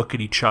then they look at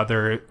each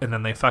other, and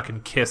then they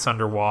fucking kiss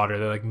underwater.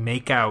 They like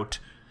make out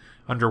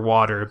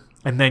underwater.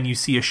 And then you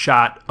see a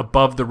shot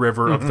above the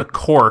river of the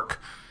cork,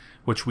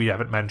 which we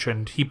haven't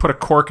mentioned. He put a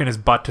cork in his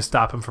butt to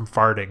stop him from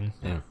farting.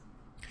 Yeah.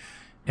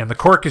 And the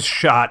cork is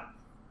shot,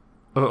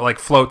 like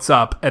floats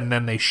up, and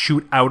then they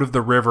shoot out of the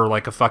river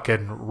like a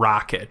fucking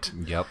rocket.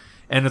 Yep.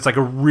 And it's like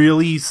a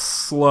really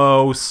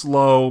slow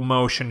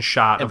motion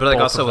shot. But like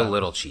also a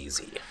little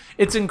cheesy.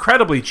 It's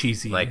incredibly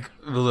cheesy. Like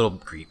a little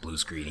blue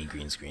screeny,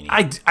 green screeny.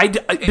 I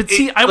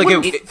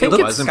wouldn't think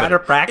it's kind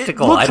of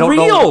practical. It looked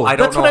real.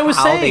 That's what I was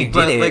saying.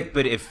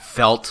 But it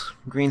felt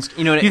green screen.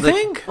 You know, you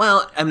think?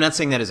 Well, I'm not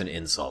saying that as an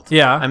insult.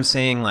 Yeah. I'm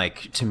saying,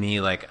 like, to me,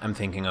 like, I'm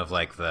thinking of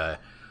like the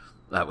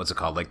what's it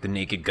called? Like the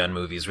Naked Gun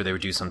movies where they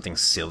would do something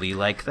silly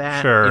like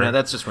that. Sure. You know,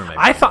 that's just where my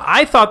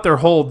I thought their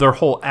whole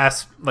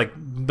like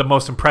the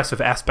most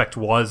impressive aspect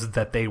was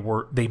that they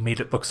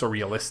made it look so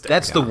realistic.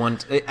 That's the one.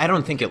 I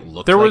don't think it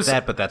looked like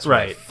that, but that's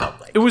what it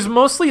felt like. It was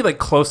mostly like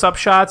close-up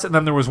shots, and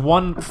then there was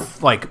one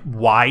like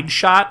wide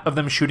shot of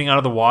them shooting out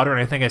of the water. And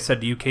I think I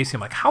said to you, Casey,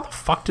 I'm like, how the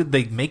fuck did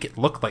they make it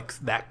look like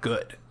that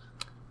good?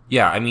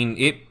 Yeah, I mean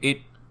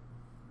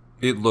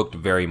it looked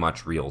very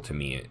much real to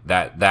me.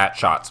 That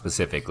shot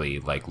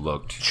specifically, like,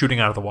 looked... Shooting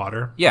out of the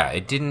water? Yeah,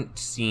 it didn't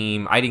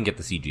seem... I didn't get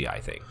the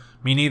CGI thing.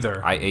 Me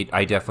neither.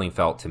 I definitely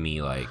felt to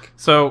me like...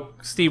 So,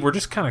 Steve, we're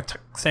just kind of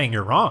saying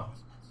you're wrong.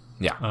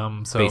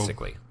 Yeah, so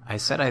basically. I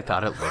said I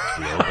thought it looked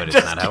real, but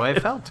it's not how I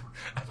felt.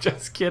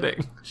 Just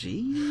kidding.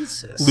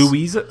 Jesus.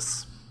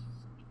 Louises.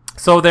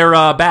 So they're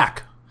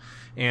back.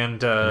 And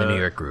The New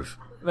York groove.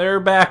 they're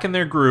back in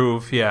their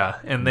groove, yeah.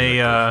 And they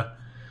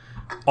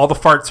all the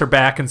farts are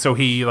back, and so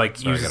he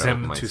uses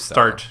him to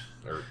start.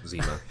 Or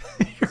Zima.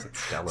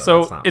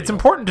 So it's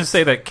important to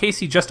say that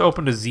Casey just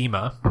opened a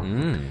Zima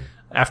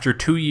after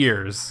 2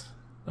 years.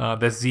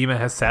 This Zima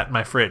has sat in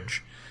my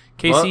fridge.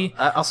 Casey,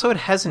 also it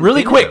hasn't.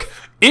 really been quick,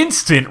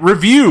 instant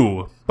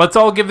review. Let's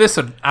all give this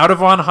an out of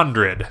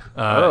 100. a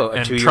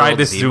and 2-year-old try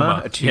this Zima?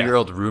 Zuma. A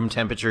 2-year-old room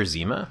temperature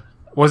Zima?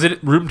 Was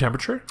it room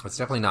temperature? It's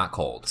definitely not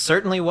cold.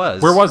 Certainly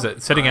was. Where was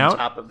it? Sitting on out?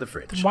 top of the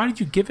fridge. Why did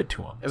you give it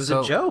to him? It was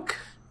So- a joke.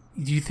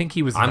 Do you think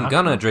he was? I'm not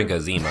gonna drink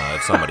a Zima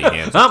if somebody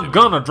hands it to I'm me.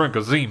 gonna drink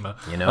a Zima.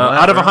 You know what?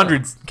 out of Really?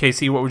 100,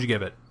 Casey, what would you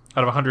give it?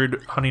 Out of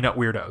 100 Honey Nut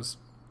Weirdos.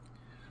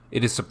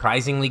 It is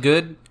surprisingly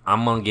good.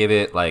 I'm gonna give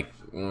it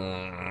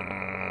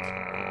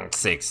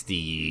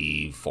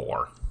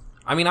 64.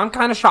 I mean, I'm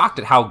kind of shocked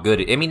at how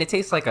good it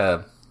tastes like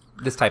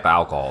this type of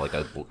alcohol, like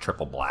a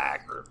triple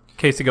black. Or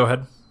Casey, go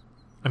ahead.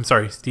 I'm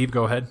sorry, Steve,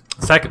 go ahead.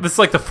 Second, this is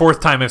like the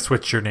 4th time I've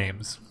switched your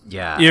names.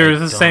 Yeah. You're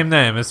the same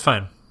name. It's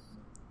fine.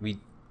 We,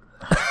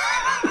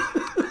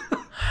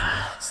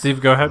 Steve,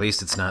 go ahead. at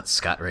least it's not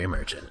Scott Ray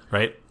Merchant.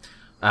 Right?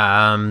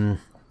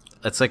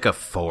 It's like a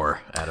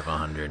 4 out of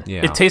 100.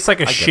 yeah, It tastes like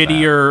a I get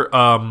shittier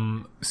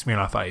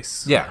Smirnoff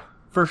Ice. that. Yeah,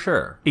 for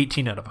sure.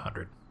 18 out of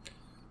 100.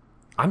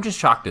 I'm just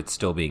shocked it's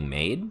still being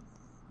made.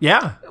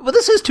 Yeah. Well,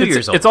 this is 2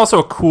 years old. It's also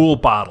a cool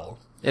bottle.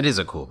 It is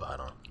a cool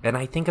bottle. And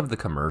I think of the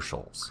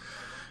commercials.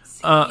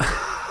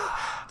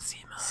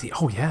 See,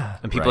 oh, yeah.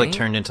 And people Right?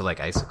 turned into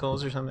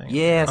icicles or something.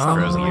 Yeah,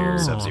 Frozen Oh.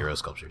 Sub-Zero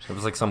sculptures. It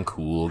was like some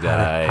cool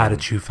guy. How to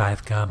chew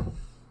 5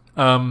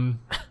 gum.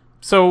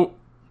 So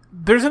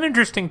there's an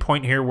interesting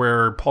point here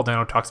where Paul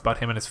Dano talks about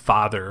him and his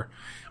father,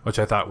 which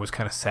I thought was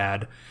kind of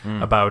sad,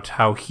 about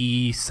how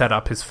he set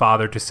up his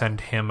father to send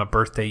him a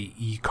birthday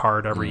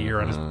e-card every year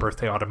on his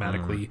birthday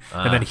automatically.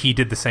 And then he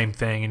did the same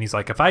thing. And he's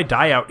like, if I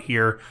die out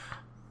here,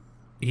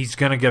 he's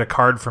going to get a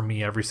card from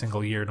me every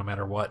single year, no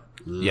matter what.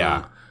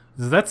 Yeah,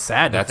 That's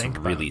sad that's to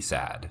think really about.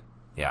 sad.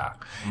 Yeah.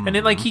 And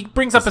then, he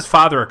brings up his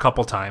father a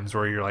couple times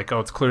where you're like, oh,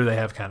 it's clear they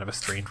have kind of a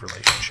strained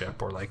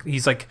relationship. Or,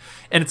 he's like...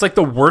 And it's,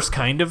 the worst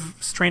kind of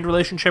strained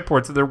relationship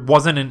where there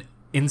wasn't an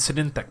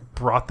incident that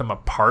brought them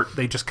apart.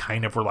 They just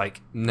kind of were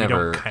like...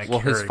 Never. We don't Well,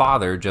 his care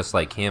father, just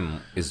like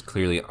him, is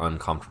clearly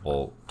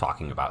uncomfortable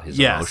talking about his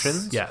Yes,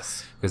 emotions.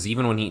 yes. Because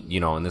even when he,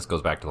 and this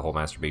goes back to the whole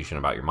masturbation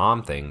about your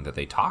mom thing, that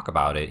they talk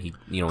about it, he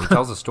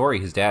tells a story,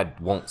 his dad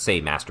won't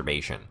say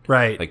masturbation.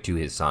 Right. To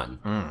his son.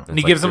 And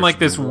he gives him,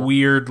 this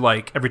weird,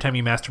 every time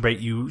you masturbate,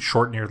 you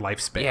shorten your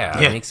lifespan. Yeah,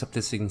 makes up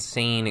this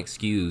insane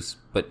excuse,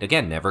 but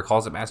again, never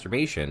calls it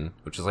masturbation,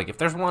 which is if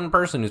there's one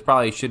person who's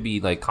probably should be,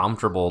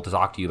 comfortable to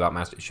talk to you about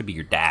masturbation, it should be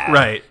your dad.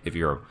 Right. If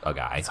you're a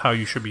guy. That's how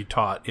you should be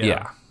taught.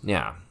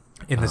 Yeah.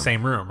 In the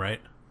same room, right?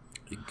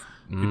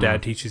 Your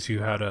dad teaches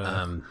you how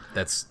to...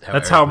 That's That's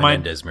Eric how my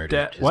Menendez murdered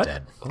dad... his What?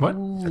 dad.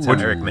 What? That's how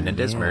Eric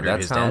Menendez murdered that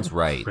his sounds dad.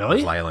 right.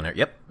 Really? Lyle and Eric.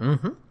 Yep.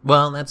 Mm-hmm.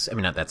 Well, that's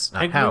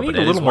not how, we but need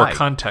it a little is more why.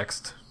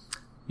 context.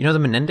 You know the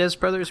Menendez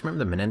brothers?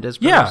 Remember the Menendez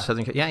Yeah.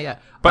 brothers? Yeah.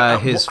 But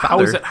his how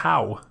father, is it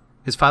how?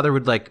 His father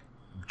would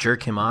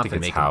jerk him off I think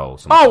and it's make him. how.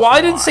 Oh, well, I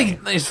didn't say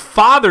his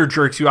father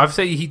jerks you. I've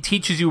said he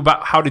teaches you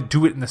about how to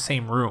do it in the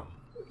same room.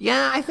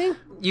 Yeah, I think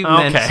you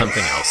meant Okay.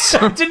 something else.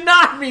 I did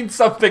not mean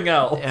something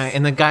else.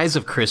 In the guise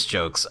of Chris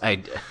jokes,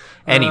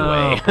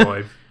 anyway. Oh,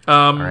 boy.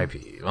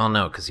 R.I.P. Well,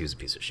 no, because he was a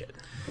piece of shit.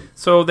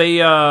 So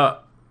they, at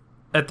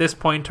this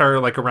point, are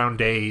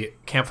around a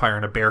campfire,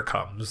 and a bear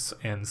comes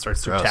and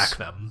starts to Gross. attack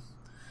them.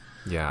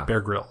 Yeah. Bear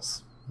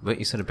Grylls. But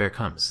you said a bear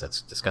comes.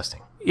 That's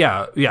disgusting.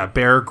 Yeah,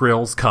 Bear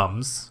Grylls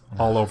comes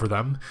all over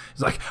them.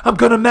 He's like, I'm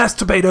gonna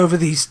masturbate over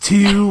these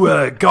two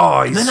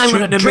guys. Then I'm shooting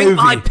gonna a drink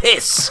movie. my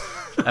piss.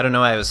 I don't know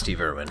why it was Steve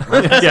Irwin.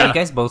 Yeah, You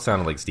guys both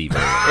sounded like Steve.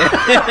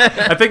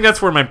 I think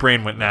that's where my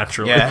brain went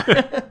naturally.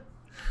 Yeah.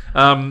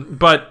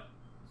 But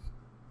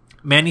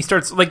Manny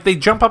starts, they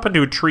jump up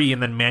into a tree,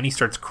 and then Manny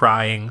starts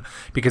crying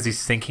because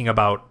he's thinking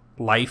about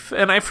life.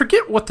 And I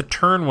forget what the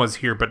turn was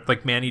here, but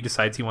Manny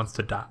decides he wants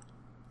to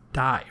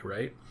die,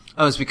 right?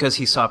 Oh, it's because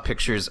he saw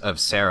pictures of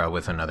Sarah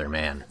with another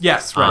man.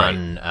 Yes, right.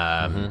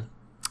 On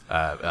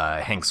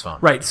Hank's phone.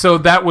 Right, so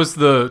that was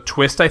the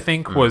twist, I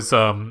think, was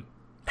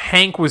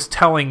Hank was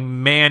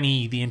telling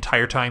Manny the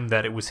entire time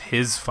that it was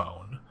his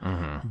phone.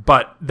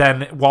 But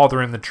then while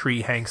they're in the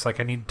tree, Hank's like,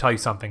 I need to tell you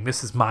something.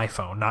 This is my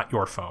phone, not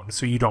your phone.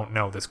 So you don't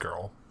know this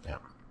girl. Yeah.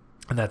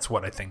 And that's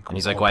what I think. And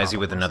he's like, why is he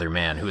with another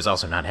man who is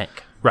also not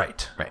Hank?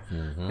 Right. Right.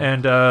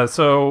 And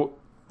so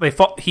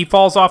he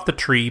falls off the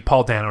tree,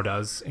 Paul Dano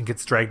does, and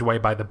gets dragged away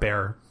by the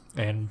bear.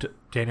 And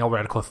Daniel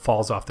Radcliffe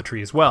falls off the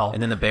tree as well.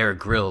 And then the bear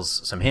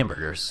grills some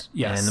hamburgers.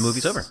 Yes. And the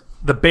movie's over.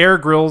 The bear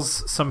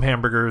grills some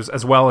hamburgers,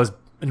 as well as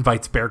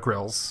invites Bear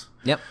Grylls.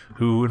 Yep.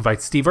 Who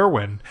invites Steve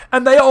Irwin.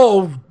 And they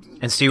all...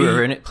 And Steve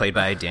Irwin, played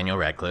by Daniel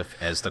Radcliffe,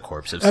 as the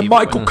corpse of And Steve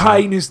Michael Irwin.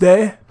 Caine is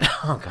there,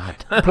 Oh,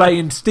 God.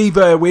 playing Steve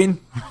Irwin.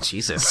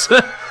 Jesus.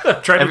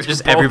 Trying to do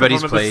Just both of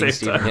everybody's them at the playing same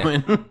Steve time.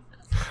 Irwin.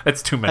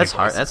 That's too many. That's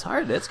hard. boys. That's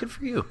hard. That's good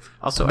for you.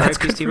 Also, That's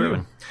R.I.P. good Steve for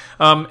you.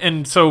 Irwin.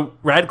 And so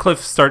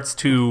Radcliffe starts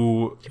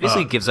to He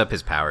basically gives up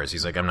his powers.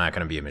 He's like, I'm not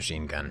going to be a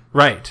machine gun.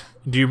 right.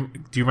 Do you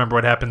remember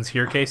what happens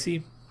here,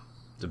 Casey?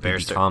 The He bear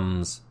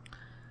becomes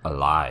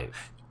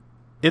alive.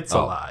 It's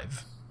Oh.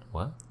 alive.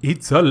 What?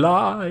 It's He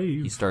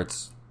alive.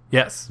 starts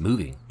Yes.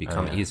 moving.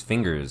 yeah. His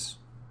fingers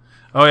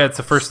Oh yeah, it's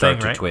the first start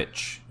thing, to right?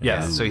 twitch.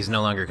 Yes. Yeah, so he's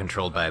no longer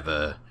controlled by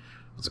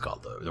what's it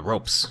called, the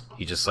ropes.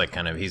 He just like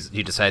kind of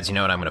he decides, you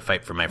know what, I'm going to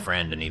fight for my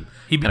friend, and he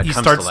kind of He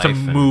comes starts to to life.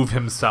 move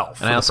himself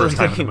for And I the also first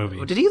time in the think,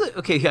 movie. did he?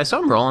 Okay, I saw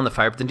him roll on the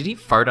fire, but then did he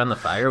fart on the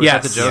fire? Was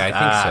Yes. that the joke?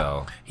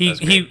 Yeah, I think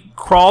so. He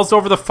crawls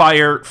over the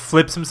fire,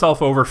 flips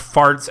himself over,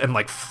 farts, and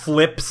like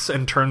flips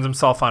and turns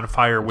himself on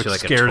fire, which Like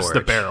a scares the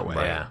torch. bear away.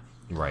 Yeah.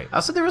 Right.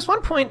 Also, there was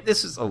one point.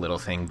 This is a little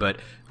thing, but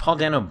Paul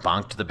Dano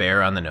bonked the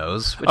bear on the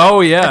nose. Which Oh,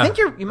 yeah. I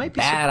think you might be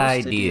Bad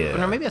supposed idea. To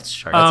do. Or maybe that's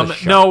shark. That's a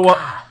shark.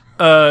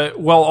 No,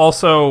 well,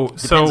 also,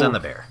 Depends on the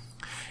bear.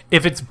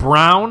 if it's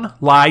brown,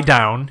 lie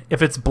down.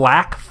 If it's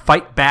black,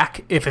 fight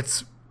back. If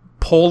it's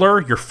polar,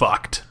 you're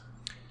fucked.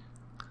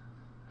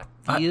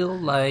 Feel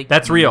like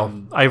That's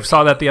real. I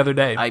saw that the other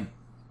day. I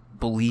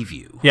believe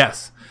you.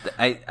 yes.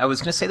 I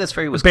was going to say that's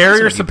very Bear,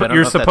 Wisconsin of you, but I don't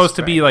you're know if that's supposed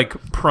to be right.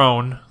 like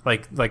prone,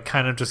 like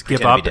kind of just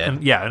give Pretend to up, be dead.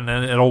 and yeah, and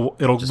then it'll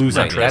lose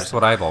Right, interest. that's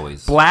what I've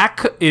always.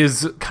 Black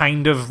is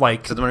kind of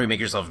like So the one where you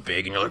make yourself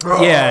big and you're like,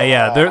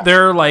 yeah.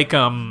 They're like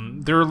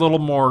they're a little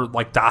more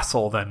like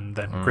docile than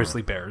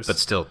grizzly bears. but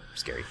still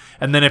scary.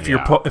 And then if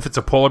Yeah. if it's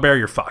a polar bear,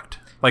 you're fucked.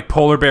 Like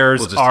polar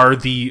bears We'll just- are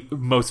the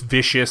most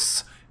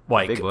vicious.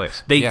 Like Big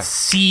boys. they Yeah.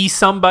 see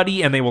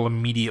somebody and they will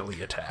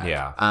immediately attack.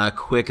 Yeah.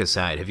 Quick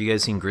aside, have you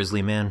guys seen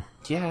Grizzly Man?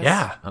 Yes.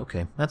 Yeah.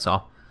 Okay, that's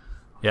all.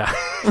 Yeah.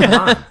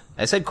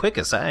 I said quick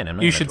aside. I'm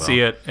not You gonna should dwell.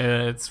 see it.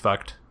 It's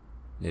fucked.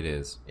 It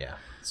is. Yeah,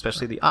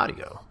 especially the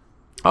audio.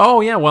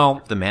 Oh yeah.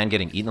 Well, The man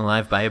getting eaten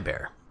alive by a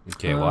bear.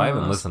 Okay, well, I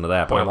haven't listened to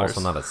that, but I'm spoilers.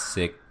 also not a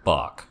sick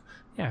buck.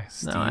 yeah.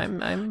 Steve. No,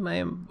 I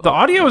am. The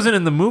audio isn't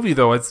in the movie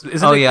though.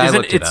 Isn't Oh, it, yeah, I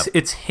isn't, looked it it's up.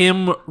 it's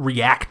him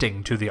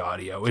reacting to the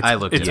audio. It's, I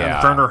looked it's it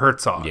up. Werner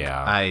Herzog.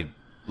 Yeah. I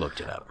looked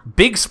it up.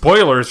 Big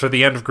spoilers for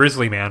the end of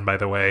Grizzly Man, by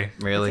the way.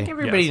 Really?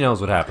 Everybody Yes.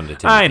 knows what happened to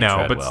Timothy I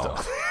know,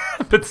 Treadwell.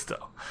 but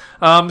still.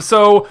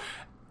 So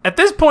at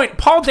this point,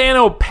 Paul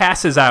Dano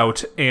passes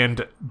out,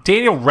 and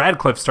Daniel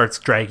Radcliffe starts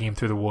dragging him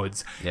through the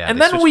woods. Yeah, and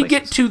they then switch we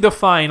places. get to the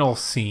final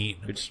scene.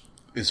 Which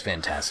is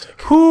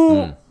fantastic.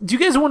 Who do you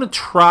guys want to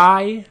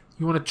try?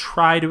 You want to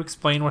try to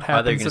explain what They're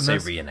happens going in to say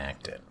this?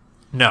 reenact it.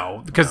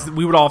 No, because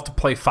we would all have to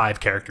play 5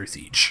 characters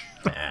each.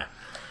 Nah.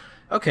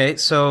 Okay,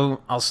 so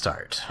I'll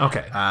start.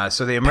 Okay.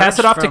 So they emerge Pass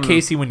it off from, to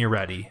Casey when you're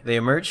ready. They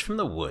emerge from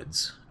the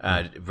woods.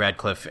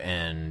 Radcliffe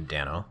and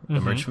Dano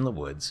emerge from the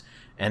woods,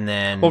 and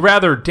then Well,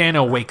 rather,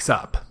 Dano wakes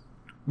up.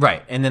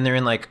 right, and then they're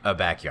in like a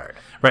backyard.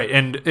 Right,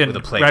 and a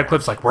playground.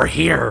 Radcliffe's like, we're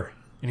here.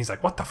 And he's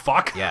like, what the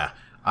fuck? Yeah,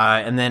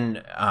 and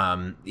then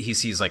he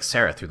sees like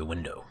Sarah through the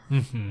window,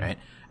 right?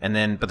 And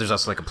then, but there's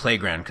also like a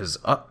playground because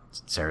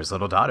Sarah's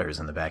little daughter is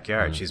in the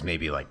backyard. She's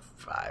maybe like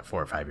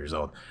 4 or 5 years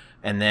old.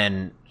 And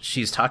then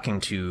she's talking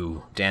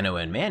to Dano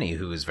and Manny,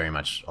 who is very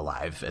much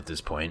alive at this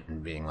point,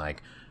 and being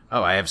like,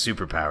 "Oh, I have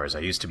superpowers. I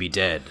used to be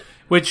dead."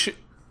 Which,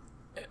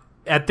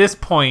 at this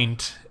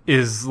point,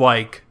 is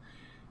like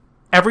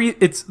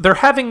they're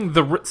having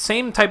the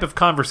same type of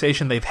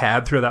conversation they've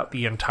had throughout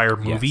the entire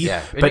movie,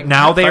 yeah. but It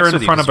now they fucks are in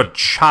with you front of 'cause a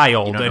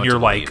child, you don't know and what you're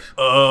to like, believe.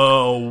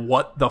 oh,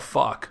 what the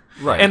fuck?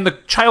 Right. And the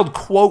child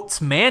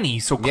quotes Manny,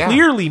 so Yeah.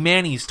 clearly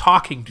Manny's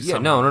talking to Yeah,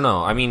 someone.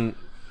 no. I mean,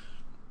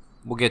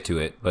 we'll get to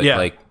it, but Yeah.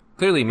 like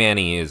clearly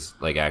Manny is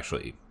like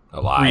actually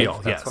alive. Real,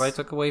 That's yes. what I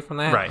took away from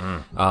that. Right.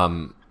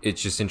 It's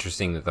just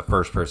interesting that the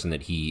first person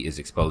that he is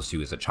exposed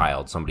to is a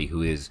child, somebody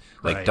who is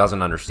like Right.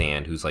 doesn't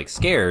understand, who's like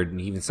scared, and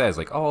he even says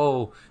like,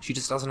 "Oh, she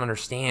just doesn't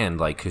understand,"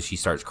 like because she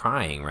starts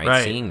crying,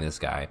 right, seeing this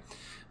guy.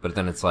 But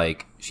then it's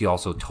like she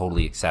also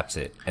totally accepts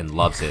it and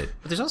loves it.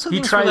 But there's also He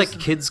things tries- where like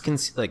kids can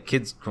see,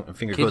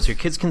 finger quotes here,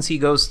 kids can see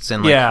ghosts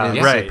and like Yeah,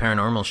 it's, right. like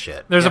paranormal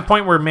shit. There's a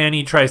point where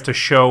Manny tries to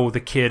show the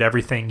kid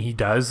everything he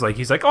does. Like,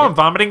 he's like, oh, I'm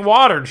vomiting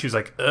water. And she's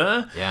like,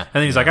 Yeah. And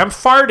then he's like, I'm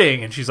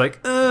farting. And she's like,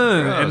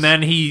 And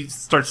then he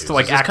starts to,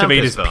 like, his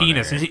activate his compass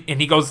boner. penis.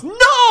 And he goes,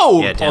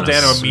 no! Yeah, Paul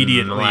Dano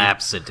immediately.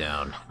 slaps it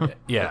down.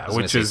 Yeah, I was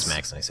gonna which say is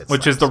smacks and I said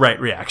which is slaps. the right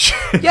reaction.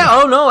 Yeah,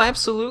 oh no,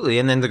 absolutely.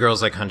 And then the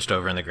girl's like hunched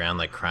over on the ground,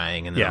 like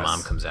crying, and then Yes. the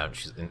mom comes out.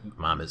 And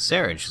mom is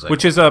Sarah, and she's like,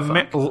 Which is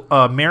 "What the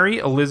fuck?" Mary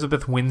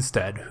Elizabeth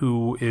Winstead,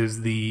 who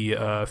is the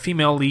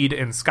female lead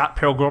in Scott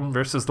Pilgrim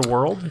versus the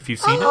World, if you've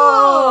seen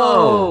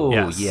Oh,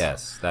 Yes.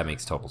 yes, that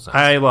makes total sense. it.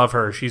 I love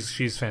her.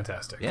 She's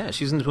fantastic. Yeah,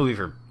 she's in the movie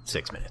for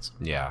 6 minutes.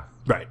 yeah,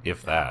 Right.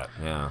 if that.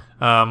 Yeah,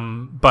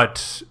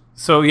 But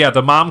so yeah,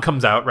 the mom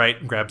comes out, right,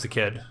 and grabs the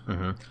kid.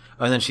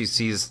 Oh, and then she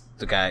sees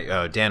the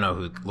guy, Dano,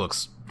 who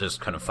looks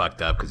just kind of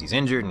fucked up because he's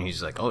injured, and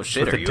he's like, "Oh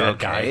shit, With are the you dead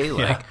okay?" guy. Like,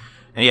 Yeah.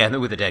 and yeah,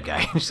 with the dead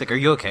guy. She's like, "Are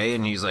you okay?"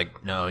 And he's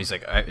like, "No." He's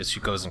like, she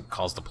goes and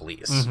calls the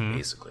police,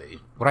 basically.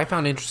 what I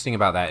found interesting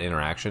about that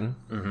interaction,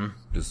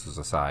 just as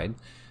a side,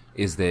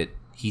 is that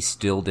he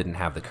still didn't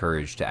have the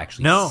courage to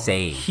actually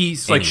say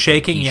he's anything. like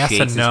shaking he yes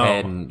shakes and his no.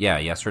 head and,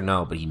 yes or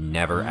no, but he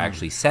never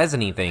actually says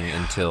anything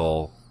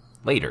until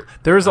later.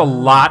 There's a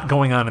lot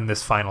going on in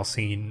this final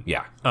scene.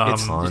 Yeah.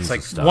 It's Tons like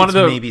of stuff. one of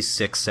the maybe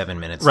 6-7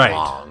 minutes right.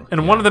 long.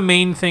 And one of the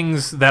main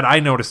things that I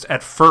noticed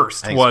at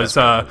first was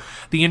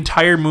the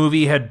entire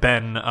movie had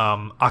been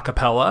a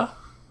cappella,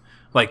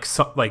 like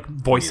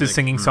voices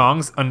singing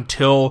songs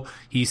until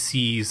he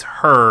sees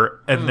her,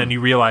 and then you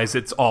realize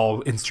it's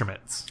all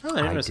instruments. Oh,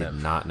 I did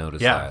not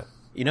notice that.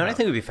 You know what I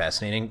think would be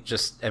fascinating?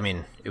 Just, I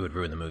mean, it would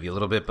ruin the movie a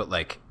little bit, but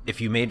like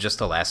if you made just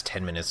the last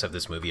 10 minutes of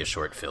this movie a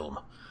short film.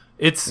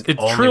 It's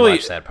only truly,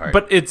 watch that part.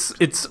 but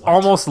it's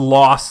almost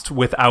lost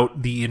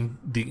without the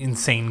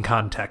insane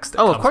context. That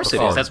Oh, of comes course it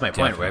before. is. That's my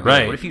point. Right?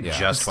 Right. What if you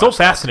just It's still watched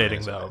the last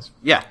fascinating 10 minutes? though.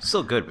 Yeah,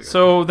 still good.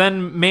 So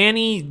then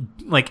Manny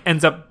like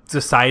ends up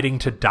deciding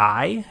to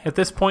die at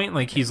this point.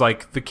 Like he's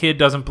like, the kid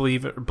doesn't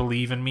believe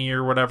in me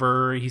or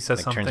whatever. He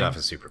says something. Turns off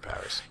his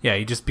superpowers. Yeah,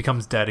 he just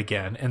becomes dead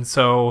again. And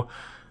so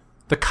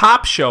the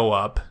cops show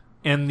up.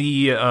 And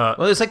the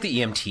well, it's like the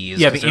EMTs.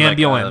 yeah, the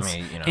ambulance,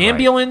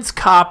 Right.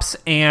 cops,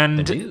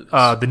 and The news.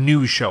 the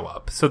news show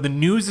up. So the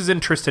news is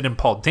interested in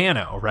Paul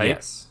Dano, right?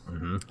 Yes.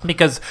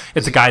 Because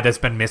it's a guy that's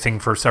been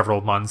missing for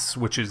several months,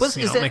 which is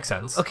makes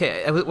sense.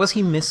 Okay, was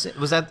he missing?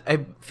 Was that? I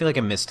feel like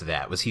I missed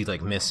that. Was he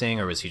like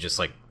missing, or was he just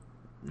like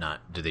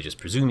not? Did they just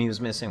presume he was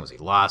missing? Was he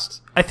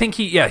lost? I think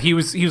he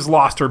was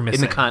lost or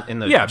missing. In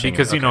the yeah, genuine-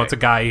 because it's a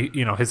guy.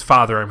 His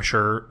father, I'm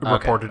sure,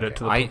 reported it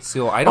to the. I police.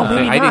 don't think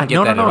maybe I didn't not. get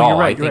No, that no, at no, all. you're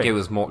right, I think you're right. it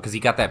was more because he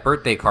got that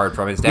birthday card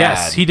from his dad.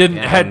 Yes, he didn't.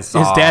 His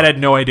dad had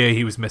no idea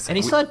he was missing. And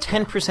he still had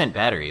 10%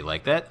 battery.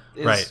 Like that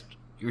is, Right.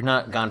 You're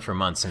not gone for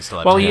months and still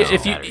have Well, 10%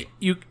 if battery.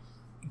 you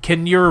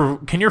can your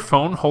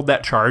phone hold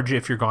that charge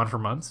if you're gone for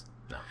months?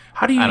 No.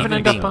 How do you I even don't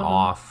end think up being on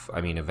off.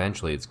 I mean,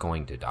 eventually it's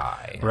going to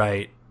die.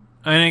 Right.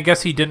 And I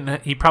guess he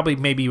didn't. He probably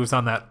maybe was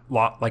on that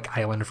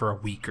island for a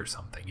week or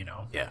something.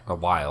 Yeah. A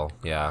while.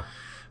 Yeah.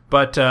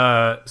 But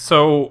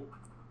so,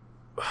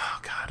 oh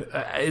God,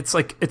 it's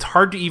like it's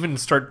hard to even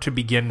start to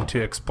begin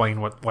to explain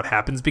what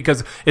happens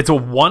because it's a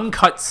one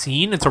cut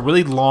scene. It's a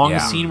really long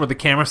scene where the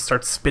camera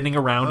starts spinning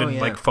around and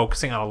like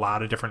focusing on a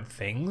lot of different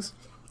things.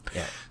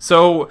 Yeah.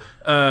 So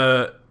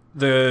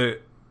the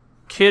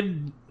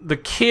kid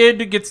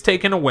gets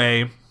taken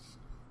away.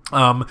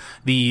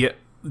 The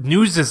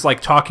news is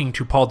like talking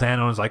to Paul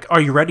Dano and is like,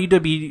 are you ready to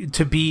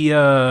be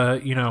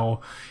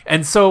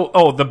and so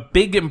the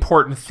big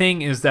important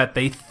thing is that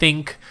they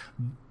think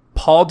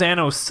Paul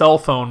Dano's cell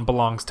phone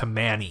belongs to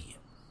Manny.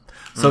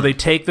 So they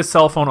take the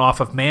cell phone off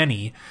of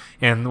Manny,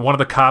 and one of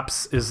the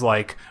cops is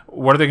like,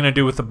 what are they going to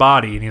do with the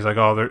body? And he's like,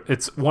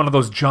 it's one of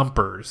those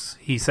jumpers.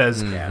 He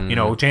says, Jane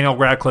L.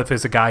 Radcliffe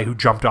is a guy who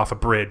jumped off a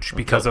bridge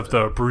because of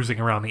the bruising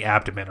around the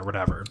abdomen or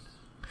whatever.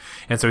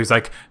 And so he's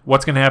like,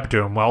 what's going to happen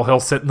to him? Well, he'll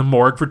sit in the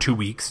morgue for 2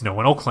 weeks. No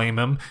one will claim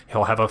him.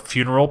 He'll have a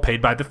funeral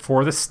paid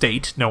for the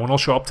state. No one will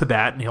show up to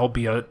that, and he'll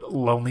be a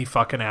lonely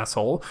fucking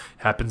asshole.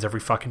 Happens every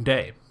fucking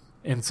day.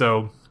 And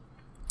so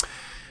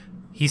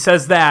he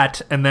says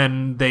that, and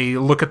then they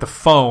look at the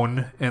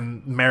phone,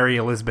 and Mary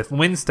Elizabeth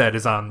Winstead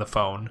is on the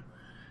phone.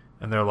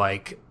 And they're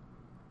like,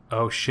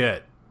 oh,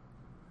 shit.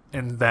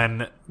 And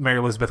then Mary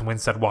Elizabeth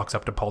Winstead walks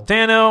up to Paul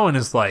Dano and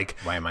is like,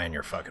 why am I on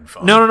your fucking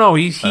phone? No.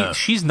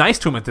 She's nice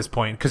to him at this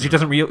point because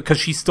because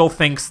she still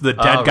thinks the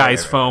dead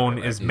guy's phone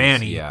is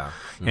Manny. Yeah.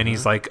 And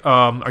he's like,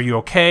 are you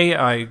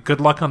okay?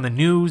 Good luck on the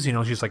news.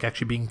 She's like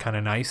actually being kind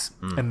of nice.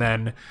 And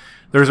then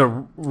there's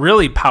a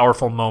really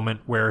powerful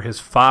moment where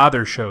his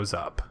father shows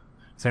up.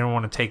 Does anyone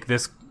want to take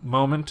this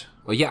moment?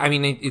 Well, yeah, I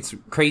mean, it's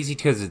crazy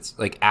because it's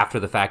like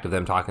after the fact of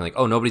them talking like,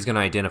 oh, nobody's going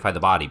to identify the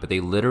body, but they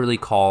literally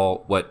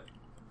call what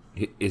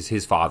is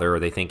his father, or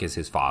they think is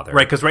his father.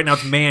 Right, because right now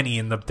it's Manny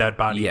in the dead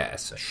body.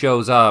 Yes,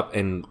 shows up,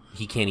 and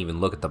he can't even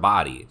look at the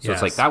body. So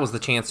it's like, that was the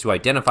chance to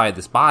identify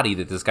this body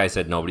that this guy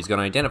said nobody's going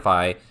to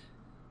identify.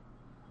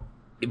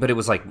 But it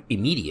was like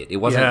immediate. It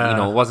wasn't,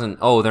 it wasn't,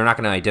 oh, they're not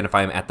going to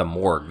identify him at the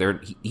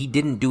morgue. He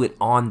didn't do it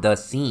on the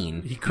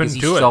scene. He couldn't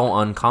do it. He's so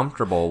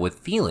uncomfortable with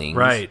feelings.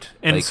 Right.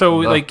 And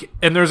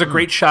and there's a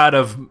great shot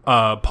of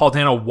Paul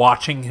Dano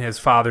watching his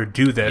father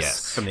do this.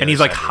 Yes. And he's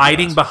like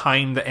hiding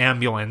behind the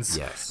ambulance.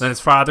 Yes. Then his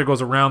father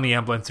goes around the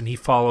ambulance and he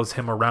follows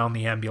him around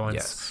the ambulance.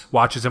 Yes.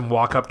 Watches him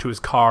walk up to his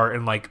car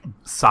and like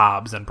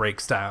sobs and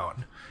breaks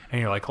down.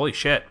 And you're like, holy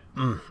shit.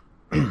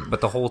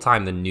 But the whole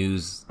time, the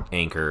news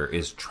anchor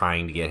is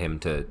trying to get him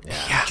to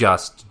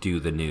just do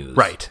the news.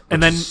 Right.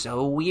 And then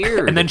so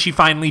weird. And then she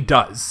finally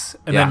does.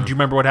 And then do you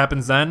remember what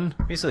happens then?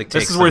 This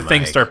is where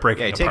things start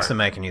breaking apart. Yeah, he takes the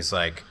apart. mic and he's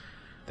like,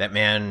 that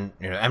man,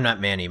 I'm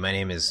not Manny. My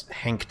name is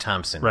Hank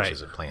Thompson, Right. which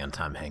is a play on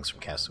Tom Hanks from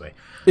Castaway.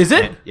 Is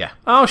it? And, yeah.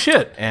 Oh,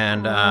 shit.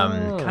 And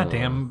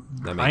Goddamn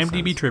That makes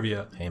IMDb sense.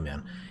 trivia. hey,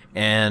 man.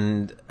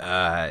 And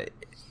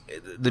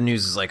the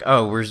news is like,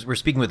 oh, we're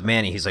speaking with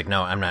Manny. He's like,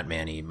 no, I'm not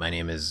Manny. My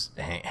name is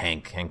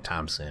Hank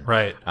Thompson.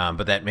 Right.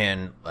 But that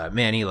man,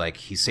 Manny, like,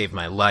 he saved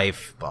my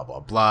life, blah,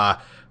 blah,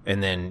 blah.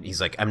 And then he's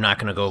like, I'm not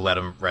going to go let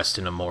him rest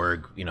in a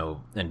morgue,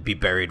 and be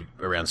buried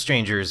around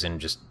strangers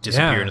and just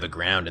disappear into the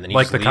ground. And then he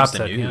Like just the leaves cop the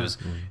said, news.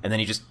 And then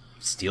he just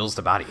steals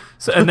the body.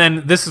 So, and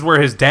then this is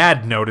where his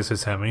dad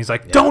notices him, and he's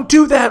like, "Don't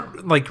do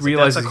that!" Like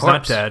realizes he's not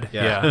corpse. dead.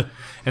 Yeah.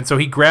 And so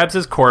he grabs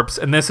his corpse,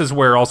 and this is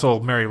where also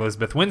Mary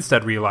Elizabeth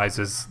Winstead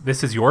realizes,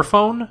 "This is your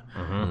phone?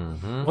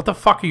 Mm-hmm. What the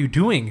fuck are you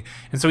doing?"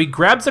 And so he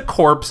grabs a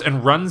corpse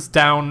and runs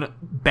down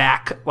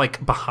back,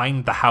 like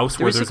behind the house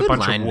where there's a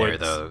bunch of woods.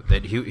 There, though,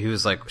 that he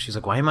was like, she's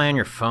like, "Why am I on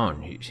your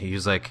phone?" He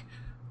was like,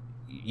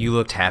 "You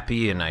looked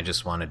happy, and I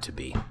just wanted to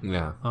be."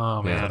 Yeah.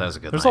 Oh man, that was a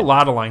good There's line. a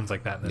lot of lines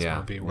like that in this Yeah.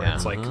 movie where Yeah.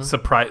 it's like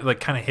surprise, like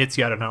kind of hits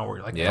you out of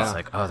nowhere. Like, Yeah. It's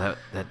like, oh,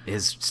 that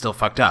is still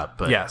fucked up,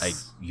 but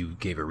Yes. you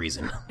gave a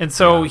reason. And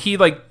so he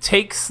like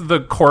takes the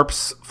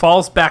corpse,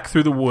 falls back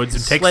through the woods,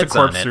 and takes the Sleds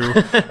on corpse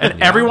it. through,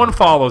 and everyone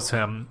follows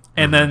him.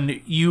 And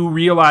then you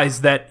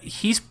realize that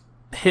he's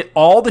hit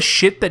all the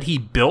shit that he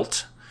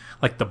built,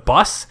 like the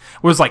bus,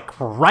 was like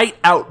right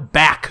out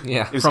back.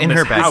 Yeah. It was from in this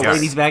her backyard. house.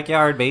 Lady's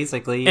backyard,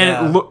 basically.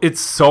 Yeah. And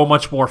it's so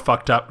much more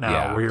fucked up now.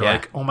 Yeah. Where you're Yeah.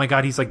 like, oh my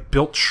god, he's like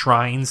built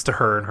shrines to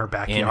her in her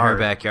backyard. In her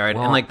backyard,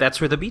 Well- and like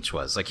that's where the beach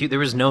was. Like there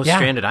was no Yeah.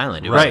 stranded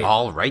island; it Right. was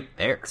all right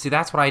there. See,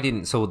 that's what I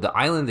didn't. So the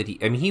island that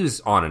he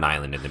was on an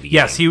island in the beginning.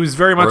 Yes, he was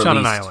very much Or at on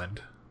an least-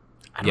 island.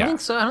 I don't Yeah. think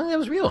so. I don't think that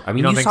was real. I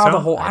mean, don't you think saw so? the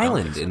whole I don't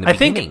island think in the I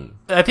beginning.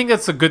 think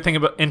that's a good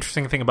thing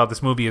interesting thing about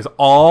this movie is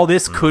all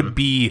this could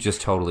be Just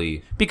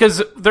totally.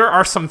 because there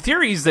are some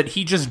theories that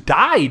he just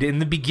died in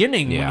the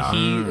beginning Yeah. when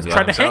he Yeah.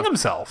 tried to hang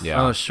himself.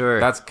 Yeah. Oh,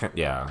 sure. That's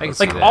yeah. I can let's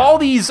see Like do that. all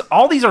these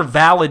are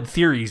valid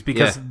theories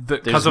because Yeah.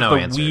 because There's of no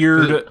the answer.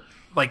 weird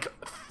like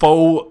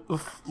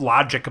faux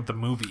logic of the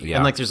movie. Yeah.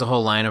 And like, there's a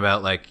whole line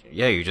about like,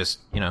 yeah, you're just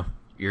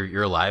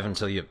you're alive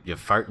until you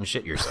fart and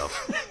shit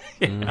yourself.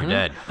 You're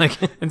dead. Like,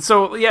 And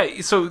so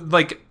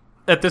like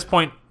at this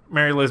point,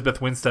 Mary Elizabeth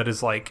Winstead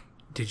is like,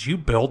 "Did you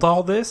build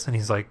all this?" And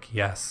he's like,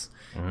 "Yes."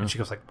 And she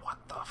goes like, "What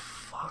the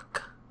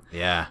fuck?"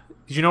 yeah,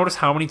 Did you notice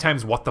how many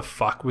times "what the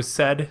fuck" was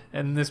said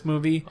in this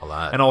movie? A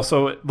lot. And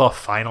also, the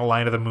final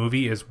line of the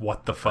movie is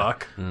 "what the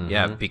fuck."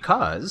 yeah,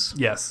 because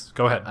Yes,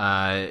 go ahead.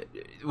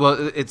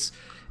 well, it's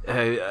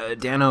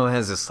Dano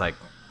has this like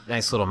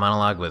nice little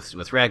monologue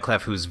with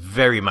Radcliffe, who's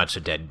very much a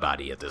dead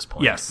body at this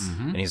point. Yes.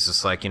 And he's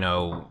just like, I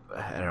don't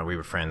know, we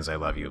were friends, I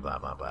love you, blah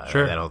blah blah,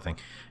 Sure. that whole thing.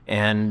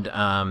 And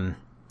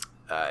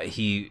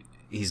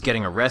he's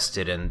getting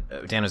arrested, and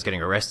Dano's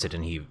getting arrested,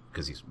 and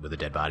because he's with a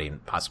dead body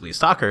and possibly a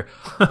stalker.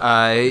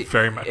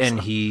 Very much And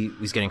so.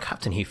 he's getting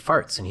cuffed, and he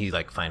farts, and he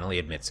like finally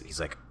admits it. He's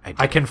like, I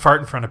I can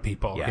fart in front of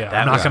people. Yeah, that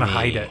I'm not was going to me.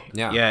 hide it.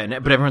 Yeah. Yeah,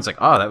 but everyone's like,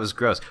 oh, that was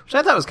gross. Which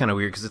I thought was kind of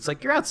weird, because it's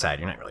like, you're outside,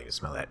 you're not really going to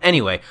smell that.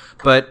 Anyway,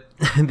 but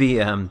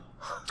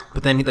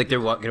but then like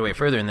they're walking away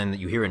further, and then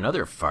you hear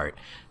another fart,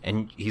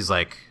 and he's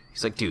like,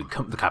 dude,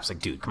 the cop's like,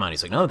 dude, come on.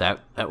 He's like, no, that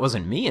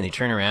wasn't me. And they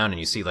turn around, and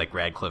you see like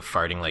Radcliffe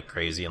farting like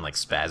crazy and like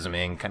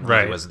spasming, kind of like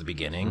Right. he was at the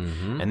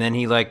beginning. And then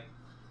he like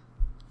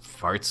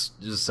farts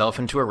himself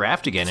into a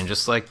raft again, and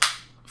just like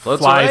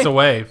floats Flies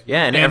away.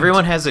 Yeah, and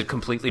everyone has a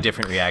completely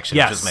different reaction,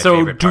 which Yes. is my So,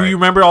 favorite do part. you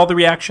remember all the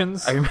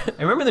reactions? I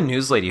remember the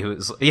news lady who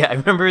was, I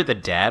remember the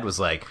dad was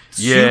like,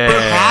 super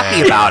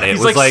happy about it.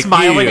 He's, was like,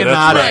 smiling "Yeah, and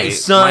that's nodding. right.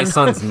 Son." My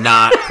son's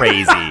not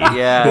crazy.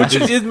 yeah. Which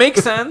it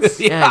makes sense.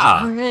 Yeah.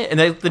 All right. And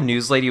then the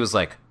news lady was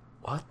like,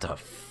 what the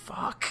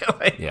fuck?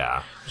 Like,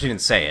 Yeah. She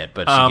didn't say it,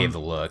 but she gave the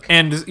look.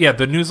 And yeah,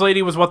 the news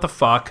lady was "what the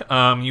fuck."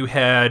 You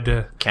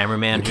had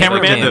Cameraman.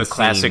 cameraman did the did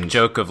classic scene.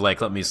 joke of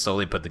like, let me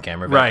slowly put the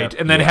camera back right, up.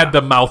 and then it had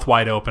the mouth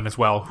wide open as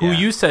well. Who Yeah.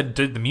 you said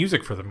did the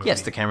music for the movie?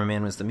 Yes, the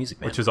cameraman was the music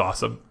man. which is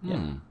awesome.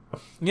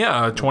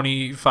 Yeah,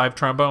 25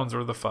 trombones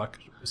or the fuck.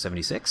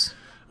 76?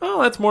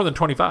 Oh, that's more than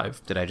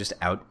 25 Did I just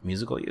out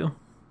musical you?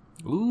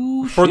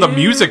 Ooh, for the shit.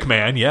 music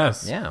man.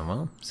 Yes, Yeah,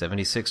 well,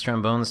 76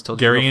 trombones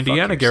told you Gary, to go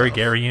Indiana. fuck yourself.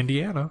 Gary,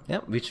 Indiana.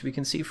 Yep, which we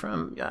can see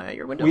from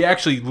your window. We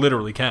actually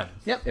literally can.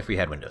 Yep, if we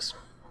had windows.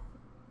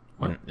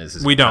 This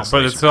is We don't,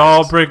 but constellation it's all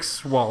plans.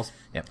 bricks walls.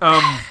 Yep.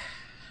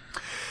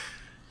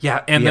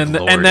 Yeah, and We have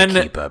then lore and to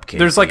then keep up,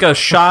 there's Casey. like a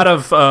shot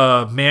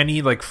of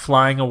Manny like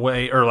flying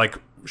away or like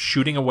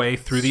shooting away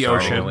through the Far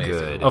ocean away.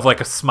 Good. of like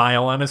a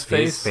smile on his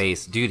face. His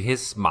face, dude.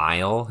 His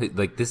smile,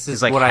 like this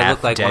is like, what I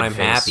look like when half-dead I'm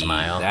face happy.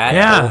 smile. That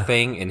Yeah. whole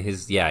thing and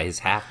his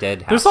half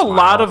dead. There's a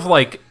lot of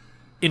like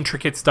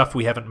intricate stuff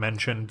we haven't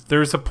mentioned.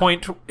 There's a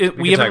point we talk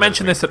haven't about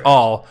mentioned this this at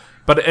all,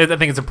 but I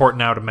think it's important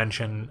now to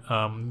mention.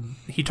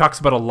 He talks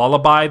about a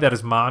lullaby that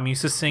his mom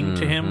used to sing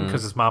to him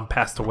because his mom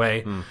passed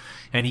away,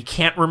 and he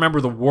can't remember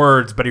the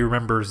words, but he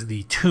remembers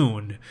the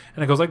tune,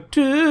 and it goes like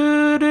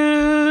do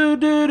do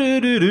do do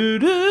do do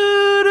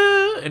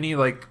do, and he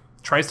like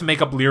tries to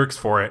make up lyrics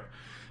for it.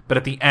 But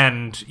at the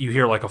end, you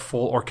hear like a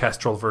full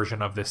orchestral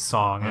version of this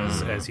song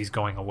as he's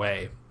going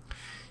away,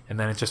 and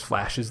then it just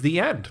flashes the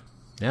end.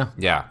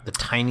 Yeah. The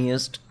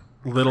tiniest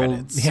Little,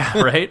 credits.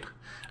 yeah, right.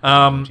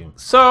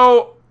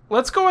 So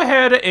let's go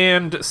ahead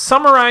and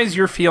summarize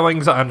your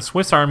feelings on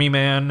Swiss Army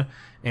Man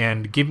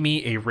and give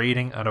me a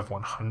rating out of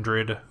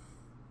 100.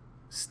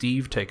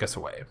 Steve, take us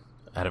away.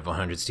 Out of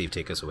 100, Steve,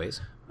 take us away.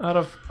 Out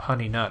of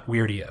Honey Nut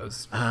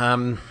Weirdios.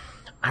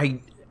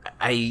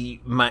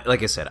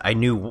 Like I said, I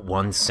knew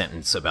one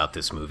sentence about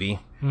this movie,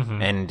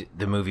 and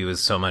the movie was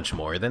so much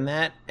more than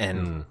that.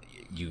 And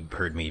you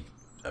heard me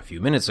a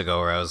few minutes ago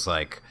where I was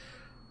like,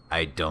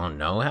 I don't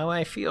know how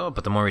I feel,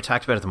 but the more we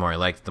talked about it, the more I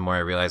liked it, the more I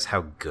realized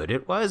how good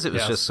it was. It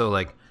was just so,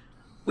 like,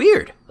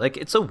 weird. Like,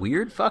 it's a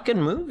weird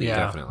fucking movie. Yeah.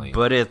 Definitely.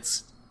 But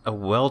it's a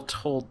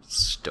well-told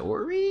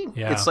story.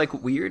 Yeah. It's, like,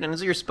 weird, and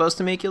you're supposed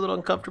to make you a little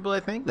uncomfortable, I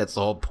think. That's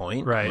the whole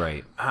point.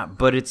 Right.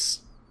 But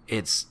it's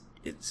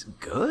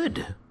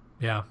good.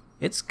 Yeah.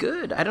 It's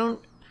good.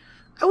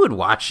 I would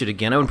watch it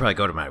again. I wouldn't probably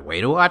go to my way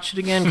to watch it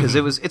again because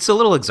it's a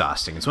little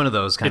exhausting. It's one of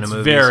those kind of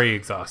movies. It's very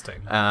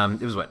exhausting.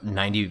 It was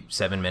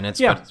 97 minutes,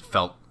 Yeah. but it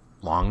felt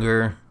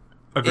longer.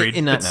 Agreed.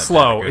 In It's not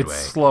slow. a good It's way.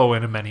 slow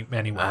in many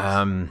ways.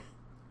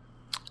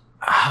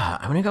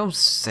 I'm gonna go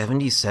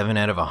 77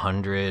 out of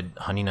 100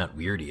 Honey Nut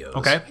Weirdios.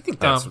 Okay. I think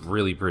that's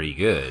really pretty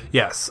good.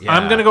 Yes. Yeah.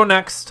 I'm going to go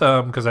next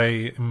because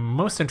I am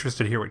most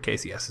interested to hear what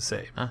Casey has to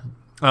say.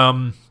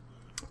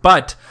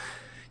 But,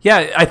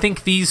 yeah, I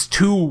think these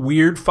two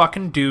weird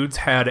fucking dudes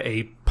had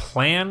a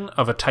plan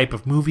of a type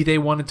of movie they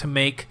wanted to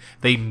make.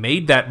 They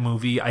made that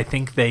movie. I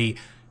think they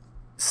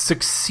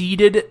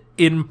succeeded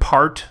in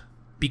part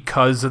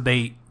because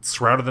they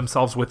surrounded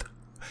themselves with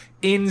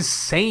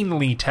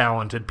insanely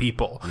talented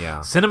people. Yeah.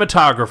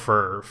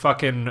 Cinematographer,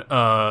 fucking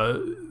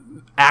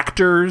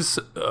actors,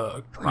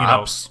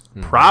 Props.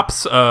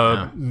 props,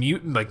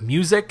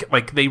 music.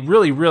 Like, they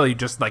really, really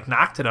just, like,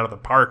 knocked it out of the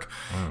park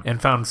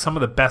and found some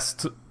of the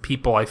best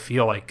people. I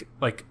feel like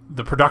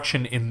the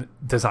production in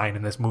design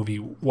in this movie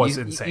was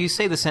insane. You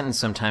say the sentence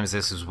sometimes,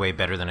 this is way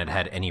better than it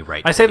had any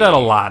right to I say that be. a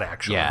lot,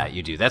 actually. Yeah,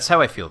 you do. That's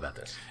how I feel about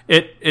this.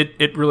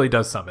 It really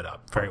does sum it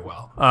up very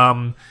well.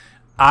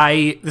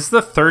 This is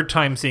the third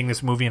time seeing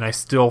this movie, and I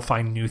still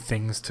find new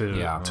things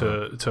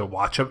to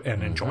watch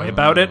and enjoy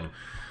about it.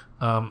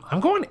 I'm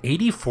going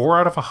 84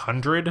 out of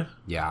 100.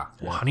 Yeah.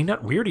 Honey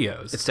Nut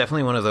Weirdios. It's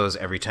definitely one of those,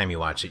 every time you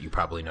watch it, you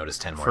probably notice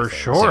 10 more For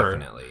things. sure.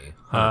 Definitely.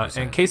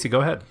 And Casey,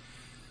 go ahead.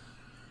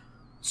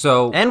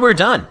 So And we're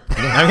done.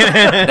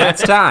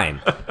 that's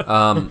time.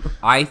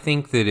 I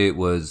think that it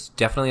was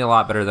definitely a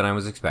lot better than I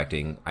was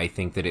expecting. I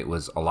think that it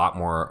was a lot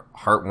more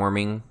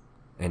heartwarming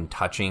and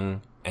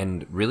touching.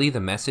 And really the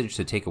message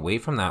to take away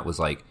from that was,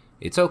 like,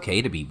 it's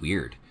okay to be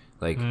weird.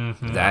 Like,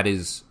 that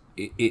is...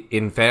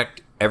 in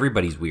fact,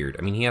 everybody's weird.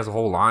 I mean, he has a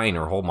whole line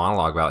or a whole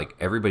monologue about, like,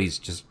 everybody's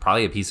just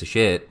probably a piece of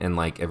shit, and,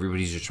 like,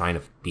 everybody's just trying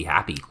to be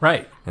happy.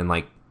 Right. And,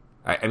 like,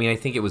 I mean, I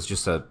think it was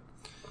just a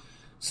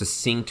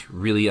succinct,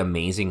 really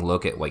amazing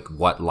look at, like,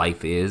 what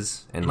life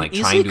is, and, like,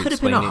 trying to could have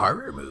explain been a it.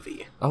 horror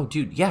movie. Oh,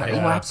 dude, yeah,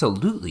 no,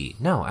 absolutely.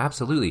 No,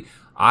 absolutely.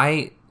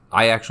 I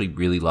actually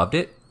really loved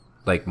it.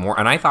 Like, more,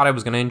 and I thought I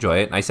was going to enjoy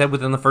it. And I said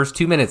within the first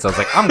 2 minutes, I was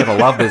like, I'm going to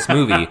love this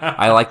movie.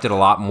 I liked it a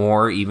lot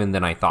more even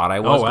than I thought I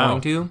was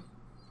going to.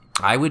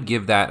 I would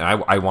give that,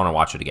 and I want to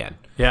watch it again.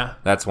 Yeah.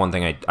 That's one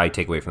thing I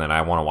take away from that.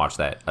 I want to watch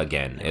that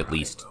again at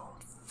least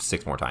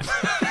 6 more times.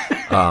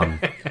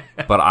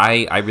 But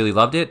I really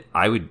loved it.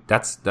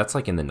 That's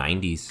like in the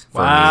 90s for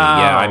me.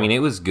 Yeah, I mean, it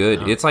was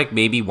good. It's like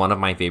maybe one of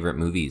my favorite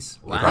movies.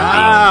 If I'm being,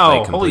 Wow.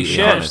 Holy completely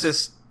shit. honest.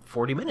 This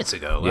 40 minutes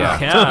ago. Yeah.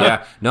 Yeah.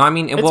 Yeah. No, I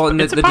mean,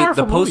 It's a the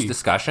powerful post movie.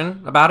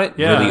 discussion about it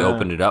Yeah. really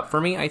opened it up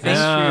for me, I think.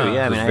 That's true,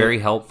 yeah, It I was mean, very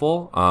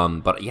helpful.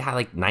 But yeah,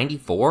 like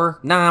 94?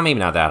 Nah, maybe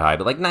not that high,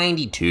 but like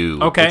 92.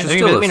 Okay. Which is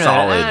still a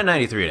solid.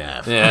 93 and a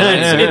half.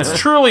 Yeah. It's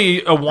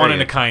truly a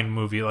one-in-a-kind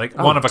movie. Like,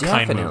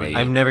 one-of-a-kind definitely. movie.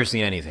 I've never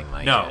seen anything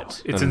like No.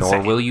 it. It's And nor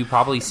insane. will you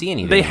probably see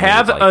anything. They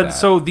have like that.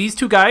 so these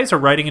two guys are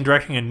writing and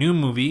directing a new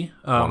movie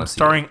Wanna see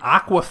starring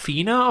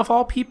Aquafina of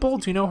all people.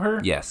 Do you know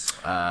her? Yes.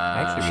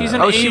 Actually, She's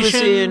yeah. an She was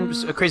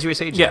Asian- in Crazy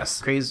Rich Asians.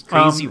 Yes.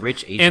 Crazy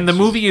Rich Asians. And the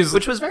movie is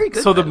which was very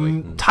good. So by the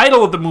way.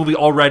 title of the movie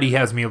already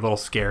has me a little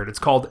scared. It's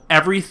called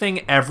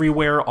Everything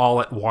Everywhere All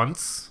at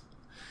Once.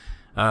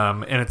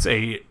 And it's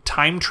a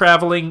time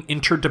traveling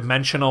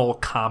interdimensional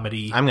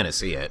comedy. I'm gonna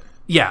see it.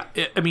 Yeah,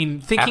 I mean,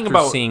 thinking After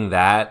about seeing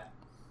that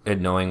and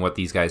knowing what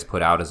these guys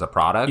put out as a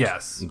product,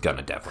 Yes. I'm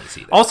gonna definitely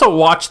see that. also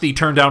watch the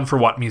Turn Down for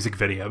What music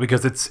video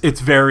because it's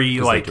very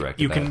they like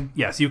directed you that. can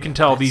you can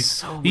tell these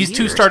so two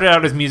weird. started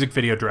out as music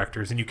video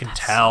directors and you can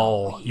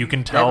tell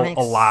That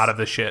a lot of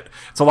the shit.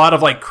 It's a lot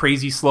of like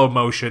crazy slow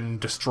motion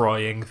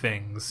destroying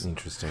things.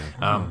 Interesting.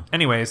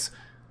 Anyways,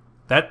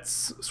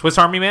 that's Swiss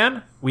Army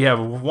Man. We have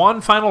one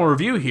final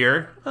review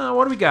here.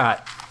 What do we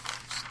got?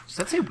 Does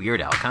that say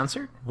Weird Al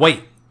concert?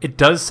 Wait, it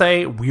does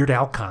say Weird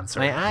Al concert.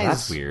 My eyes.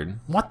 That's weird.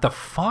 What the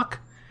fuck?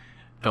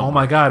 Don't Oh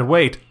my god,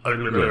 wait.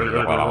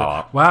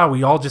 Wow,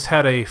 we all just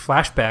had a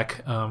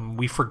flashback.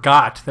 We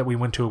forgot that we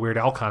went to a Weird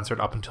Al concert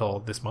up until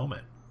this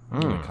moment.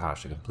 Oh my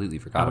gosh, I completely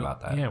forgot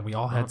about that. Yeah, we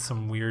all had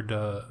some weird,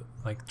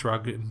 like,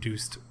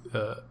 drug-induced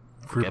group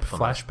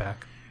Forgetfulness. flashback.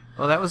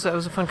 Well, that was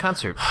a fun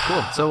concert.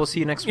 Cool. So we'll see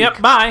you next week. Yep,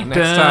 bye. Next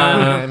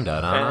time.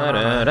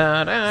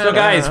 Da-da. So,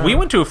 guys, we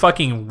went to a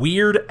fucking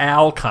Weird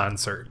Al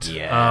concert.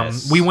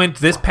 Yes. We went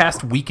this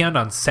past weekend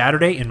on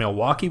Saturday in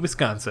Milwaukee,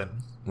 Wisconsin.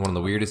 One of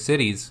the weirdest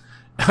cities.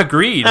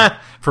 Agreed.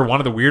 For one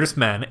of the weirdest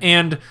men.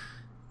 And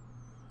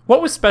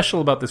what was special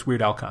about this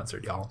Weird Al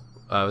concert, y'all?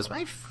 It was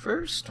my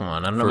first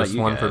one. I don't know First about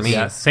you one guys. for me.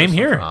 Yeah, same First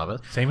one here. for all of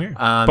us. Same here.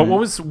 But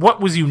what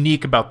was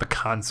unique about the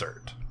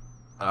concert?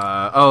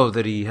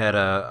 That he had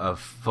a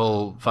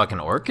full fucking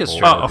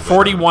orchestra. A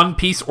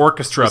 41-piece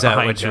orchestra Is that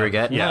behind what you were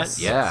getting? Yes.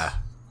 Yeah.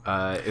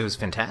 It was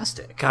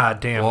fantastic. God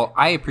damn. Well,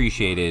 I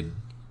appreciated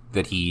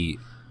that he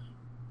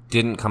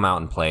didn't come out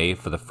and play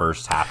for the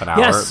first half an hour.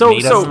 Yes,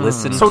 Made us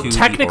listen to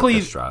technically, the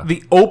orchestra.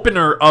 the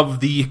opener of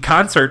the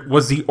concert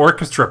was the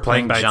orchestra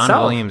playing by John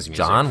itself. Williams music.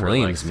 John for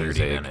Williams like 30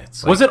 music.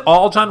 minutes. Was it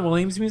all John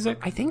Williams music?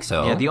 I think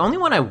so. Yeah, the only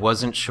one I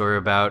wasn't sure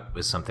about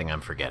was something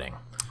I'm forgetting.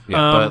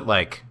 Yeah.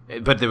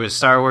 But there was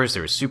Star Wars,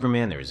 there was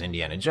Superman, there was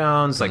Indiana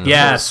Jones, like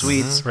Yes. the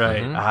suites,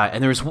 Right.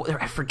 And there was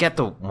I forget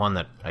the one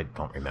that I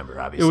don't remember. It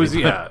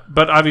Obviously, was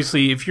but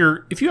obviously, if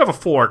you have a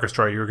full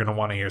orchestra, you're going to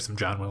want to hear some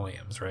John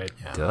Williams, right?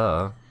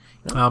 Duh.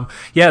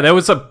 That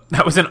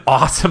was an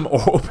awesome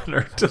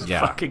opener to the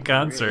Yeah. fucking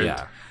concert.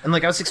 Yeah. And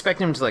like I was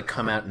expecting him to like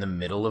come out in the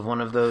middle of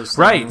one of those.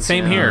 Right, things,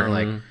 same you know, here.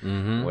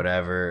 Like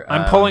whatever.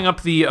 I'm pulling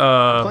up the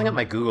pulling up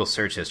my Google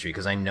search history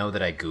because I know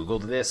that I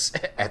Googled this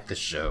at the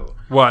show.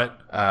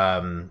 what?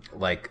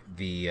 Like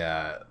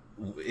the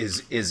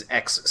is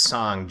X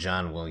song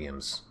John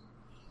Williams?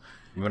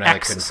 When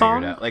X couldn't song?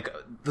 figure it out, like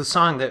the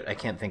song that I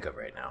can't think of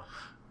right now,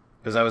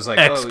 because I was like,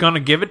 X gonna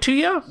give it to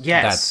you?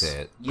 yes, That's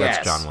it. Yes.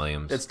 That's John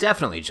Williams. That's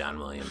definitely John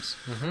Williams.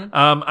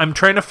 I'm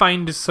trying to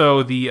find the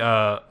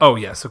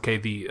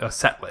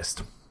set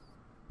list.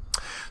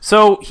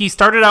 So he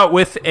started out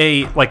with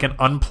an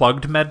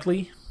unplugged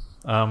medley,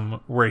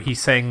 where he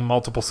sang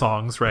multiple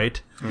songs,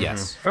 right?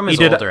 Yes. From his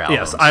older albums.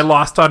 Yes, I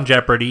Lost on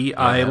Jeopardy,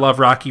 I Love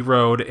Rocky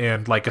Road,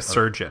 and Like a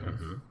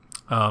Surgeon.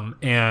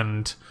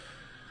 And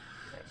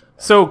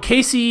so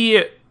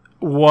Casey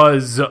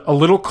was a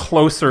little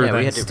closer we than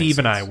had different Steve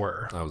and I seats.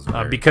 were, I was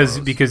very because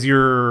close.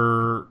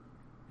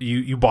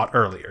 you bought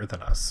earlier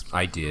than us.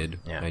 I did.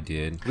 Yeah. I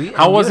did.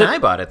 How was you it? And I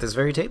bought at this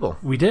very table.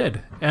 We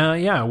did,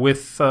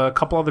 with a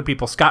couple other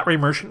people. Scott Ray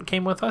Merchant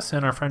came with us,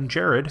 and our friend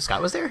Jared.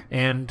 Scott was there.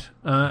 And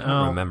I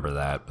don't remember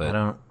that, but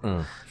I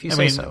don't. If you I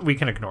say mean, so. we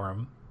can ignore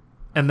him,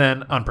 and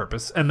then on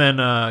purpose. And then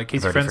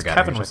Casey's already friend forgotten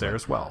Kevin who was you're there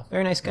as well.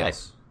 Very nice guy.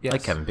 Yes.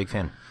 Like Kevin, big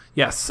fan.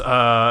 Yes,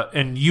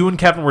 and you and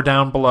Kevin were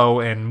down below,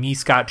 and me,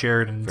 Scott,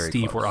 Jared, and Very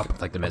Steve close. were up,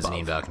 like the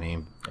mezzanine above. balcony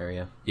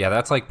area. yeah,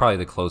 that's like probably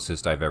the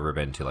closest I've ever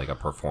been to like a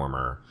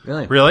performer,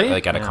 Really? Really?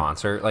 like at a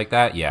concert like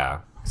that. Yeah.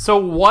 So,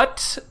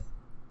 what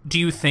do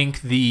you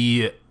think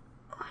the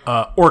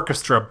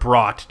orchestra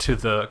brought to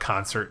the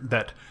concert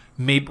that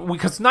maybe,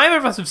 because neither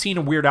of us have seen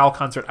a Weird Al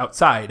concert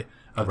outside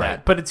of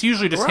that, but it's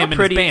usually just We're him all and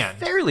pretty his band.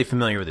 fairly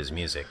familiar with his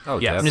music. Oh,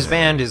 Yes. And his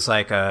definitely. band is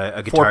like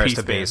a Four-piece guitarist,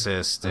 a band.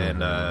 bassist,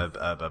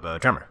 and a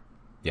drummer.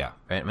 Yeah.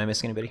 Right? Am I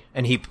missing anybody?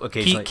 And he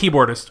occasionally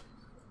Keyboardist.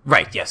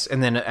 right, yes.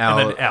 And then Al,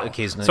 And then Al.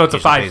 occasionally. So it's a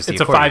occasionally plays the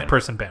accordion.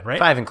 5-person band, right?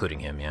 5 including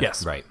him. Yeah.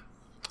 Yes. Right.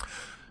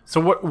 So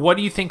what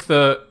do you think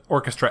the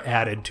orchestra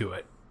added to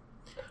it?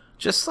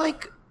 Just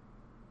like,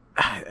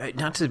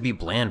 not to be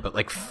bland, but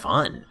like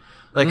fun.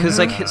 Like because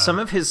like some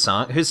of his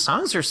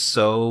songs are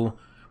so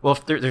well.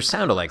 They're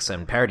sound-alikes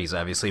and parodies,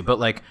 obviously, but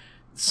like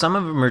some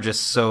of them are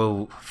just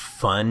so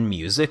fun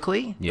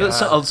musically. Yeah.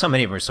 So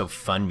many of them are so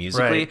fun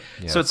musically. Right.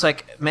 Yes. So it's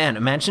like, man,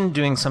 imagine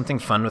doing something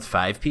fun with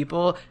 5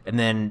 people and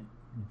then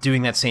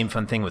doing that same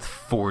fun thing with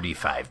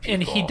 45 people.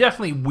 And he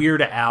definitely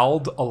Weird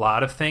Al'd a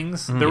lot of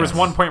things. There was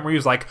one point where he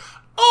was like,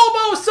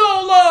 "Oboe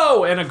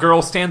solo!" And a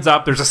girl stands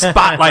up, there's a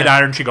spotlight on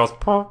her, and she goes,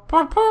 "Pum,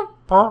 pum, pum,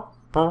 pum,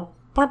 pum,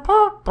 pum,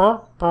 pum,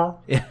 pum, pum."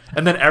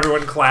 And then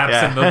everyone claps,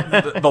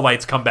 and the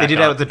lights come back They did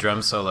up. that with the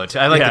drum solo too.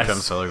 I like Yes. the drum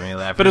solo when you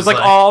laugh. But it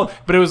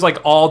was like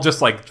all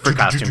just like for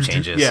costume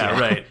changes. Yeah,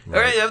 right. All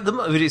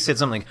right, he said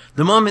something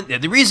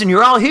like, the reason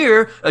you're all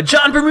here,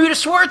 John Bermuda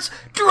Schwartz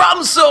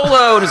drum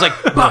solo, and it's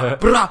like ba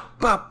ba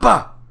ba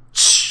ba.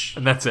 Shh.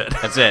 And that's it.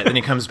 That's it. Then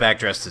he comes back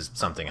dressed as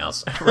something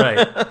else.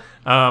 Right.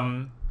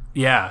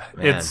 Yeah.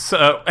 Man. It's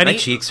My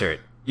cheeks hurt.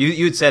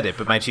 You had said it,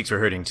 but my cheeks were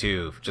hurting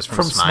too, just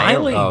from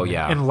smiling. Oh,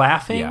 yeah. And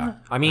laughing. Yeah.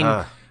 I mean,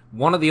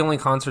 one of the only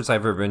concerts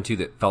I've ever been to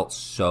that felt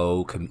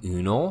so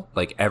communal.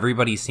 Like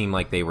everybody seemed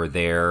like they were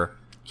there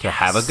to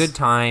have a good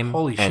time.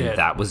 Holy and shit.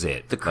 that was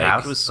it. The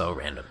crowd was so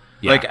random.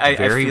 Yeah, like I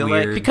very feel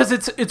weird. like Because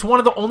it's one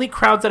of the only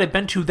crowds that I've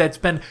been to that's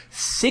been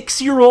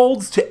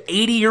 6-year-olds to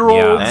 80-year-olds.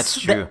 Yeah, that's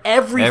true.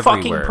 Every fucking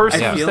Everywhere.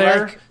 person I was feel there.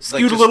 like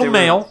Skewed just a little there were-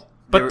 male,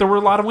 but there there were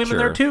a lot of women Sure.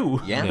 there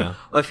too. Yeah. Yeah.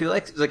 Well, I feel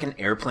like an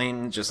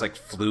airplane just like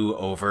flew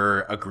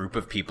over a group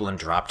of people and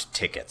dropped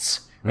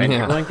tickets. Right? Yeah.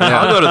 You're like,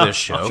 I'll go to this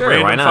show. Sure,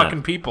 Random why not?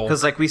 fucking people.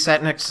 Because like we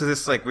sat next to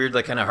this like weird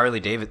like kind of Harley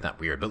Davidson, not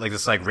weird, but like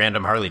this like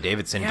random Harley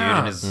Davidson dude Yeah.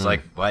 and his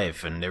like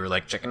wife, and they were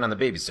like checking on the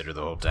babysitter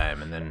the whole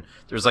time, and then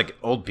there's like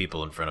old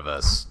people in front of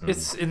us. And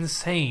It's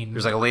insane.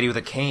 there's like a lady with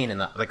a cane and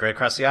like right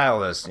across the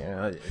aisle of us. You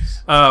know,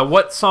 it's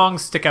What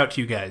songs stick out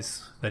to you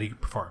guys that he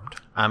performed?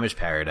 Amish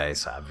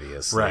Paradise,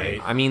 obviously.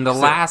 Right. I mean, the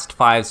last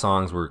 5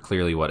 songs were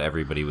clearly what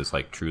everybody was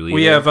like truly.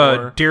 We there have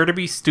for. Dare to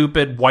Be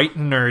Stupid, White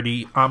and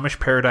Nerdy, Amish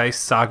Paradise,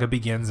 Saga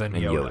Begins, and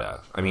And Yoda. Yoda.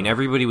 I mean,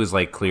 everybody was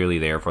like clearly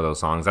there for those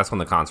songs. That's when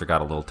the concert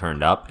got a little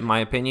turned up, in my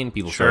opinion.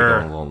 People Sure.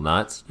 started going a little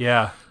nuts.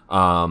 Yeah.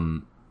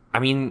 I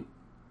mean,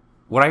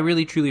 what I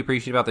really truly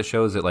appreciate about the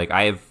show is that like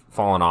I have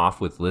fallen off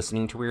with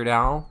listening to Weird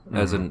Al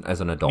as an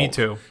adult. Me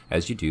too.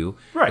 As you do.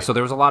 Right. So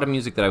there was a lot of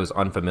music that I was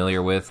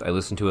unfamiliar with. I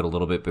listened to it a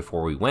little bit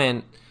before we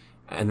went,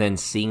 and then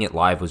seeing it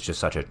live was just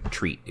such a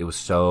treat. It was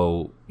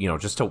so,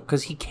 just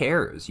because he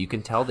cares. You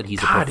can tell that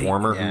he's a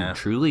performer who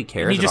truly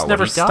cares and he just about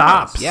never what he does.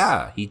 stops.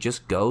 Yeah, he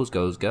just goes.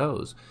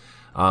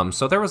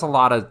 So there was a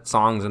lot of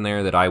songs in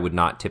there that I would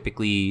not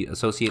typically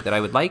associate that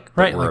I would like,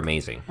 but were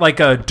amazing. Like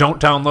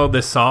Don't Download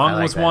This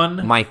Song was that.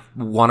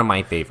 One of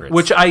my favorites.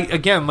 Which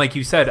again, like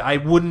you said, I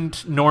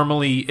wouldn't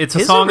normally... It's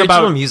His a song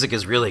about... music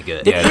is really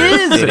good. It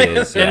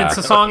is. And it's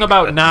a song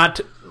about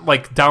not...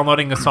 like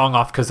downloading a song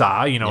off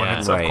Kazaa, and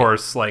it's of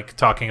course like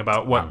talking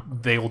about what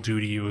they will do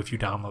to you if you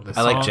download this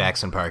song. I like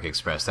Jackson Park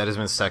Express. That has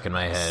been stuck in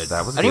my head.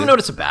 I don't good. even know what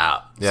it's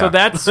about. Yeah. So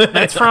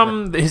that's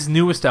from his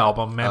newest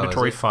album,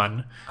 Mandatory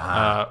Fun,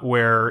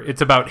 where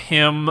it's about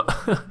him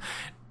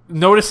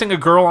noticing a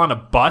girl on a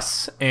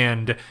bus,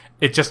 and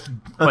it just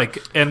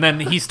and then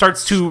he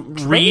starts to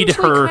read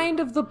her. Kind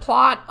of the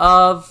plot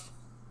of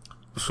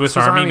Swiss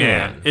Army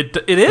Man.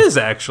 It is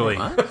actually.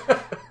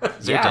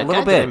 A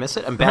little bit. Did I miss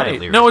it? I'm bad at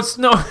lyrics.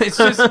 It's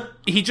just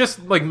he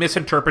just like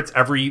misinterprets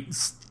every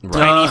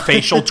tiny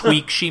facial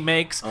tweak she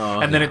makes,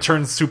 and then it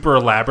turns super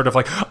elaborate of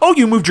like, oh,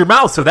 you moved your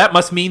mouth, so that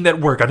must mean that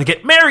we're gonna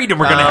get married and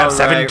we're gonna have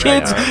 7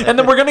 kids, and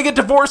then we're gonna get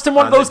divorced, and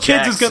one of those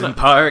kids is gonna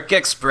Park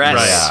Express.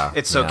 Right. Yeah.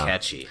 It's so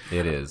catchy.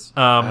 It is.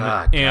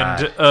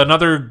 And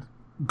another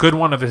good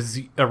one of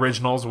his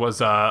originals was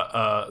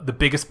The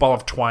Biggest Ball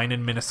of Twine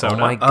in Minnesota. Oh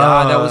my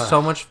god, that was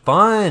so much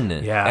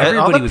fun. Yeah.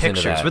 Everybody was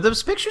pictures. into that. Were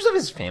those pictures of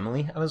his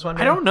family? I was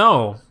wondering. I don't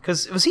know.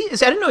 Because I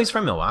didn't know he's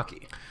from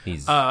Milwaukee.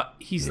 He's not.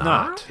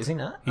 not. Is he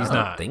not? He's I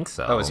not. don't think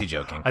so. Oh, is he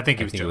joking? I think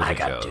he was joking. I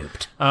got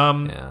duped.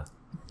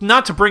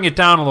 Not to bring it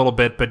down a little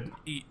bit, but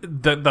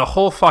the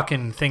whole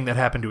fucking thing that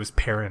happened to his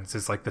parents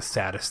is like the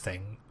saddest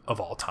thing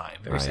of all time.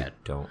 Very sad.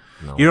 Don't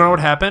know. You don't know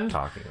what happened?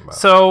 Talking about.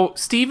 So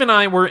Steve and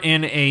I were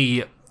in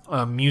a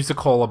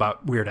musical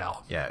about Weird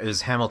Al. Yeah, it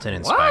was Hamilton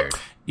inspired.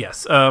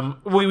 Yes.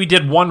 We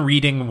did one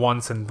reading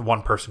once, and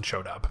one person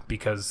showed up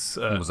because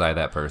was I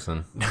that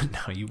person? no,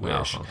 you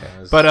wish. Oh,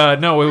 okay. But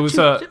no, it was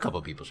a couple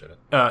of people showed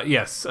up.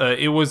 Yes,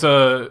 it was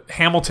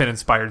Hamilton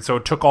inspired. So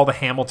it took all the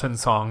Hamilton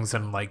songs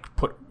and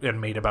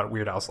made about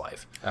Weird Al's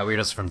life. Weird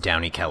Al's from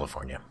Downey,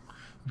 California.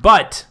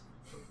 But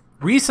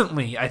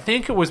recently, I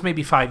think it was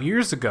maybe 5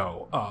 years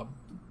ago,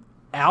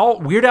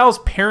 Weird Al's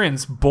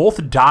parents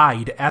both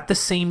died at the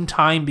same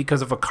time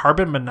because of a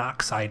carbon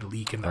monoxide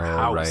leak in their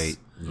house. Right.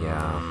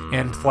 Yeah.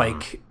 And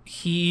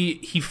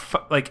he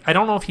I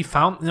don't know if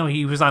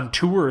he was on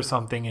tour or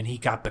something, and he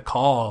got the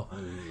call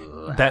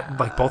that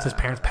both his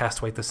parents passed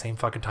away at the same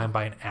fucking time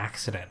by an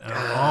accident. And,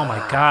 oh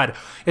my god,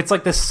 it's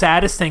like the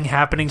saddest thing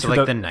happening to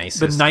the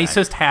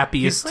nicest,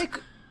 happiest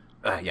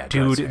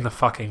dude in the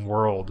fucking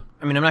world.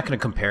 I mean, I'm not going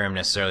to compare him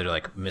necessarily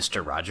to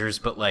Mr. Rogers,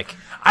 but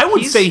I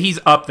would say he's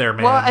up there,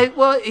 man.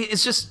 Well,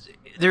 it's just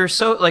they're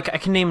so I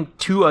can name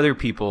 3 other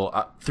people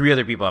off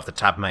the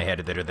top of my head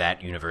that are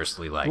that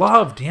universally liked.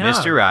 Loved, yeah.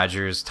 Mr.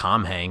 Rogers,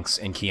 Tom Hanks,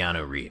 and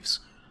Keanu Reeves.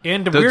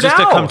 And Weird Al. Just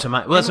to come to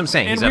mind. Well, that's what I'm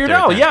saying. And he's Weird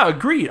up there. Al, yeah,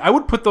 agreed. I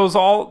would put those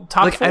all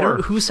top 4. I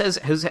don't. Who says?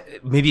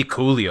 Maybe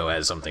Coolio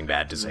has something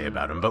bad to say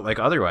about him, but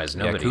otherwise,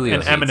 nobody. Coolio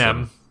and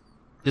Eminem.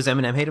 Does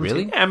Eminem hate him?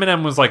 Really? Too?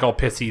 Eminem was all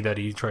pissy that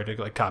he tried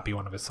to copy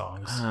one of his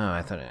songs. Oh,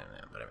 I thought.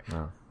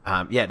 Whatever.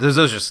 Oh. Yeah, those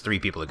are just 3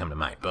 people that come to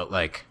mind, but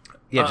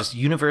just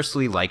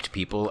universally liked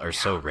people are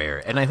so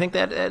rare, and I think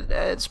that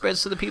it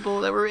spreads to the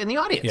people that were in the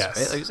audience. Yes,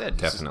 right? Like you said,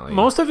 definitely.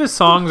 Most of his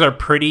songs are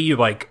pretty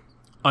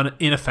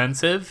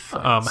inoffensive.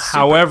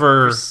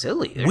 However,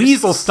 silly.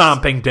 Weasel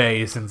Stomping Day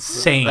is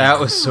insane.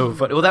 That was so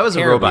funny. Well, that was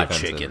a Robot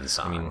offensive. Chicken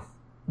song. I mean,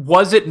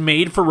 was it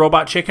made for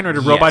Robot Chicken, or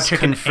did Robot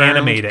Chicken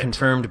animate it?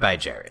 Confirmed by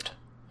Jared.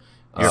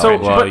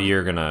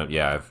 you're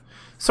gonna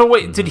So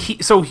wait, did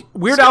he? So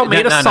Weird Al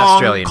made a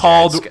song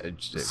called.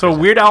 So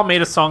Weird Al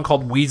made a song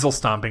called "Weasel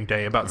Stomping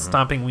Day" about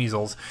stomping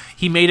weasels.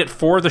 He made it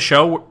for the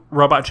show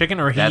Robot Chicken,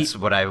 or That's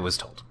what I was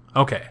told.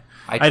 Okay,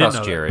 I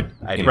trust Jared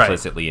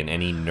implicitly in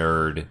any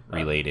nerd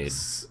related.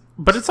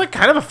 But it's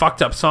kind of a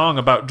fucked up song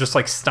about just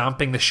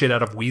stomping the shit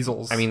out of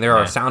weasels. I mean, there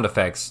are sound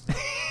effects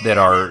that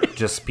are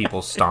just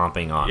people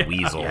stomping on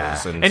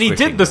weasels, and he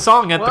did the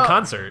song at the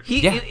concert.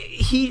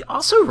 He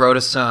also wrote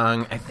a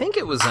song. I think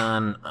it was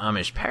on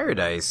Amish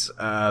Paradise.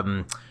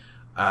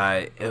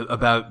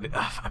 About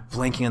I'm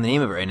blanking on the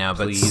name of it right now,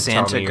 but Please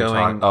Santa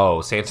going.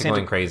 Santa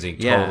going crazy,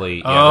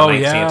 totally.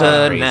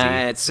 The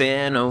night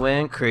Santa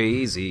went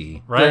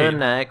crazy. Right. The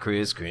night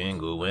Kris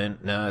Kringle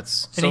went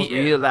nuts. And he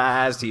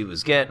realized he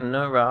was getting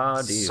a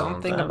raw deal.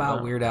 Something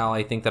about Weird Al,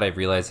 I think that I've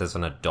realized as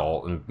an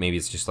adult, and maybe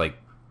it's just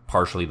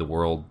partially the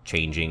world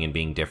changing and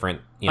being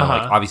different.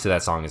 Obviously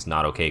that song is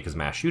not okay because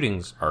mass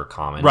shootings are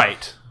common,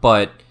 right?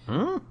 But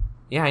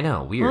yeah, I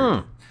know,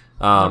 weird.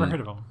 Never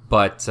heard of him,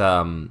 but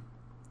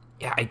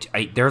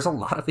I there's a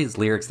lot of his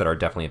lyrics that are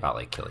definitely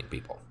about killing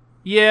people.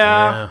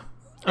 Yeah.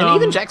 And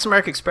even Jackson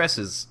Park Express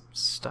is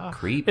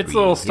creepy. It's a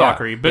little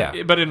stalkery,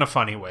 Yeah. but in a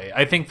funny way.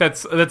 I think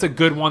that's a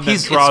good one that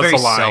It's draws very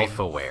the line.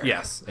 self-aware.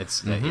 Yes.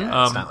 It's, it's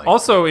not like...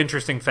 Also,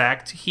 interesting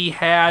fact: he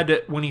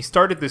had when he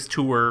started this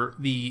tour,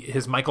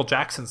 his Michael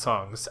Jackson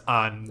songs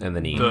on, And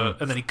then he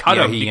cut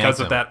Yeah, him he because yanked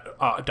of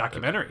that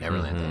documentary.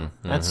 Neverland thing.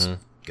 That's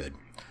good.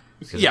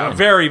 Yeah,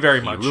 very, very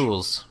He much.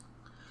 rules.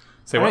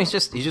 Say I mean,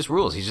 what? he just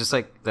rules. He's just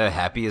like the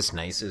happiest,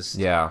 nicest.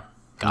 Yeah.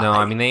 guy. No,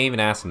 I mean they even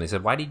asked him. They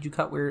said, "Why did you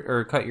cut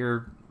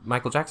your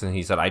Michael Jackson?" And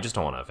he said, "I just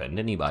don't want to offend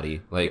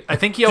anybody." Like, I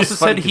think he also just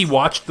said funny he 'cause-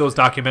 watched those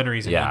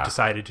documentaries and Yeah. he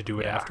decided to do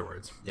it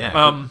afterwards.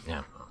 Yeah.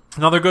 Yeah.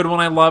 Another good one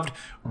I loved,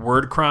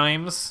 Word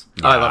Crimes.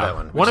 Oh, I love that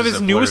one. One of which his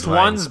is a newest blurred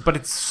lines. ones, but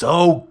it's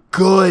so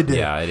good.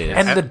 Yeah, it is.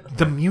 And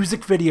the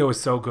music video is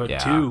so good Yeah.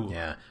 too.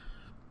 Yeah.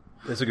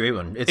 That's a great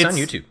one. It's on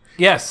YouTube.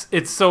 Yes,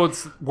 it's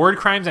Word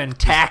Crimes and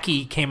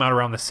Tacky came out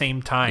around the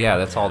same time. yeah,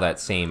 that's all that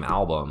same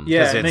album.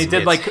 Yeah, 'Cause and they it's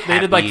did like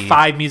happy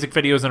 5 music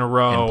videos in a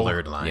row. And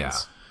blurred lines. Yeah.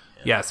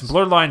 Yes,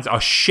 Blurred Lines, a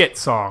shit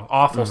song,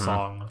 awful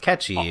song.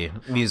 Catchy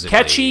musically.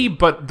 Catchy,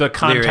 but the Lyrically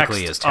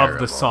context is of terrible.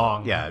 the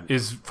song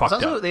is fucked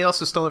Also, up. they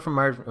also stole it from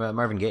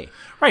Marvin Gaye.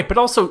 Right, but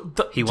also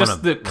He won just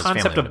a- the his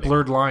concept family of won a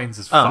blurred lines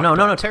is Oh, fucked no,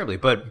 up. terribly.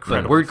 But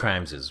Word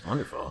Crimes is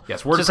wonderful.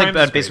 Yes, Word Just Crimes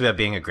like is basically great. about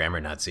being a grammar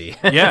Nazi.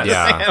 Yes.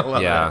 Yeah, I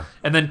love yeah. that.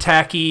 And then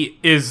Tacky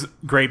is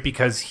great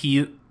because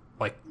he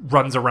like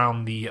runs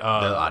around the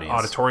audience.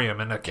 auditorium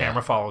and the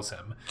camera follows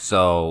him.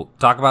 So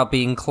talk about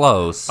being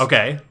close.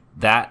 Okay.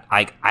 That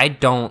I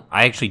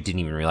actually didn't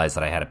even realize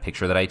that I had a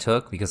picture that I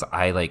took because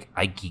I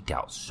geeked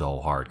out so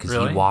hard because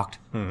Really? he walked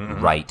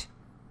right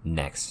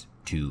next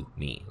to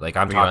me. Like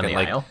I'm Were you on talking the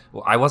like aisle?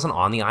 well, I wasn't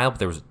on the aisle, but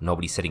there was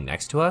nobody sitting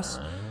next to us.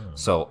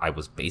 So I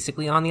was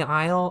basically on the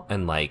aisle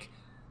and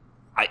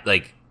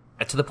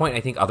to the point I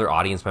think other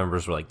audience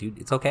members were like, "Dude,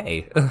 it's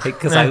okay,"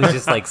 because I was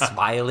just like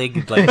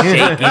smiling, like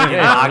shaking, and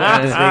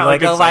rocking this thing,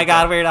 like, "Oh my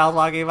god, Weird Al's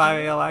walking by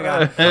me! Oh my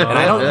god!" And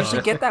I don't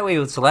usually get that way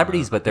with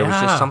celebrities, but there was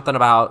Yeah. just something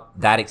about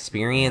that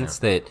experience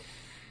that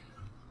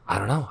I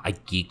don't know. I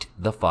geeked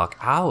the fuck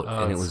out,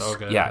 and it it's was so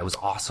good. it was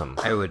awesome.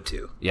 I would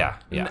too. Yeah.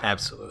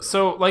 Absolutely.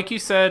 So, like you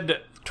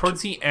said,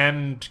 towards the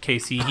end,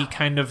 Casey, he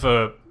kind of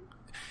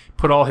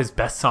put all his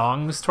best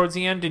songs towards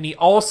the end, and he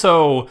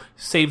also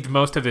saved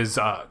most of his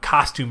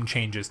costume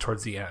changes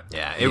towards the end.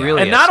 Yeah, it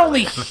really And not escalated.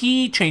 only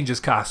he changes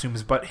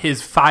costumes, but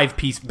his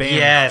 5-piece band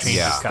Yes,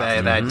 changes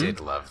costumes. I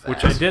did love that.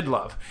 Which I did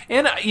love.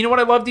 And you know what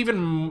I loved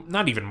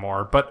not even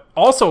more, but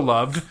also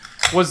loved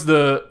was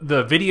the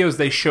videos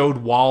they showed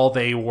while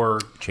they were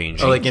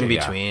Changing. Oh, like in Yeah.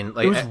 between.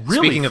 Like It was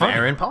really speaking funny. of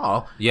Aaron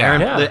Paul,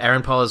 Yeah.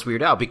 Aaron Paul is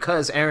Weird Al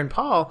because Aaron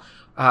Paul,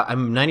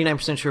 I'm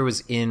 99% sure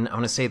was in. I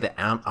want to say the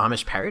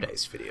Amish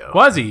Paradise video.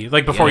 Was he?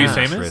 Like before he was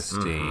Yeah. famous?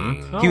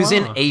 Interesting. Oh, He was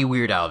in wow. a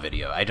Weird Al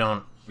video. I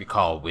don't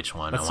recall which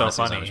one. That's I want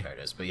so to say funny. it's Amish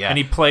Paradise, but yeah. And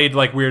he played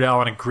like Weird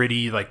Al in a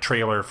gritty like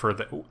trailer for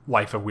the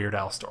Life of Weird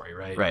Al story,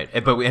 right? right,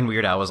 and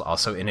Weird Al was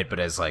also in it, but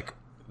as like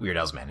Weird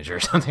Al's manager or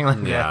something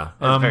like that. Yeah.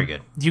 It was very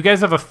good. Do you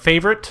guys have a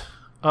favorite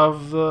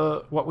of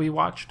what we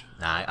watched?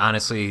 Nah,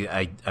 honestly,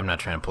 I'm not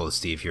trying to pull a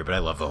Steve here, but I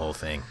love the whole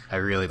thing. I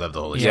really love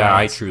the whole Yeah,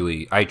 I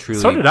experience. truly,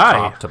 So did I.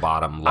 top to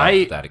bottom,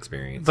 loved that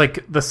experience.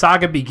 Like the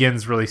Saga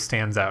Begins really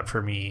stands out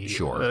for me.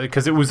 Sure.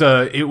 Because it was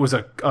a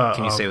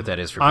Can you say what that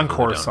is for people who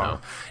encore don't song. know?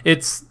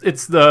 It's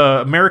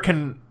the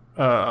American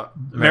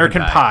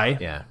Pie.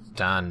 Yeah,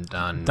 Don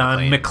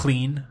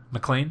McLean.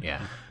 Yeah.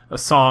 A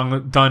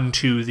song done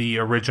to the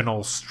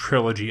original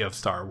trilogy of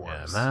Star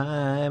Wars.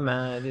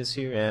 My this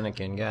here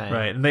Anakin guy.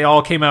 Right, and they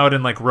all came out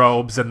in like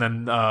robes, and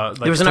then like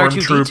There was an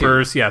R2-D2.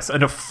 stormtroopers, yes,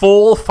 and a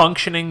full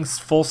functioning,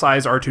 full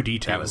size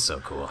R2D2. That was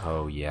so cool.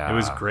 Oh yeah, It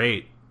was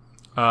great.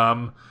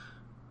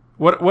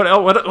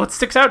 What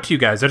sticks out to you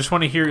guys? I just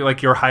want to hear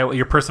like your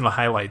personal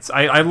highlights.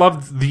 I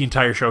loved the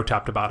entire show,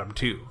 top to bottom,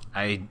 too.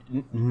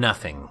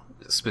 Nothing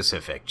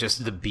specific.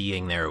 Just the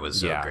being there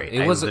was so Yeah, great.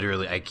 it was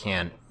I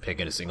can't pick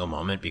at a single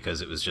moment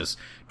because it was just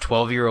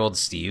 12-year-old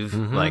Steve.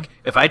 Mm-hmm. Like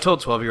if I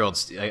told 12-year-old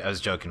Steve, I was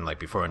joking like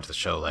before into the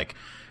show, like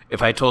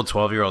if I told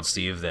 12-year-old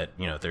Steve that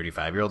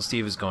 35-year-old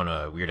Steve is going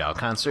to a Weird Al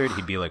concert,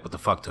 he'd be like, "What the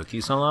fuck took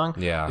you so long?"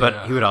 Yeah. but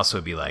Yeah. he would also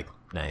be like,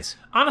 "Nice."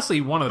 Honestly,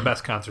 one of the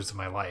best concerts of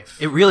my life.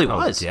 It really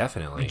was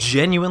definitely.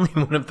 genuinely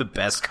one of the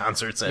best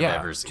concerts I've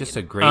ever seen. just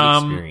a great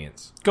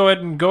experience. Go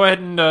ahead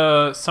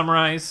and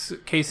summarize,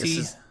 Casey. This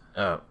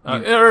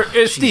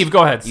is- Steve,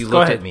 go ahead. You Go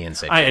looked ahead. at me and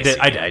said, I did. Casey.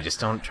 I did. I just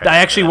don't try. I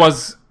actually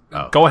was.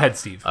 Oh. Go ahead,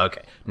 Steve.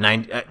 Okay,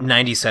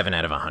 97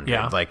 out of 100.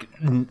 Yeah. Like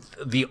and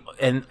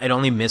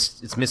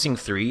it's missing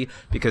 3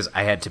 because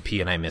I had to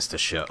pee and I missed a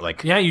show.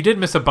 Like Yeah, you did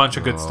miss a bunch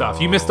of good stuff.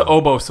 You missed the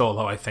oboe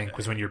solo, I think,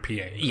 was when you were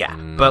PA. yeah,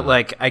 but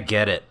like I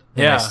get it,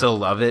 and Yeah. I still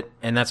love it,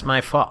 and that's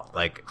my fault.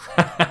 Like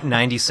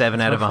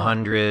 97 out of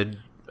 100.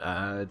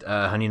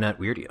 Honey Nut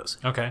Weirdios.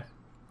 Okay,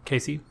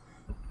 Casey.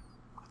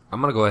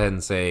 I'm gonna go ahead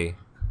and say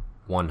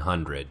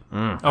 100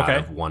 out Okay.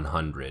 of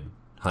 100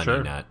 Honey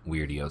Sure. Nut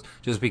Weirdios.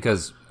 Just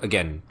because,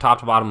 again, top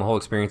to bottom, the whole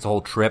experience, the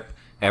whole trip,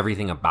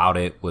 everything about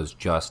it was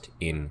just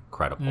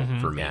incredible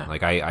for me. Yeah.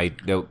 Like I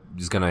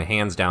is gonna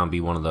hands down be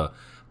one of the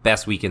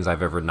best weekends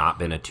I've ever not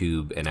been a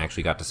tube and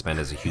actually got to spend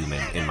as a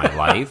human in my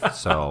life.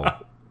 So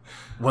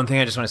One thing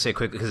I just want to say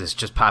quickly, because it's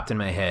just popped in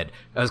my head,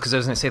 because I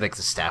was going to say, like,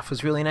 the staff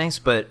was really nice,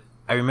 but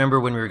I remember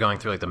when we were going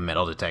through, like, the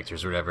metal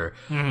detectors or whatever,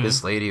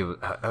 this lady,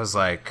 I was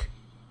like,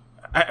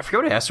 I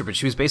forget what I asked her, but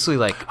she was basically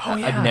like,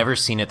 I've never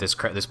seen it this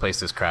place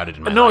this crowded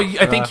in my life.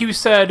 I think you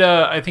said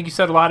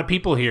a lot of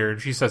people here,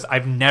 and she says,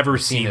 I've never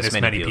seen this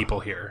many people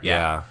here.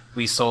 Yeah.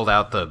 We sold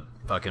out the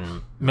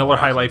fucking... Miller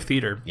High Life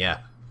Theater. Yeah.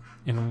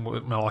 In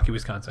Milwaukee,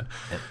 Wisconsin.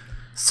 Yeah.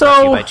 So... Brought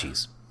to you by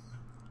cheese.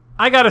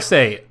 I gotta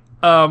say,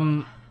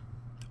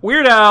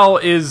 Weird Al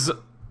is,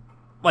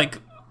 like,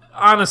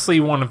 honestly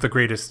one of the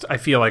greatest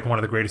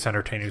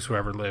entertainers who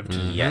ever lived.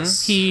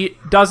 Yes. He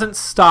doesn't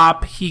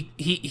stop.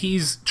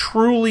 He's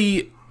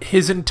truly,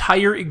 his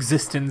entire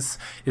existence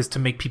is to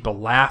make people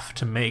laugh,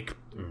 to make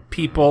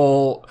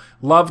people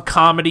love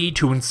comedy,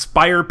 to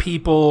inspire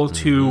people,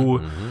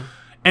 to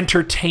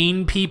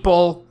entertain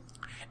people.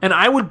 And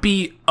I would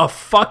be a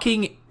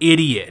fucking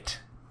idiot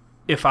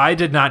if I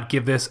did not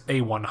give this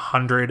a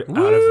 100 out of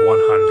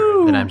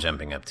 100. Then I'm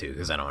jumping up too,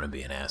 because I don't want to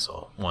be an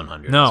asshole.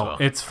 100 No, as well.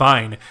 it's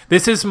fine.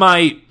 This is my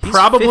He's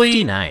probably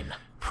 59.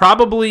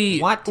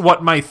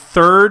 What my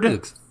third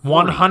looks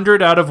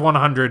 100 out of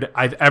 100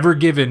 I've ever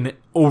given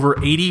over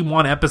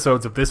 81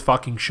 episodes of this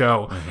fucking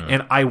show,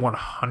 and I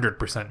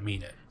 100%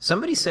 mean it.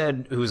 Somebody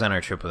said, who was on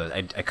our trip with us,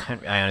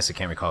 I honestly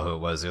can't recall who it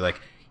was. They're like,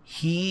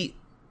 he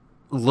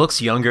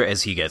looks younger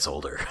as he gets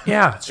older.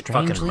 Yeah,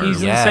 Strangely,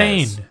 he's yes.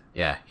 insane.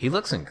 Yeah, he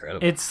looks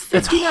incredible. It's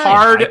 59.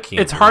 hard. I can't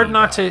It's hard believe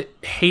not that.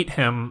 to hate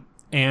him,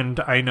 and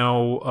I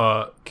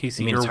know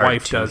Casey, You mean your it's hard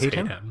wife to does hate hate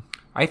him? him.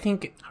 I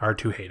think Hard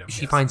to hate him.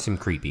 she yes. finds him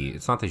creepy.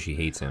 It's not that she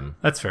hates him.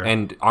 That's fair.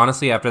 And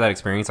honestly, after that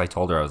experience, I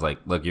told her, I was like,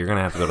 look, you're going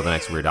to have to go to the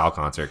next Weird Al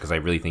concert because I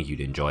really think you'd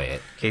enjoy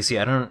it. Casey,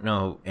 I don't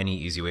know any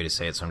easy way to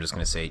say it, so I'm just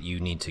going to say it.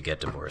 You need to get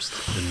divorced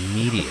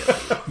immediately.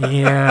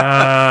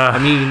 Yeah. I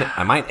mean,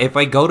 I might, if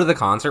I go to the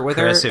concert with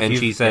Chris, her if and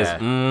you've- she says,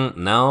 yeah.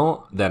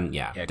 no, then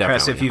yeah, Yeah, definitely.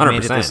 Chris, if you've 100%.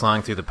 made it this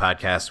long through the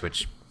podcast,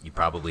 which you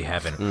probably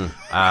haven't,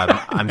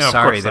 I'm No, of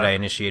sorry course that not. I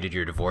initiated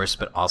your divorce,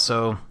 but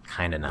also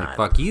kind of not.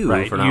 Fuck you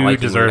Right, for not you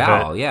liking deserve Weird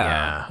Al. it.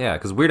 Yeah. Yeah,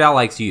 because Weird Al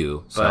likes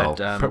you. So.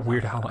 But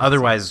Weird Al likes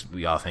otherwise,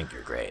 we all think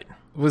you're great.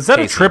 Was that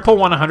a Casey. triple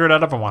 100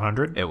 out of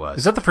 100? It was.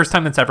 Is that the first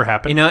time that's ever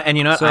happened? You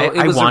know, what? So it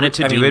I was wanted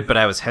to I do mean- it, but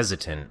I was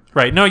hesitant.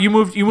 Right. No, you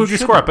moved your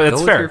score up, but that's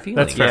go with fair. your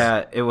That's feelings. fair.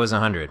 Yeah, it was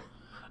 100.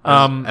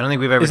 I don't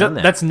think we've ever done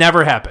that. That's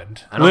never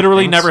happened. don't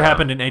Literally think never so.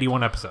 happened in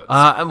 81 episodes.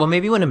 Well,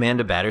 maybe when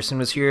Amanda Batterson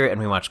was here and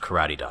we watched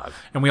Karate Dog.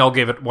 And we all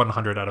gave it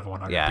 100 out of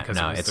 100. Yeah, because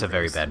no, it was it's the a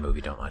very greatest. bad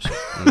movie. Don't watch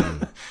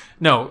it.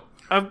 No,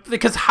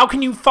 because how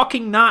can you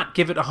fucking not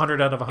give it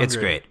 100 out of 100? It's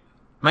great.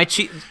 My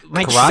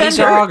Karate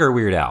Dog or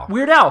Weird Al?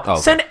 Weird Al. Oh,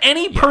 okay. Send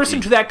any person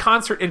to that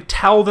concert and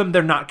tell them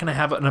they're not going to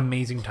have an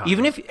amazing time.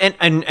 Even if and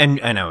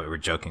I know we're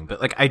joking,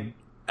 but like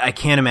I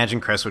can't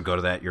imagine Chris would go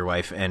to that, your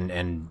wife,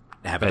 and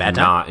have a But bad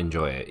time. not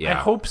enjoy it. I Yeah.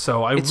 hope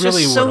so. I It's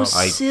really just so would.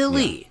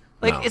 silly.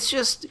 Like No.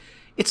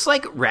 it's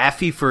like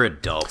Raffi for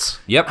adults,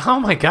 Yep. Oh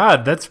my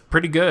god, that's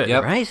pretty good.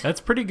 Yep. right?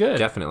 That's pretty good.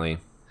 Definitely.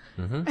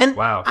 And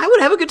Wow. I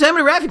would have a good time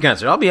at a Raffi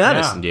concert. I'll be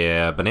honest.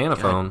 Yeah. Banana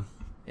phone.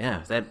 Yeah,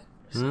 that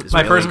is My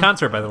really- first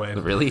concert, by the way.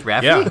 Really?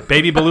 Raffi. Yeah,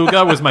 Baby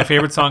Beluga was my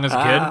favorite song as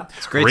a kid.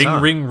 It's a great ring,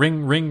 song. ring,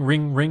 ring, ring,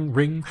 ring, ring,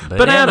 ring. Banana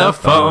Banana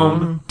phone.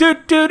 phone. Do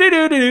do do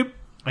do do do.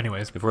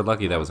 Anyways, If we're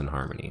lucky, that was in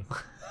harmony.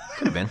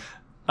 Could have been.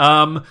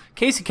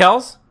 Casey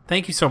Kells,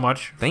 thank you so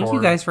much. Thank for-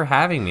 you guys for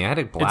having me. I had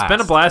a blast. It's been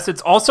a blast.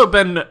 It's also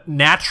been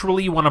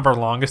naturally one of our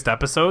longest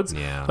episodes.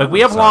 Yeah, like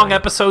we I'm have long sorry.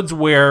 episodes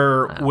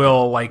where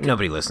we'll like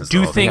Nobody listens to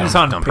do all of things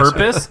them. on Don't be sorry.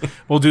 purpose.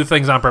 We'll do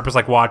things on purpose,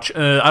 like watch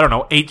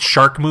 8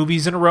 shark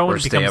movies in a row, Or and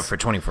it stay becomes up for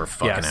 24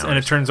 fucking yes, hours. and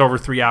it turns over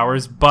 3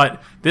 hours.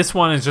 But this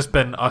one has just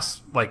been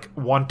us like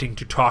wanting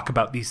to talk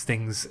about these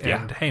things.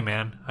 And Yeah. hey,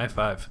 man, high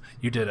five,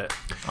 you did it.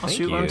 I'll Thank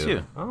shoot you. one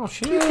too. Oh,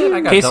 shit. I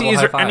got Casey, double is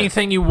high there five.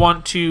 anything you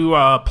want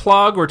to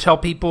plug or tell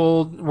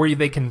people where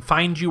they can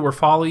find you or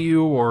follow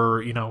you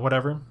or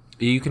whatever?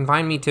 You can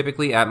find me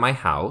typically at my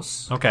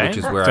house, Okay, which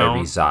is where Don't I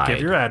reside.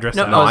 Give your address.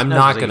 No, out. No, I'm No,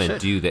 not you going to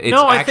should. do that. It's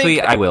No, I actually,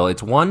 think- I will.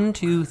 It's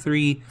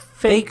 123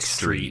 Fake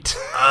Street. See,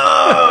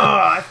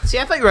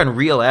 I thought you were on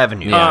Real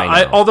Avenue. Yeah,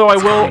 I know. Although I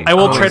will, Fine. I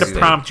will Always try to do.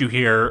 prompt you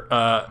here.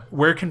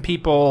 Where can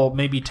people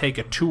maybe take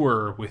a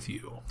tour with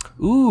you?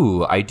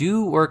 Ooh, I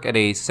do work at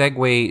a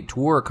Segway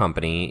tour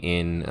company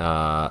in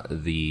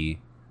the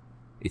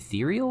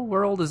ethereal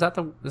world. Is that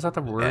the word Yeah,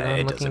 I'm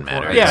it looking doesn't for?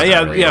 matter. It Yeah, doesn't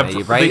yeah, really yeah, matter,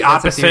 the right? It's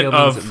opposite ethereal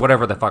means of-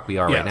 whatever the fuck we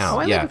are Yes. right now. Oh,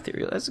 I yeah. like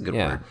ethereal. That's a good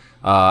Yeah. word.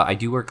 I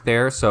do work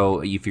there,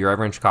 so if you're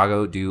ever in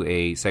Chicago, do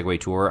a Segway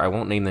tour. I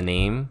won't name the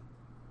name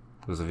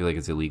because I feel like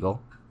it's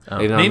illegal.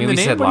 Even though Name we the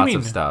name? said What do you lots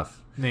of mean? stuff.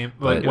 Name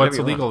But- what's Whatever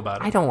you illegal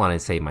about it? I don't want to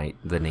say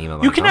the name of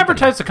my You can company.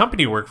 advertise the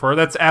company you work for.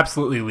 That's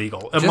absolutely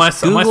legal, unless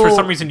for Google-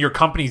 some reason your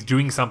company's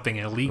doing something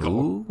illegal.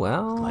 Ooh,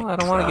 well, Like I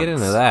don't want to get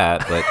drugs. into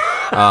that,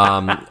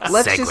 but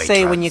let's Segway just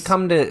say when you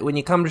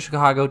drugs. come to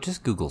Chicago,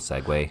 just Google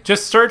Segway.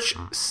 Just search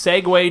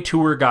Segway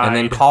tour guide, And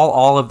then call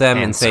all of them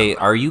and, And say,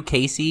 someone. "Are you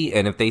Casey?"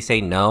 And if they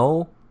say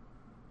no,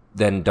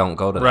 then don't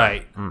go to them.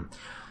 right.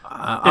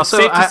 It's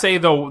safe to say,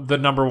 though, the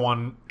number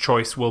one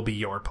choice will be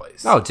your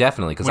place. Oh,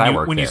 definitely, because I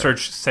work when there. you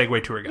search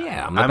Segway Tour Guide.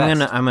 Yeah,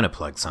 I'm gonna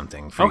plug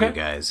something for you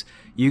guys.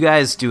 You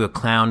guys do a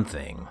clown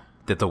thing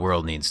that the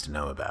world needs to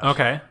know about.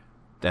 Okay.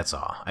 That's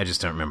all. I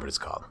just don't remember what it's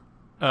called.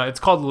 It's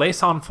called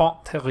Les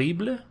Enfants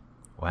Terribles.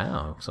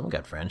 Wow, someone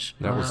got French.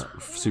 That was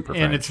super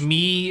And French. it's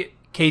me,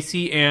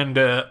 Casey, and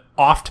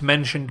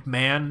oft-mentioned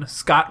man,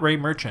 Scott Ray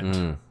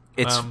Merchant.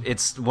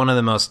 It's one of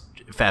the most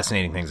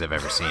fascinating things I've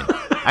ever seen.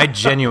 I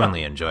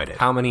genuinely enjoyed it.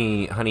 How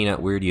many Honey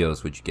Nut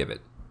Weirdios would you give it?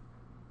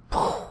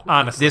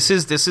 Honestly.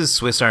 This is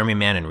Swiss Army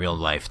Man in real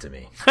life to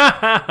me.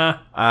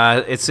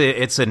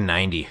 It's a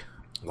 90.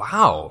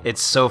 Wow.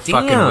 It's so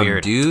Damn, fucking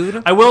weird,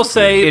 dude. I will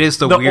say It is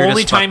the only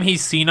weirdest time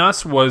he's seen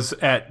us was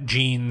at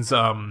Gene's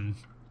The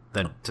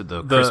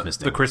Christmas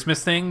thing. the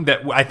Christmas thing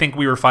that I think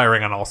we were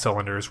firing on all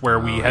cylinders, where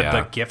we had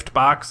the gift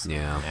box.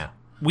 Yeah.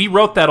 We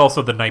wrote that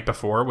also the night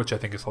before, which I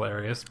think is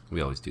hilarious.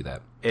 We always do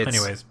that.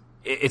 Anyways.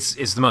 It's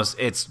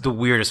the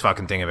weirdest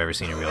fucking thing I've ever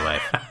seen in real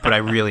life, but I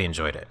really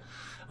enjoyed it.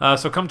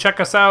 So come check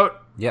us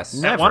out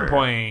Yes. at one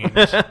point.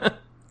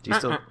 Do you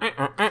still?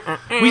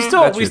 we your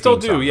still theme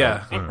do, song,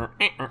 yeah.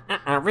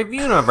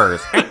 Review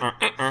Universe.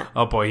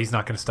 Oh boy, he's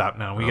not going to stop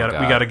now. We God,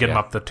 got to get him yeah.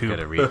 up the tube.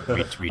 Gotta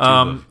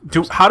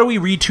retube How do we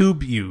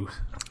retube you?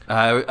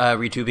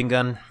 retubing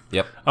gun.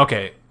 Yep.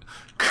 Okay.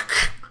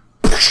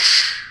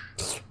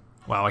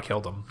 Wow, I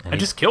killed him. I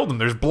just killed him.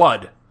 There's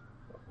blood.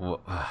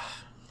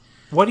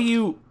 What do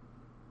you...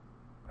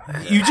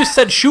 You just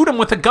said shoot him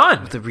with a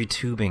gun. The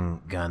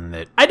retubing gun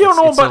that I don't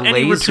know it's about a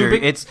any laser.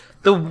 retubing. It's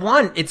the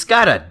one. It's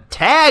got a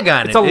tag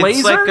on It's it. a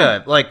laser?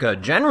 It's like a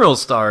General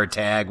Star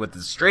tag with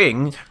the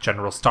string.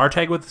 General Star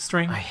Tag with the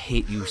string. I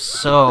hate you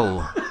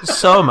so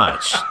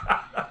much.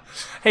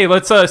 Hey,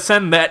 let's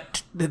send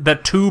that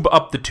tube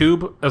up the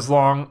tube as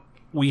long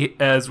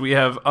as we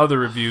have other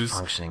reviews,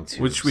 Functioning tubes.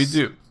 which we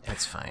do.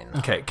 That's fine.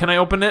 Okay, can I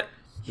open it?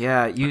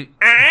 Yeah, you.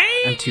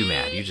 I'm too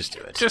mad. You just do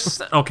it.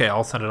 Just okay.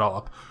 I'll send it all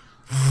up.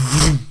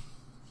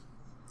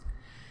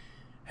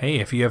 Hey,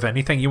 if you have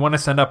anything you want to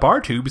send up our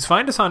tubes,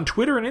 find us on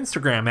Twitter and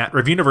Instagram at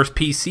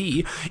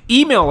ReviewUniversePC.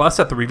 Email us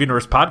at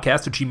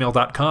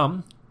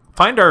thereviewuniversepodcast@gmail.com.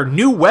 Find our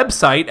new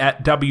website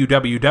at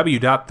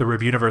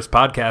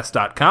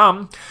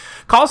www.thereviewuniversepodcast.com.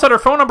 Call us at our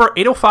phone number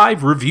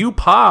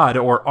 805-REVIEW-POD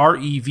or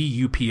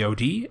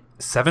REVUPOD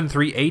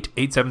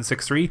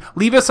 738-8763.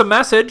 Leave us a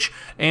message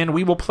and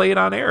we will play it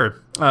on air.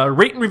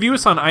 Rate and review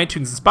us on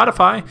iTunes and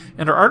Spotify,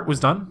 and our art was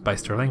done by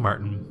Sterling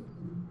Martin.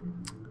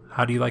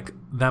 How do you like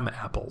them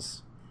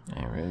apples?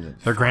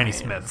 They're Granny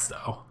Smiths,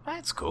 though.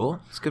 That's cool.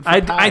 It's good for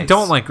I pies.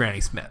 don't like Granny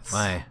Smiths.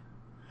 Why?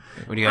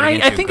 What do you got I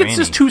against think your it's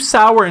just granny? too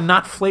sour and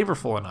not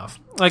flavorful enough.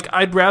 Like,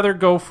 I'd rather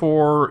go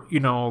for,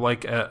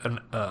 like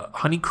a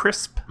Honey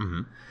Crisp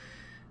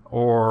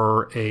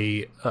or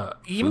a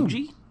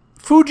Fuji?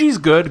 Fuji's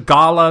good.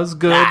 Gala's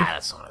good.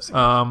 That's what I was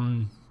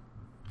thinking.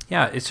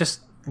 Yeah, it's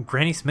just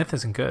Granny Smith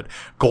isn't good.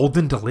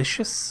 Golden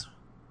Delicious?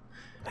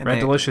 Red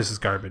Delicious is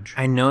garbage.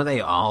 I know they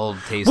all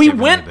taste. We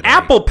differently, went but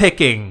apple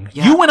picking.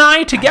 Yeah, You and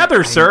I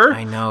together, sir.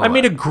 I know. I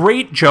made a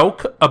great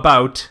joke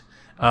about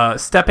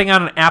stepping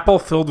on an apple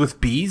filled with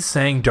bees,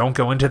 saying don't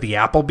go into the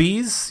apple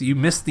bees. You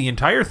missed the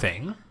entire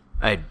thing.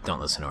 I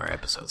don't listen to our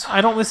episodes. I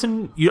don't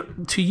listen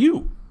to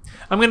you.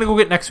 I'm going to go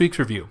get next week's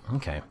review.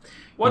 Okay.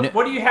 What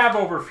do you have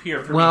over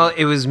here for Well, me?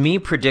 it was me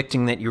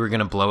predicting that you were going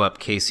to blow up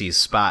Casey's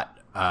spot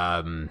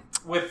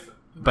With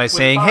by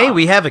saying, Bob. "Hey,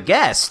 we have a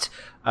guest."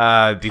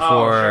 Before,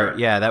 sure.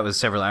 yeah, that was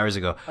several hours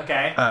ago.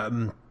 Okay.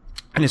 And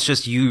it's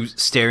just you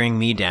staring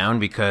me down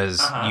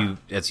because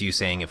that's you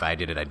saying if I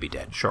did it, I'd be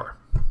dead. Sure.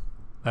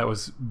 That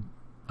was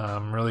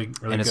really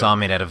And it's good. all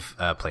made out of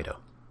Play-Doh.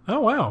 Oh,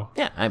 wow.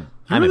 Yeah,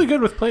 You're really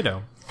good with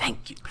Play-Doh.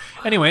 Thank you.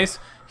 Anyways,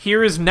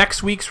 here is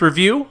next week's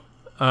review.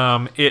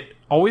 It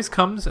always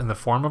comes in the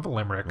form of a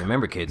limerick.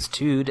 Remember, kids,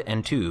 tude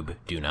and tube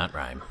do not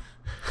rhyme.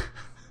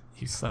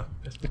 You son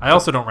of a bitch. I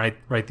also don't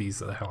write these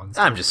Helens.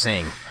 I'm just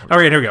saying, All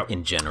right, here we go.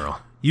 in general.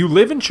 You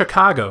live in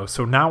Chicago,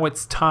 so now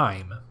it's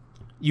time.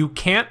 You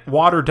can't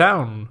water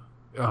down.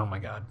 Oh my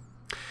God.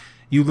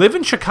 You live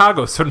in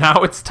Chicago, so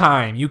now it's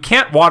time. You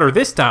can't water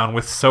this down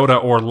with soda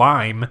or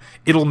lime.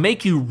 It'll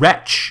make you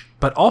retch,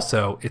 but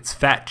also it's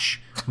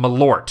fetch.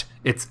 Malort,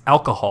 it's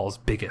alcohol's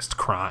biggest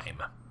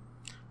crime.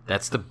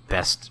 That's the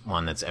best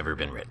one that's ever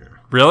been written.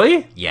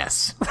 Really?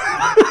 Yes.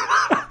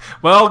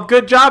 Well,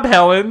 good job,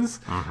 Helens.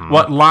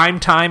 What, lime,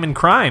 time, and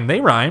crime?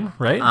 They rhyme,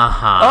 right?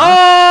 Uh-huh.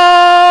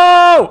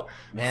 Oh!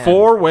 Man.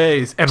 4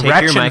 ways. And Take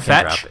retch your and mic and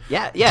fetch. drop it.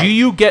 Yeah, yeah. Do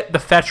you get the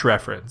fetch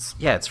reference?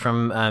 Yeah, it's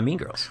from Mean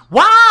Girls.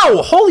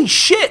 Wow! Holy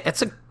shit!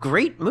 That's a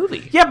great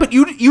movie. Yeah, but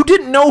you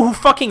didn't know who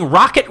fucking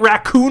Rocket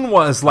Raccoon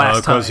was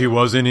last time. he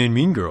wasn't in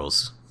Mean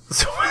Girls.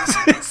 So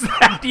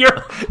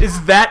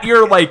is that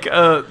your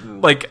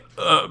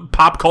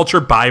pop culture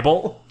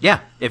Bible?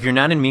 Yeah, if you're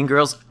not in Mean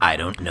Girls, I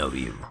don't know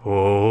you.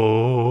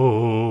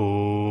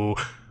 Oh,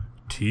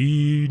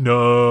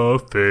 Tina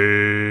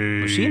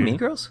Fey. Was she in Mean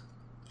Girls?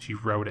 She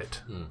wrote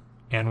it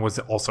and was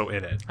also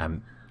in it.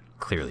 I'm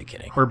clearly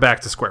kidding. We're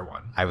back to square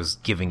one. I was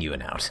giving you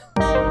an out.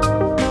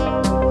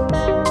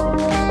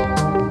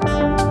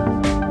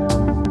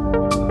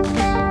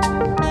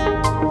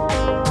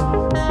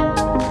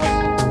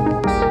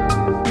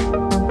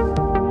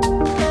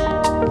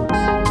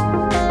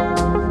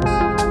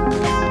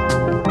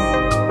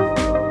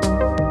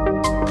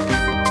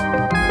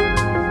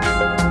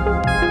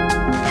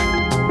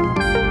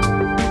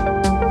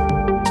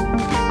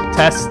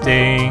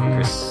 Testing.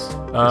 Chris,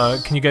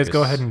 Can you guys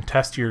go ahead and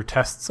test your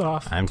tests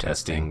off? I'm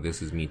testing. This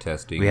is me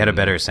testing. We had a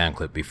better sound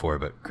clip before,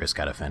 but Chris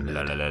got offended.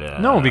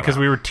 No, because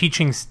we were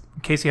teaching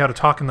Casey how to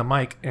talk in the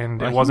mic,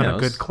 and it wasn't a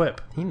good clip.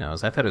 He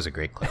knows. I thought it was a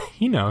great clip.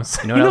 He knows.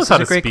 You know He what knows else how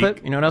is a to great speak.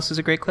 clip? You know what else is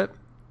a great clip?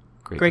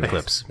 Great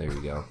clips. There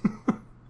we go.